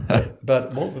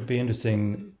 But what would be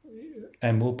interesting,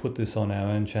 and we'll put this on our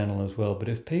own channel as well. But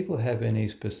if people have any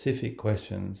specific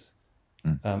questions.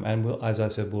 And we'll, as I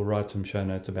said, we'll write some show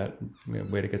notes about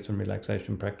where to get some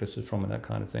relaxation practices from and that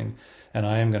kind of thing. And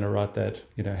I am going to write that,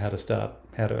 how to start,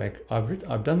 how to act.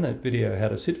 I've done that video, how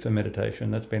to sit for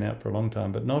meditation. That's been out for a long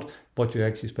time, but not what you're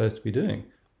actually supposed to be doing.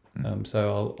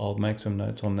 So I'll make some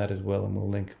notes on that as well, and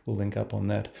we'll link up on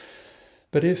that.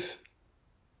 But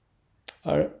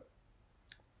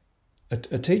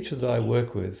a teacher that I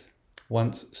work with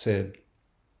once said,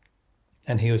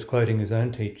 and he was quoting his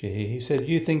own teacher here, he said,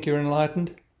 "You think you're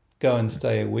enlightened? Go and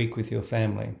stay a week with your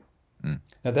family."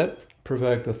 Now that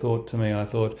provoked a thought to me. I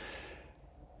thought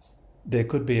there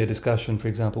could be a discussion, for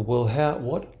example, well,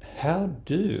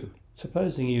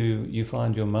 supposing you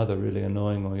find your mother really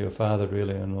annoying or your father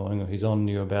really annoying or he's on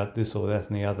you about this or that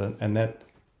and the other, and that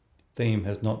theme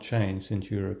has not changed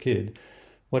since you were a kid,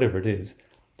 whatever it is.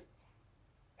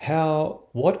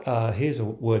 Here's a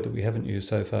word that we haven't used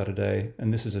so far today,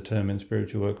 and this is a term in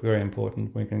spiritual work, very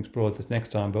important. We can explore this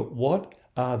next time, but what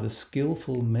are the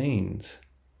skillful means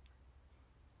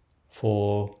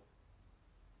for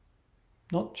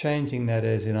not changing that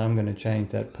as in I'm going to change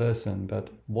that person, but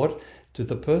what to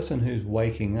the person who's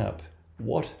waking up,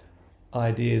 what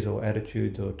ideas or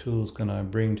attitudes or tools can I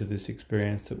bring to this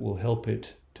experience that will help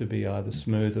it to be either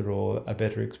smoother or a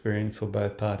better experience for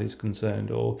both parties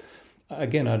concerned? Or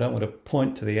again, I don't want to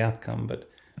point to the outcome, but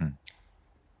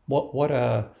what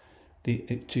are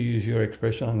to use your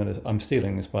expression, I'm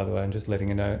stealing this by the way, I'm just letting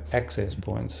you know, access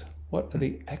points. What are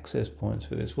the access points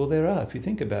for this? Well, there are. If you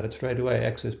think about it straight away,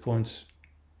 access points,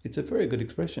 it's a very good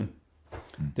expression.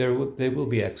 There will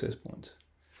be access points.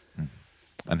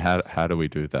 And how do we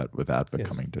do that without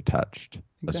becoming detached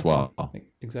as well?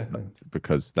 Exactly.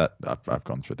 Because that I've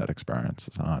gone through that experience.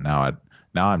 Now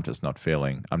I'm just not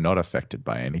feeling, I'm not affected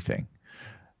by anything.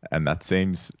 And that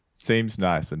seems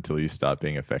nice until you start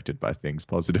being affected by things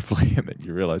positively, and then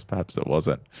you realize perhaps it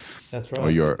wasn't. That's right.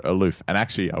 Or you're aloof. And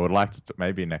actually, I would like to,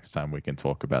 maybe next time we can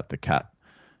talk about the cat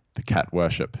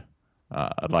worship.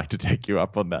 I'd like to take you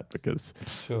up on that because,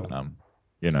 sure.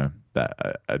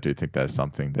 That I do think there's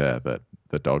something there that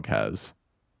the dog has,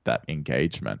 that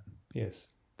engagement. Yes.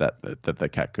 That the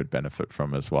cat could benefit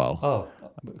from as well. Oh,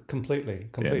 completely.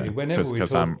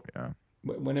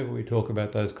 Whenever we talk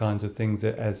about those kinds of things,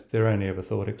 as they're only ever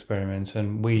thought experiments,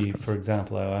 and we, for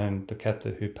example, our own, the cat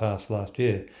who passed last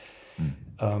year,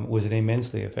 was an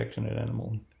immensely affectionate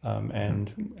animal,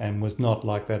 and was not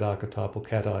like that archetypal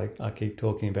cat I keep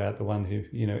talking about, the one who,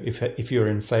 if you're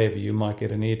in favour, you might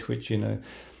get an ear twitch,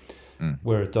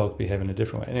 where a dog behave in a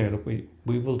different way. Anyway, look,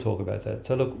 we will talk about that.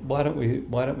 So look, why don't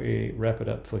we wrap it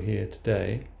up for here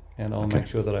today, and I'll make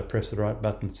sure that I press the right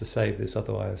buttons to save this,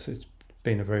 otherwise it's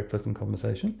been a very pleasant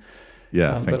conversation.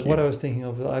 Yeah, thank but you. what I was thinking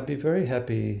of, I'd be very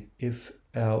happy if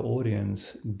our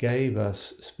audience gave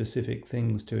us specific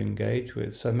things to engage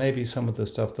with. So maybe some of the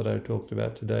stuff that I talked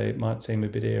about today might seem a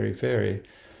bit airy-fairy.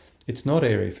 It's not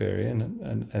airy-fairy,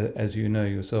 and as you know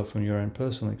yourself from your own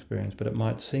personal experience, but it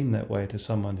might seem that way to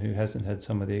someone who hasn't had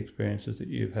some of the experiences that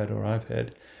you've had or I've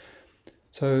had.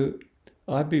 So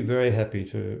I'd be very happy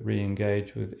to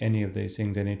re-engage with any of these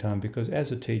things anytime, because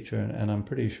as a teacher, and I'm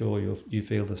pretty sure you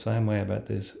feel the same way about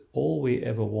this, all we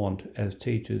ever want as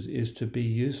teachers is to be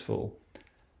useful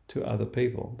to other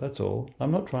people. That's all.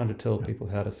 I'm not trying to tell people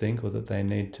how to think or that they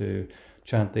need to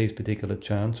chant these particular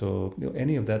chants or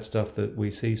any of that stuff that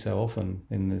we see so often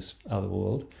in this other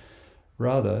world.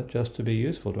 Rather, just to be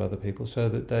useful to other people so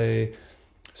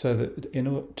that in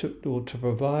order to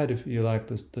provide, if you like,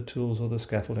 the tools or the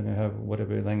scaffolding or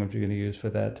whatever language you're going to use for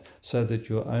that, so that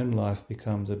your own life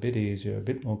becomes a bit easier, a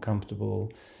bit more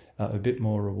comfortable, a bit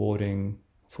more rewarding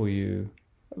for you.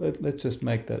 Let's just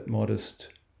make that modest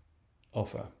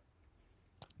offer.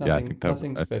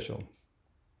 Nothing special.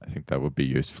 I think that would be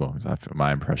useful.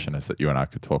 My impression is that you and I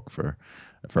could talk for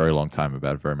a very long time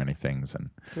about very many things, and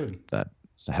that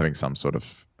having some sort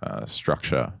of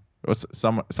structure. Or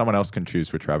someone else can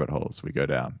choose which rabbit holes we go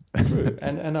down. True.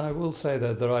 And I will say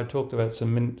that I talked about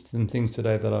some things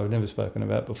today that I've never spoken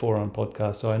about before on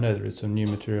podcasts, so I know there is some new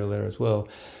material there as well.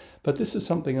 But this is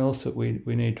something else that we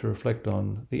need to reflect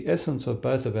on. The essence of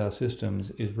both of our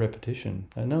systems is repetition.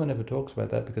 And no one ever talks about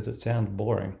that because it sounds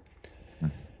boring.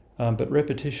 But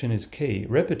repetition is key.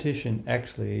 Repetition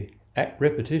is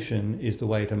the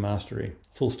way to mastery,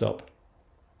 full stop.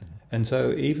 And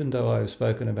so even though I've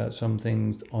spoken about some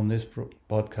things on this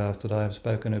podcast that I have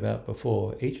spoken about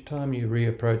before, each time you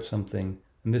reapproach something,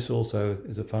 and this also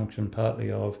is a function partly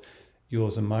of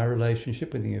yours and my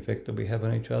relationship and the effect that we have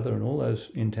on each other and all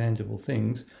those intangible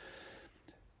things,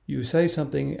 you say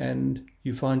something and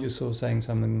you find yourself saying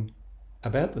something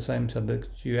about the same subject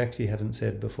you actually haven't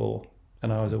said before.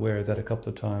 And I was aware of that a couple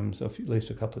of times, at least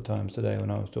a couple of times today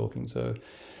when I was talking. So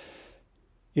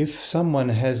if someone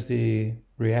has the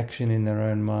reaction in their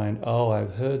own mind, oh,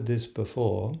 I've heard this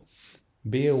before,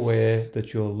 be aware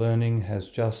that your learning has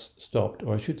just stopped,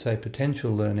 or I should say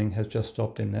potential learning has just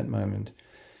stopped in that moment.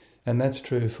 And that's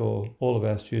true for all of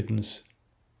our students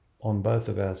on both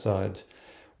of our sides.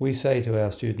 We say to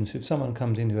our students, if someone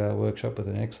comes into our workshop with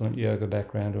an excellent yoga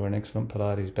background or an excellent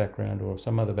Pilates background or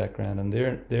some other background, and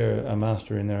they're a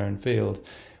master in their own field,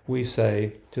 we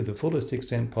say, to the fullest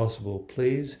extent possible,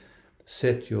 please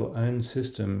set your own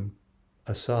system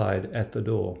aside at the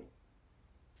door.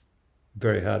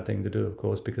 Very hard thing to do, of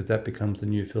course, because that becomes the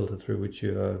new filter through which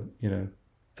you are,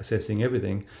 assessing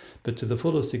everything. But to the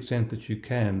fullest extent that you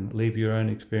can, leave your own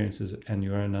experiences and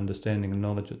your own understanding and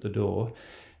knowledge at the door,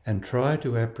 and try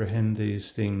to apprehend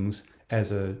these things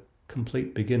as a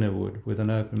complete beginner would, with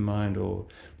an open mind, or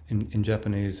in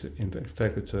Japanese, in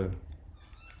fact, it's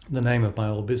the name of my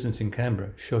old business in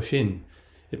Canberra, Shoshin.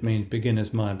 It means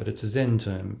beginner's mind, but it's a Zen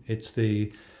term. It's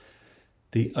the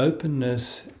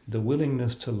openness, the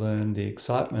willingness to learn, the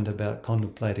excitement about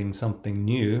contemplating something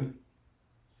new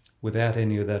without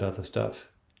any of that other stuff.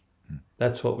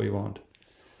 That's what we want.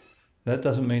 That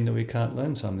doesn't mean that we can't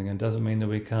learn something, and doesn't mean that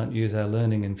we can't use our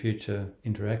learning in future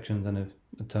interactions and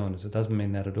so on. It doesn't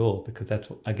mean that at all, because that's,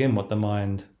 again, what the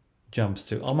mind jumps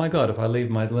to. Oh my God, if I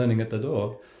leave my learning at the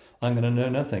door, I'm going to know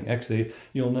nothing. Actually,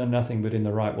 you'll know nothing, but in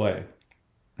the right way.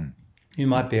 You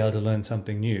might be able to learn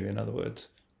something new, in other words.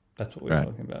 That's what we're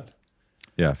talking about.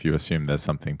 Yeah, if you assume there's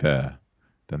something there,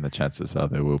 then the chances are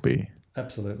there will be.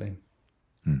 Absolutely.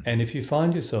 And if you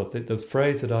find yourself, that the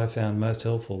phrase that I found most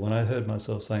helpful, when I heard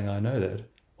myself saying, I know that,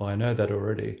 or I know that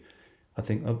already, I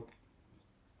think, oh,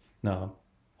 no,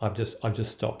 I've just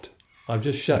stopped. I've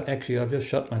just shut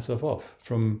myself off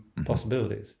from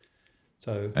possibilities.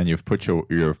 So, and you've put your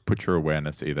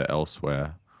awareness either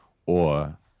elsewhere,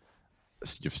 or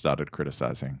you've started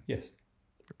criticizing. Yes.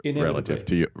 Relative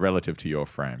to your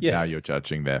frame. Yes. Now you're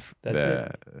judging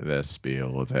their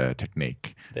spiel or their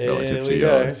technique there relative we to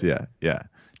go. yours. Yeah.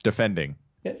 Defending.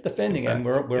 Yeah, defending, and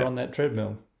we're on that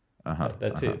treadmill.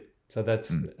 That's it. So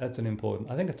that's an important.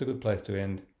 I think it's a good place to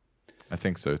end. I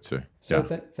think so too. So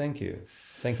thank you.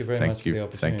 Thank you very much for the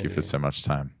opportunity. Thank you for so much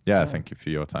time. Yeah, thank you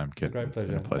for your time, Kit. Great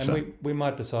pleasure. It's been a pleasure. And we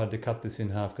might decide to cut this in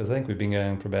half, because I think we've been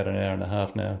going for about an hour and a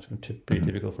half now. It's pretty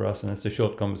typical for us, and it's a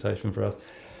short conversation for us.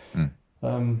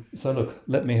 So look,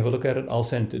 let me have a look at it. I'll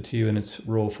send it to you in its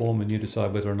raw form, and you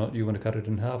decide whether or not you want to cut it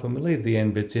in half. And we'll leave the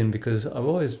end bits in, because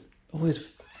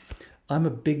I'm a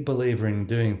big believer in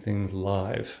doing things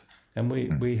live. And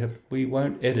we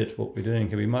won't edit what we're doing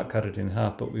here. We might cut it in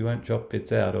half, but we won't chop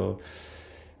bits out. Or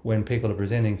when people are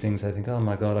presenting things, they think, "Oh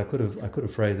my God, I could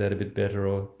have phrased that a bit better."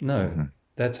 Or no,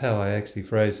 that's how I actually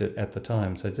phrased it at the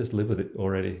time. So just live with it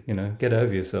already. Get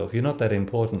over yourself. You're not that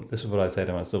important. This is what I say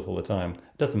to myself all the time.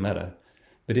 It doesn't matter,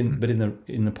 but in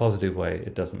the positive way,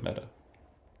 it doesn't matter.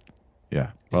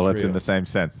 Yeah. Well, it's in the same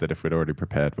sense that if we'd already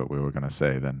prepared what we were going to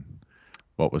say, then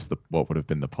what would have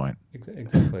been the point?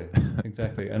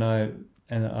 Exactly. And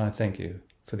I thank you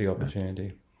for the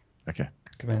opportunity. Okay.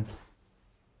 Come on.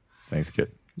 Thanks,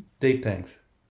 Kit. Deep thanks.